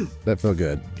good. That felt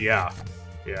good. Yeah.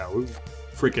 Yeah, we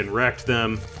freaking wrecked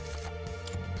them.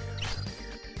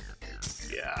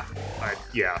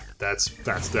 Yeah, that's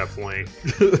definitely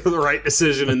the right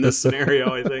decision in this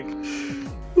scenario, I think.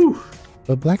 Whew.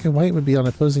 But black and white would be on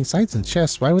opposing sides in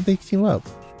chess. Why would they team up?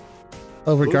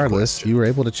 Oh, regardless, question. you were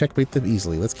able to checkmate them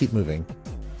easily. Let's keep moving.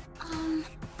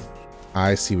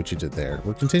 I see what you did there.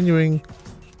 We're continuing.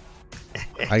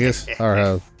 I guess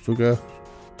our Fuga.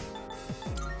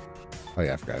 Oh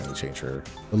yeah, I forgot to change her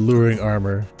alluring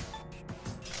armor.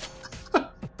 All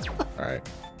right.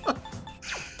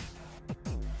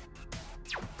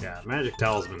 Yeah, Magic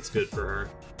Talisman's good for her.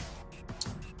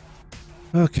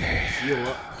 Okay. Heal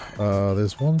up.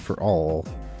 There's one for all.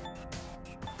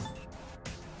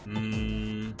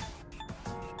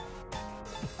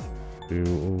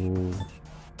 To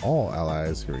all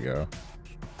allies. Here we go.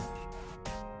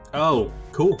 Oh,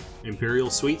 cool. Imperial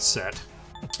Sweets set.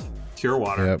 Cure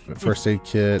water. Yep. First aid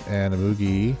kit and a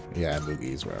Moogie. Yeah,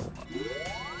 Moogie's where I want.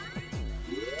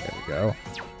 There we go.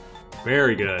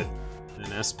 Very good.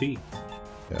 An SP.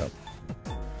 Yep.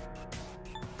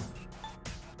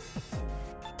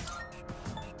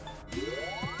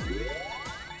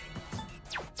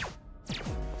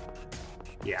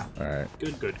 Yeah. All right.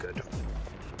 Good.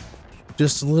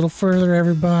 Just a little further,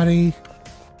 everybody.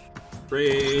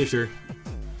 Fraser.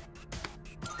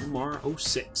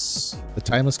 MR06. The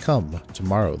time has come.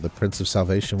 Tomorrow, the Prince of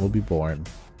Salvation will be born.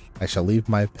 I shall leave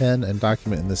my pen and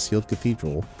document in the sealed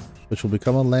cathedral, which will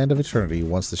become a land of eternity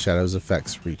once the shadow's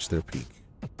effects reach their peak.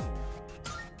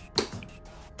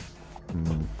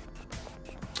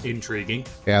 Intriguing.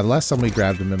 Yeah, the last time we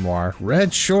grabbed a memoir,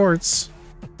 red shorts.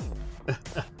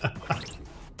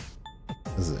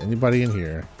 Is there anybody in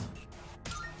here?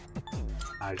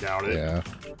 I doubt it. Yeah.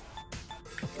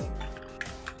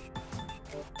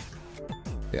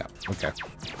 Yeah. Okay.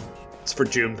 It's for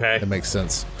Junpei. That makes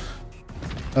sense.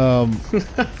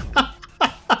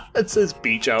 It's his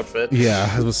beach outfit. Yeah,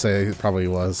 I was gonna say it probably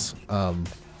was.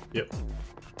 Yep.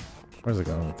 Where's it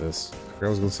going with this? I forgot what I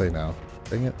was gonna say now.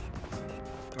 Dang it.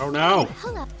 Oh no.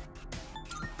 Hold up.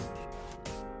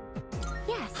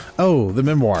 Yes. Oh, the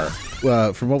memoir.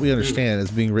 From what we understand,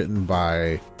 is being written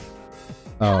by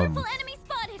Powerful enemy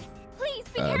spotted. Please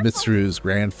be careful. Mitsuru's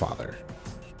grandfather.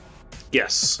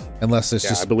 Yes. Unless it's Yeah,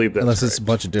 just I believe that's unless it's a correct.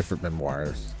 bunch of different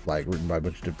memoirs, like written by a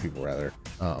bunch of different people, rather.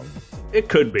 It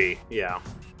could be. Yeah.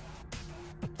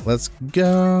 Let's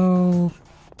go.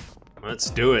 Let's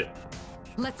do it.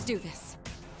 Let's do this.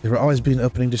 There will always be an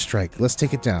opening to strike. Let's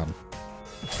take it down.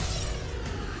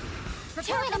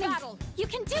 Two enemies. You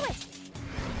can do it.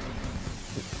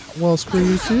 Well, screw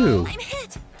you too. I'm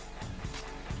hit.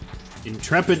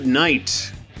 Intrepid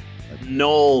Knight.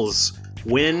 Nulls.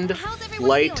 Wind, How's everyone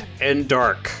light, feeling? and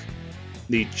dark.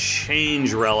 The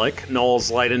change relic.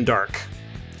 Nulls, light, and dark.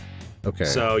 Okay.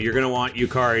 So you're going to want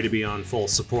Yukari to be on full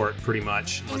support pretty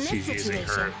much, unless this she's using her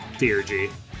situation.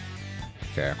 Theurgy.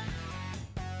 Okay.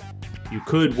 You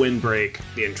could windbreak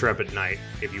the Intrepid Knight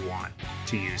if you want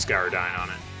to use Garadyne on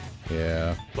it,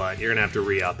 Yeah. but you're gonna have to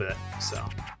re-up it, so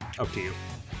up to you.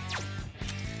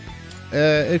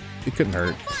 It couldn't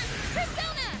hurt.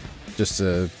 Persona. Just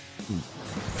to,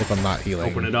 if I'm not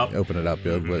healing, Open it up. Open it up,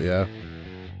 good. But yeah.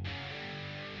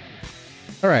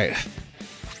 All right.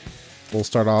 We'll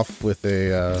start off with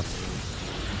a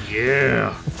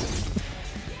Yeah.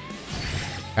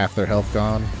 half their health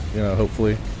gone. You know,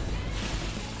 hopefully.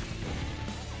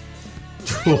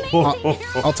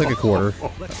 I'll take a quarter.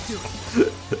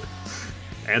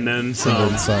 And then And some.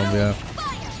 then some, yeah.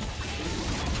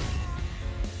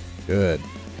 Good.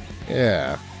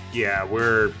 Yeah. Yeah,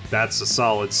 that's a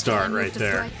solid start Time right to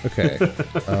there. strike. Okay.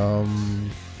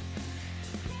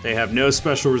 They have no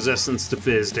special resistance to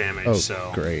fizz damage, Oh,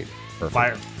 so great.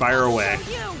 Perfect. fire away.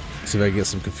 See if I can get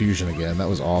some confusion again. That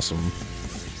was awesome.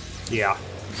 Yeah.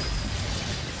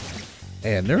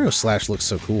 And Neuro Slash looks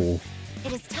so cool.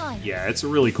 It is time. Yeah, it's a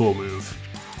really cool move.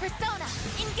 Persona.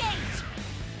 Engage.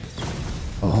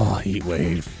 Oh, Heat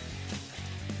Wave.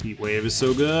 Heat Wave is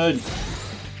so good.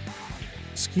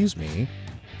 Excuse me,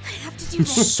 I have to do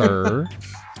this. sir.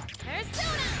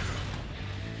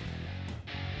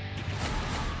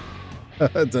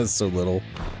 Persona. It does so little.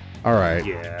 All right.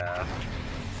 Yeah.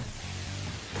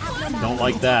 Abnormality Don't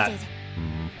like that. detected.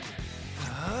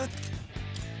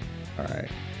 Alright.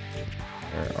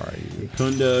 Where are you?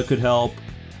 Kunda could help.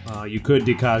 You could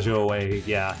Dikajo away.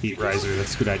 Yeah, Heat Riser.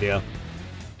 That's a good idea.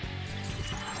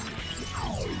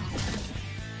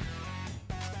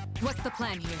 What's the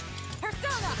plan here?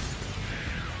 Persona!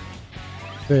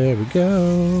 There we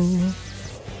go.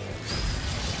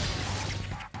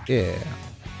 Yeah.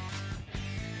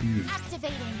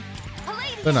 Activating.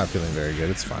 They're not feeling very good.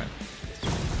 It's fine.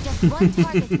 Just one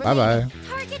target remaining. Bye-bye.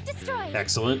 Target destroyed.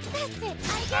 Excellent. That's it.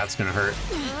 That's gonna hurt.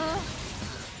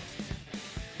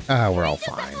 Ah, we're all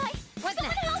fine. What's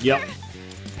next? Yep.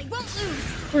 I won't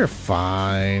lose. We're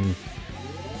fine.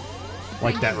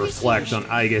 Like that reflect on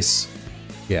Aegis.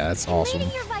 Yeah, that's awesome.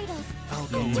 Reading your vitals.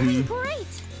 You're Mhm. doing great.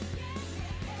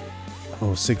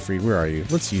 Oh, Siegfried, where are you?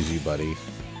 Let's use you, buddy.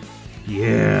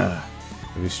 Yeah.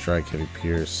 Heavy strike, heavy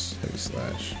pierce, heavy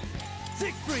slash.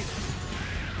 Siegfried!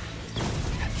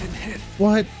 That didn't hit.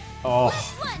 What? Oh,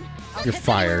 One. I'll You're hit them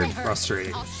fired. where it hurts.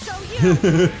 frustrating. I'll show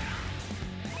you.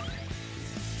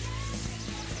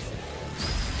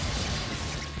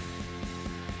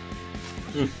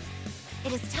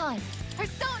 It is time.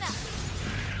 Persona.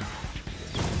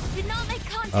 Do not make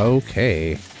contact.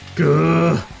 Okay.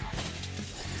 Gah.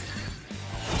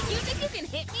 You think you can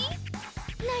hit me?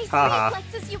 Nice Haha.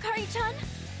 reflexes, Yukari-chan.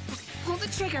 Pull the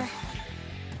trigger.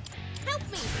 Help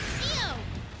me.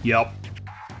 Ew. Yep.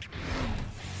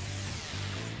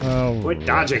 Oh, Quit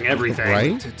dodging everything.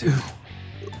 Right? To do.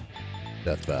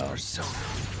 Death bow. Persona.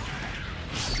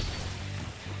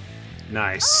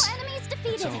 Nice. All enemies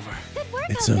defeated. It's over. Good work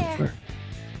It's out over. there.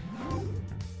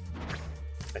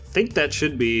 I think that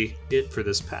should be it for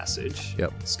this passage.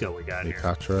 Yep. Let's go. We got here.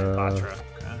 Mikatra. Patra.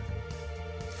 Okay.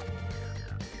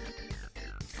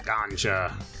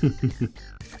 Ganja.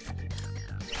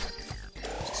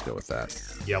 Let's go with that.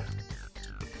 Yep.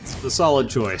 It's the solid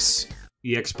choice.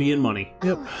 EXP and money.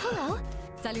 Yep. Oh, hello.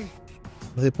 Salut.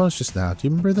 The opponents just now. Do you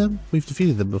remember them? We've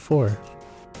defeated them before.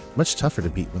 Much tougher to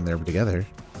beat when they're together.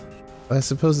 But I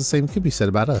suppose the same could be said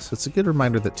about us. It's a good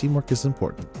reminder that teamwork is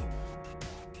important.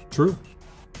 True.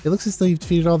 It looks as though you've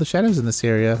defeated all the shadows in this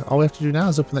area. All we have to do now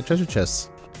is open that treasure chest,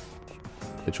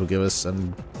 which will give us a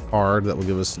card that will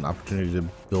give us an opportunity to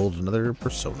build another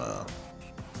persona.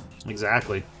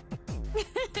 Exactly.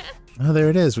 Oh, there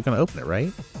it is. We're going to open it,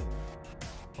 right?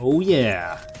 Oh,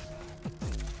 yeah.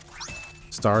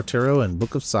 Star Tarot and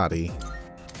Book of Sadi.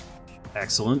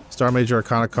 Excellent. Star Major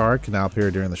Arcana card can now appear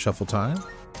during the shuffle time,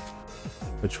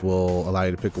 which will allow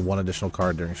you to pick one additional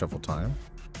card during shuffle time.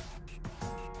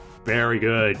 Very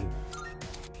good.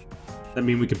 That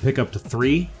mean we can pick up to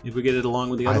 3 if we get it along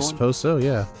with the other I one? suppose so,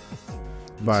 yeah.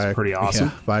 That's pretty awesome.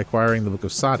 Yeah, by acquiring the Book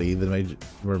of Sadi, the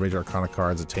Major Arcana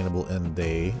card's attainable end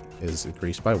day is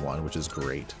increased by 1, which is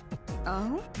great.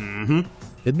 Oh? Mm-hmm.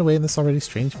 Hidden away in this already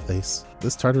strange place,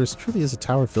 this Tartarus truly is a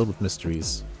tower filled with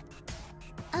mysteries.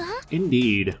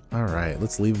 Indeed. Alright,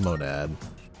 let's leave Monad.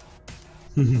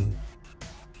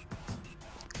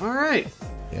 All right.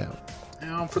 Yeah,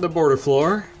 Now for the border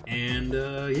floor. And,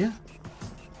 yeah,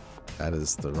 that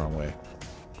is the wrong way.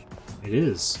 it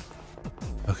is.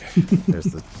 Okay, there's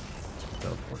the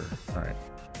teleporter. Alright.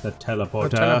 The teleporter.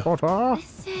 Teleporter!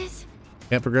 This is...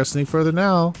 Can't progress any further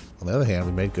now. On the other hand,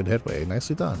 we made good headway.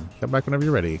 Nicely done. Come back whenever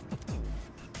you're ready.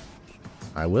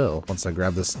 I will, once I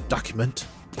grab this document.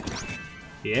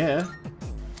 Yeah.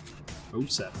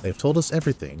 Oops. They've told us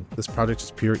everything. This project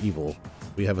is pure evil.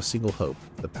 We have a single hope,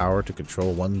 the power to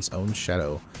control one's own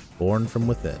shadow, born from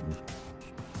within.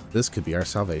 This could be our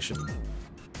salvation.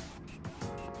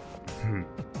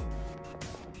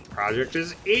 Project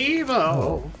is evil.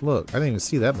 Oh, look, I didn't even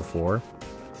see that before.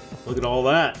 Look at all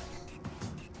that.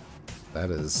 That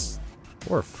is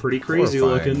Pretty crazy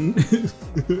horrifying. looking.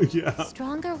 Yeah.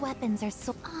 Stronger weapons are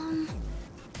so...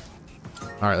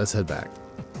 Alright, let's head back.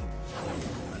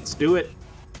 Let's do it.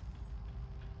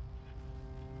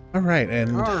 Alright,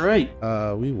 and All right.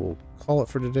 we will call it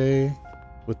for today.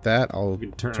 With that, I'll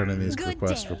can turn- turn in these Good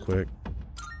requests day. real quick.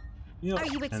 Yep. Are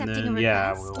you And accepting then, a request?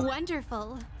 yeah, we'll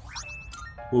Wonderful.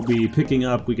 be picking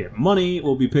up. We get money.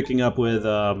 We'll be picking up with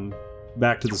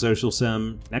back to the social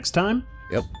sim next time.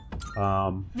 Yep.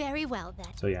 Very well, then.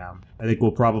 So yeah, I think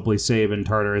we'll probably save in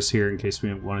Tartarus here in case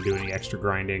we want to do any extra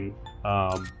grinding.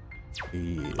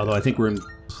 Yeah. Although I think we're in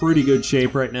pretty good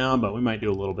shape right now, but we might do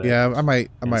a little bit. Yeah, I might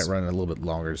Yes. run it a little bit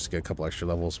longer just to get a couple extra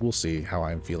levels. We'll see how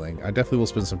I'm feeling. I definitely will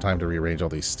spend some time to rearrange all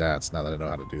these stats now that I know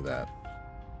how to do that.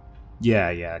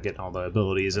 Yeah, getting all the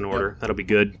abilities in order. That'll be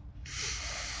good.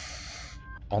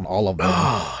 On all of them.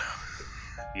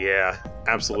 Yeah,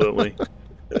 absolutely.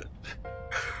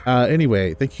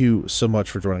 Anyway, thank you so much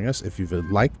for joining us. If you've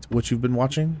liked what you've been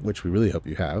watching, which we really hope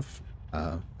you have,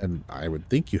 and I would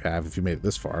think you have if you made it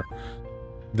this far,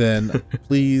 then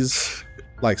please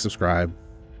like, subscribe,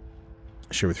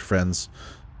 share with your friends.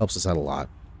 Helps us out a lot.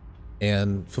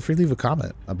 And feel free to leave a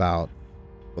comment about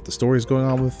what the story is going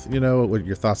on with, you know, what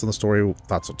your thoughts on the story,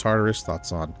 thoughts on Tartarus,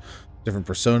 thoughts on different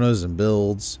personas and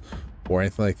builds, or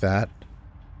anything like that.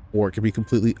 Or it could be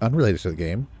completely unrelated to the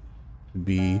game. It could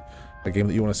be a game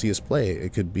that you want to see us play.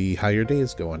 It could be how your day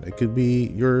is going. It could be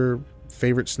your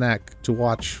favorite snack to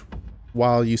watch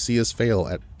while you see us fail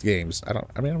at games.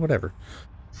 I mean, whatever.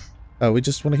 We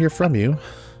just want to hear from you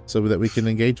so that we can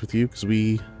engage with you, because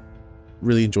we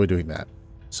really enjoy doing that.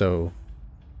 So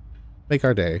make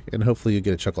our day, and hopefully you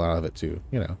get a chuckle out of it too,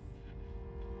 you know.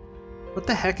 What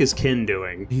the heck is Kin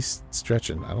doing? He's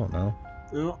stretching. I don't know.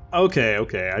 Oh,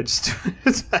 okay. I just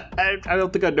I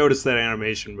don't think I noticed that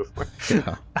animation before.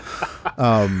 Yeah.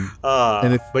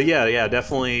 But yeah,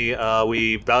 definitely.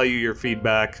 We value your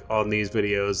feedback on these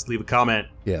videos. Leave a comment.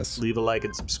 Yes. Leave a like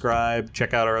and subscribe.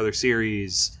 Check out our other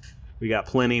series. We got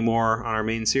plenty more on our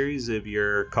main series if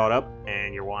you're caught up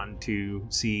and you're wanting to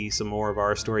see some more of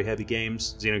our story-heavy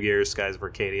games. Xenogears, Skies of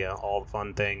Arcadia, all the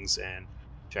fun things, and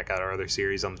check out our other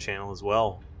series on the channel as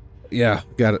well. Yeah,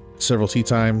 got it several tea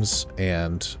times,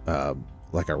 and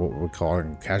like our what we're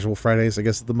calling casual Fridays, I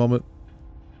guess, at the moment.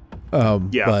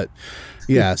 Yeah. But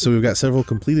yeah, so we've got several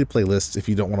completed playlists if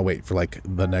you don't want to wait for like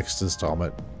the next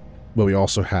installment. But we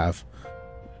also have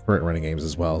current running games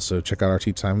as well. So check out our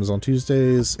tea times on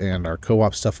Tuesdays and our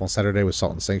co-op stuff on Saturday with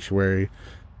Salt and Sanctuary.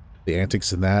 The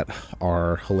antics in that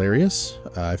are hilarious.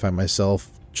 I find myself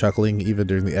chuckling even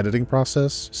during the editing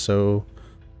process. So,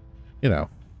 you know.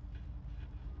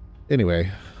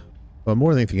 Anyway, but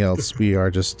more than anything else, we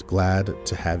are just glad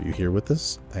to have you here with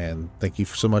us, and thank you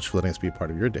so much for letting us be a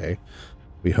part of your day.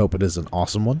 We hope it is an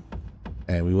awesome one,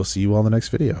 and we will see you all in the next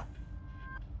video.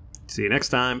 See you next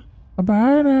time.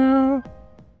 Bye now.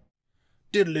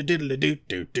 Diddly diddly do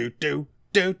do do do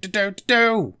do do do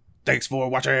do. Thanks for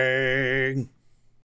watching.